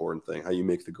most important thing. How you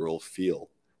make the girl feel,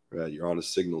 right? Your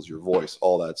honest signals, your voice,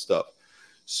 all that stuff.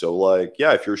 So, like,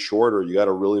 yeah, if you're shorter, you got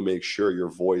to really make sure your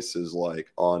voice is,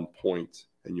 like, on point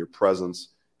and your presence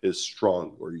is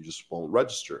strong or you just won't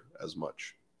register as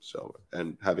much. So,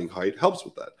 and having height helps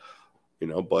with that,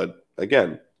 But,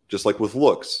 again, just like with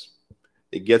looks,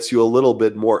 it gets you a little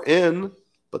bit more in,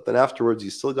 but then afterwards you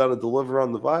still got to deliver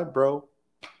on the vibe, bro.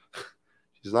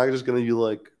 She's not just going to be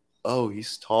like, oh,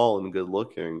 he's tall and good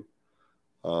looking.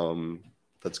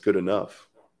 That's good enough.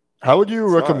 How would you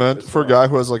recommend for a guy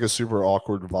who has like a super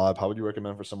awkward vibe? How would you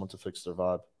recommend for someone to fix their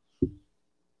vibe?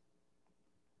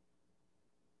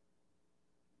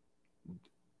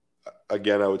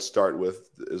 Again, I would start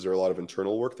with, is there a lot of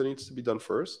internal work that needs to be done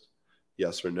first?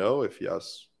 Yes or no? If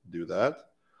yes, do that.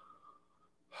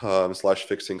 /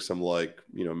 fixing some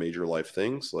major life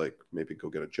things, like maybe go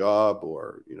get a job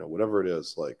or, whatever it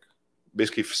is, like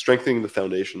basically strengthening the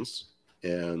foundations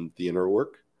and the inner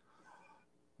work.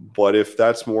 But if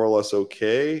that's more or less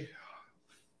okay,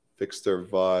 fix their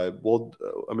vibe. Well,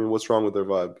 I mean, what's wrong with their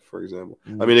vibe, for example?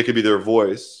 I mean, it could be their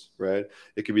voice, right?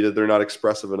 It could be that they're not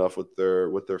expressive enough with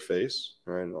their face,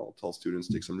 right? And I'll tell students,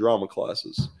 take some drama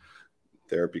classes.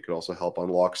 Therapy could also help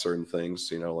unlock certain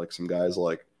things, like some guys,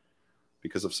 like,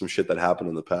 because of some shit that happened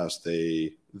in the past,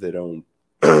 they don't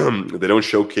they don't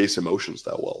showcase emotions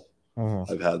that well.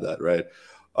 Mm-hmm. I've had that, right?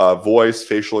 Voice,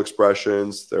 facial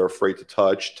expressions, they're afraid to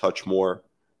touch more.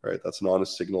 Right, that's an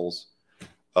honest signals.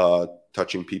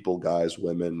 Touching people, guys,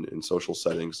 women in social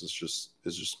settings is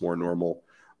just more normal.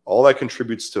 All that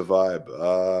contributes to vibe.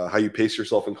 How you pace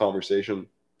yourself in conversation,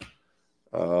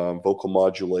 vocal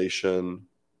modulation.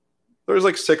 There's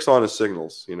like 6 honest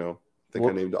signals. I think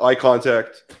I named eye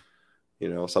contact.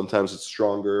 Sometimes it's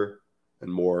stronger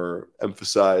and more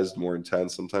emphasized, more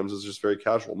intense. Sometimes it's just very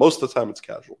casual. Most of the time, it's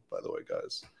casual. By the way,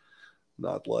 guys,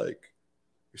 not like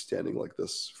you're standing like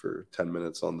this for 10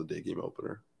 minutes on the day game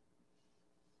opener.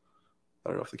 I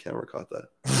don't know if the camera caught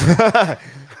that.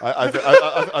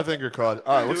 I think you're caught.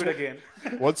 All right, do it again.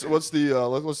 What's the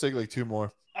let's take like 2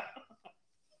 more.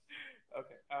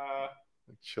 Okay.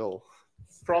 Chill.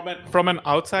 From an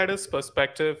outsider's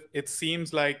perspective, it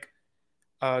seems like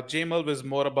Jamal was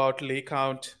more about lay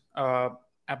count,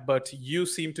 but you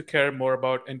seem to care more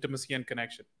about intimacy and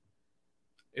connection.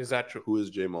 Is that true? Who is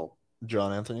Jamal?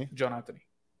 John Anthony. John Anthony.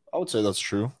 I would say that's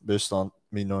true based on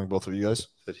Me knowing both of you guys.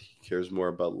 That he cares more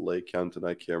about leg count and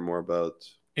I care more about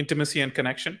Intimacy and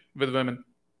connection with women.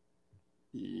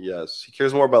 Yes, he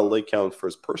cares more about leg count for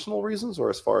his personal reasons, or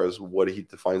as far as what he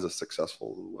defines as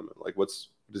successful women. Like, what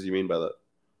does he mean by that?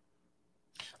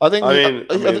 I think. I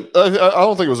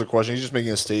don't think it was a question. He's just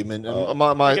making a statement. And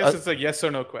I guess it's a yes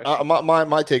or no question.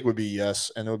 My take would be yes,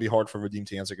 and it would be hard for Vadim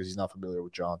to answer because he's not familiar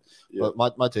with John. Yeah.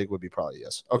 But my take would be probably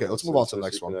yes. Okay, let's move on to the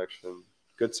next one.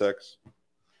 Good sex.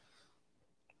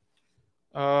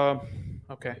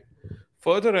 Okay.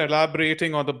 Further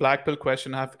elaborating on the black pill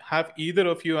question, have either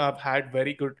of you have had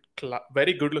very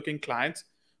good looking clients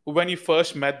who, when you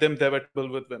first met them, they were trouble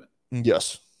with women?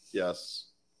 Yes. Yes.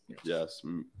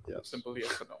 Simple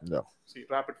yes or no. No. See,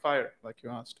 rapid fire, like you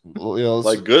asked. Well, yeah,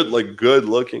 like good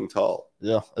looking, tall.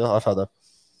 Yeah, I've had that.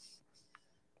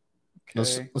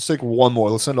 Okay. Let's take one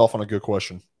more. Let's end off on a good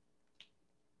question.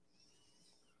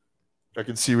 I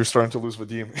can see we're starting to lose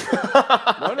Vadim.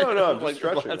 No. I'm just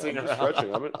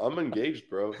stretching. I'm engaged,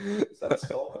 bro.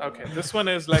 Okay, this one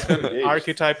is like an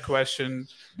archetype question.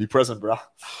 Be present, bro.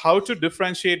 How to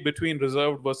differentiate between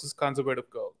reserved versus conservative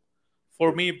girl?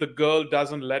 For me, if the girl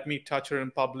doesn't let me touch her in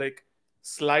public,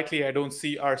 slightly I don't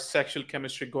see our sexual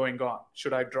chemistry going on.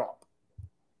 Should I drop?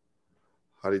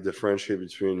 How do you differentiate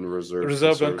between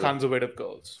reserved and conservative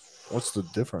girls? What's the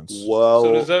difference?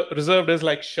 Well, so reserved is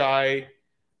like shy.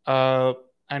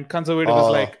 And conservative is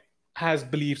like has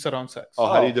beliefs around sex.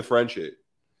 How do you differentiate?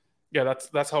 Yeah,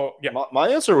 that's how. Yeah, my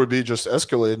answer would be just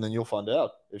escalate, and then you'll find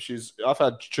out if she's. I've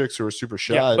had chicks who are super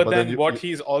shy. Yeah, but then what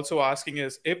he's also asking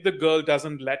is, if the girl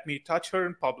doesn't let me touch her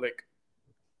in public,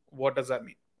 what does that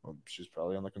mean? Well, she's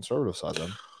probably on the conservative side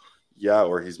then. Yeah,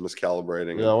 or he's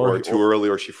miscalibrating, or too early,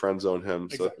 or she friend zoned him.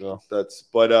 Exactly. So that's.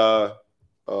 But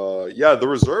yeah, the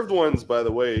reserved ones, by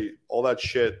the way, all that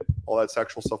shit, all that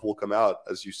sexual stuff will come out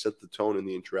as you set the tone in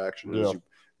the interaction. As you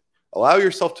allow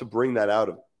yourself to bring that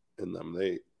out in them.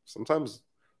 They sometimes,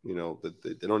 they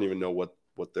don't even know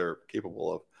what they're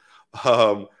capable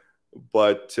of,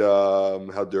 but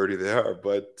how dirty they are.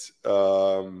 But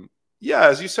yeah,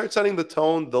 as you start setting the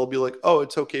tone, they'll be like, oh,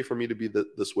 it's okay for me to be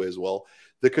this way as well.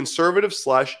 The conservative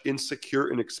 / insecure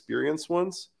and experienced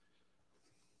ones.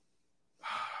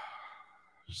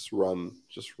 Just run.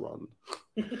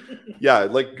 Yeah,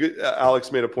 like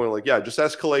Alex made a point, like, yeah, just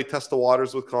escalate, test the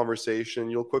waters with conversation.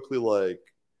 You'll quickly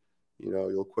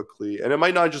and it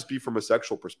might not just be from a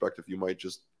sexual perspective. You might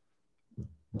just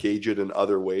gauge it in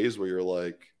other ways where you're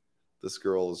like, this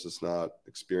girl is just not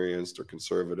experienced or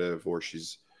conservative, or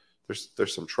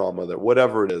there's some trauma there,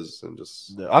 whatever it is. And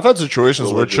just I've had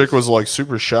situations where a chick was like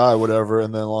super shy, whatever,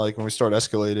 and then like when I start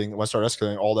escalating,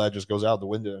 all that just goes out the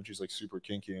window, and she's like super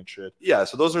kinky and shit. Yeah,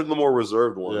 so those are the more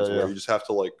reserved ones where you just have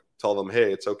to like tell them,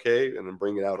 hey, it's okay, and then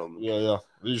bring it out on them. Yeah.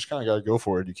 You just kind of gotta go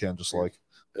for it. You can't just like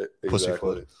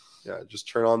pussyfoot. Yeah, just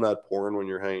turn on that porn when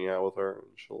you're hanging out with her, and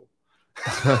she'll.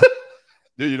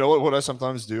 Dude, you know what I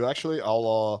sometimes do? Actually,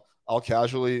 I'll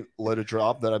casually let it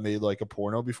drop that I made like a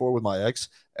porno before with my ex,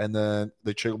 and then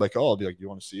they chick like, oh, I'll be like, you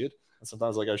want to see it? And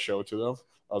sometimes like I show it to them.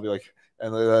 I'll be like,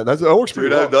 and that works pretty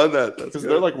well. I've done that because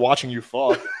they're like watching you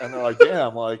fuck, and they're like,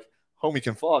 damn, like homie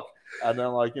can fuck, and then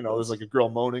like there's like a girl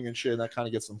moaning and shit, and that kind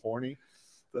of gets them horny.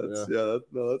 That's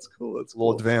cool. That's a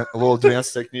little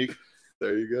advanced technique.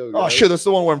 There you go. Guys. Oh shit, that's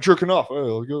the one where I'm jerking off.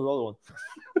 Oh, let's go to the other one.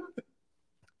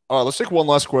 All right, let's take one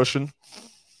last question.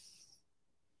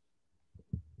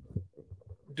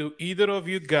 Do either of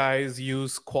you guys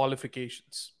use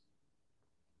qualifications?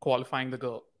 Qualifying the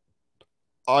girl?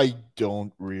 I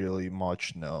don't really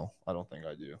much, no. I don't think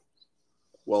I do.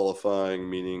 Qualifying,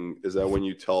 meaning, is that when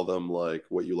you tell them like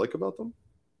what you like about them?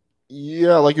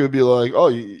 Yeah, like it would be like, oh,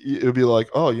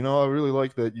 I really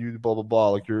like that you blah blah blah.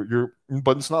 Like you're,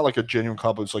 but it's not like a genuine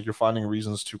compliment. It's like you're finding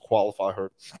reasons to qualify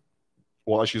her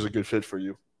why she's a good fit for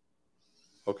you.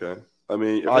 Okay, I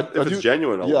mean, if it's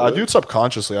genuine, I do it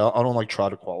subconsciously. I don't like try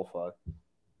to qualify.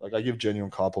 Like I give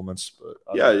genuine compliments, but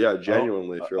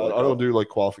genuinely. I don't do like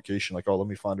qualification. Like, oh, let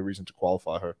me find a reason to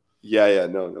qualify her. Yeah,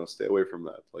 no, stay away from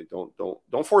that. Like,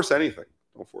 don't force anything.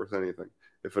 Don't force anything.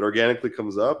 If it organically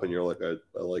comes up and you're like, I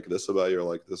like this about you, or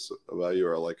like this about you,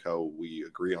 or I like how we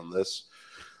agree on this,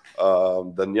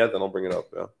 then I'll bring it up.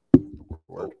 Yeah.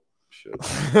 Word. Shit.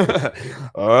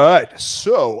 All right.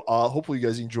 So hopefully you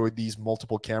guys enjoyed these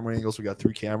multiple camera angles. We got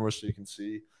 3 cameras so you can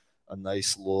see a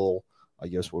nice little, I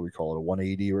guess what we call it, a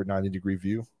 180 or 90-degree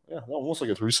view. Yeah, almost like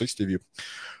a 360 view.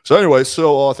 So anyway,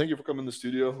 thank you for coming to the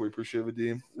studio. We appreciate it,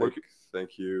 Vadim.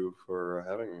 Thank you for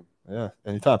having me. Yeah,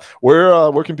 anytime.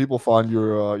 Where can people find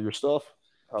your stuff?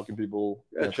 How can people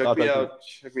check me out?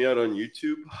 Check me out on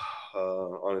YouTube,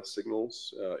 on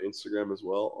Signalz, Instagram as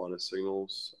well, on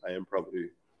Signalz. I am probably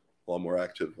a lot more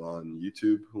active on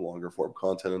YouTube, longer form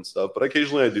content and stuff. But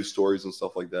occasionally I do stories and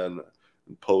stuff like that, and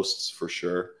posts for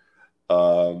sure.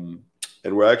 And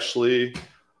we're actually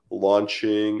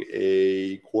launching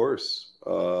a course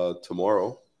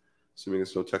tomorrow, assuming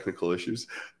there's no technical issues,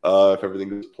 if everything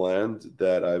goes planned,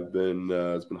 that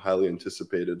it's been highly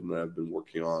anticipated and I've been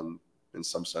working on in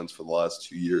some sense for the last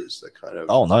 2 years. That kind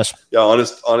of nice. Yeah,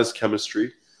 honest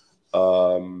chemistry,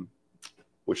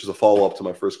 which is a follow-up to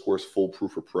my first course,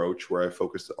 Foolproof Approach, where I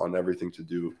focused on everything to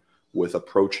do with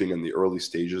approaching in the early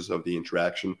stages of the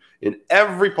interaction in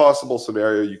every possible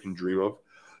scenario you can dream of.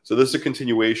 So this is a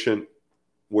continuation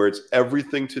where it's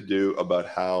everything to do about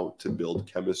how to build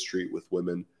chemistry with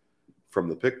women, from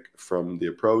the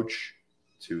approach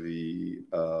to the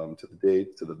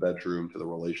date, to the bedroom, to the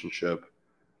relationship,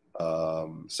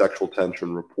 sexual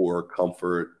tension, rapport,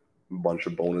 comfort, a bunch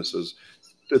of bonuses.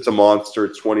 It's a monster.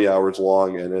 It's 20 hours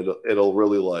long, and it'll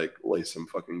really like lay some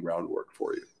fucking groundwork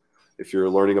for you if you're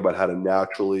learning about how to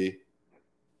naturally,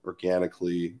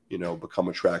 organically, become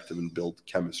attractive and build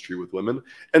chemistry with women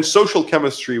and social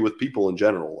chemistry with people in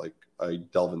general. Like, I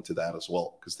delve into that as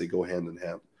well because they go hand in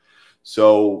hand.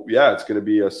 So yeah, it's going to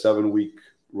be a 7-week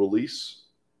release,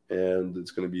 and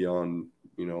it's going to be on,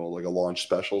 like a launch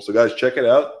special. So guys, check it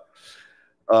out.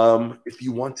 If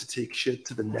you want to take shit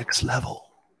to the next level.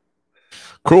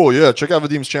 Cool. Yeah. Check out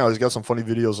Vadim's channel. He's got some funny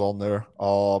videos on there.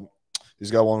 He's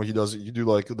got one where you do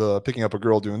like the picking up a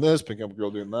girl doing this, picking up a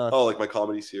girl doing that. Oh, like my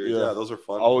comedy series. Yeah, those are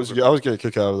fun. I always get a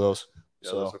kick out of those. Yeah,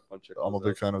 so those are fun. I'm a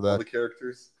big fan of that. All the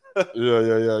characters.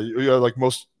 Yeah. You got like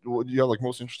most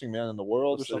interesting man in the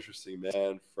world. Most interesting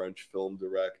man, French film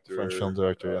director.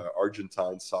 Yeah.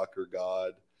 Argentine soccer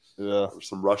god. Yeah. Or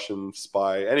some Russian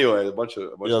spy. Anyway, a bunch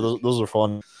of those are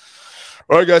fun.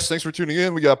 All right, guys, thanks for tuning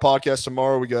in. We got a podcast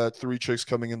tomorrow. We got 3 chicks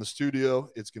coming in the studio.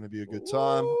 It's going to be a good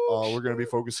time. We're going to be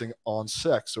focusing on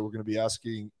sex, so we're going to be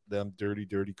asking them dirty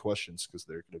questions because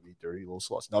they're going to be dirty little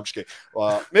sluts. No, I'm just kidding.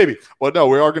 Maybe. But no,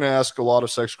 we are going to ask a lot of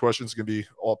sex questions. It's going to be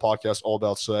all podcast all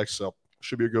about sex, so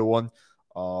should be a good one.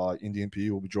 Indian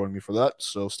P will be joining me for that,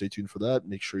 so stay tuned for that.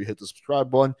 Make sure you hit the subscribe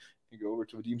button. You go over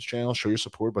to Vadim's channel, show your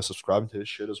support by subscribing to his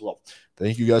shit as well.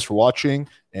 Thank you guys for watching,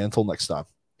 and until next time.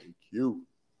 Thank you.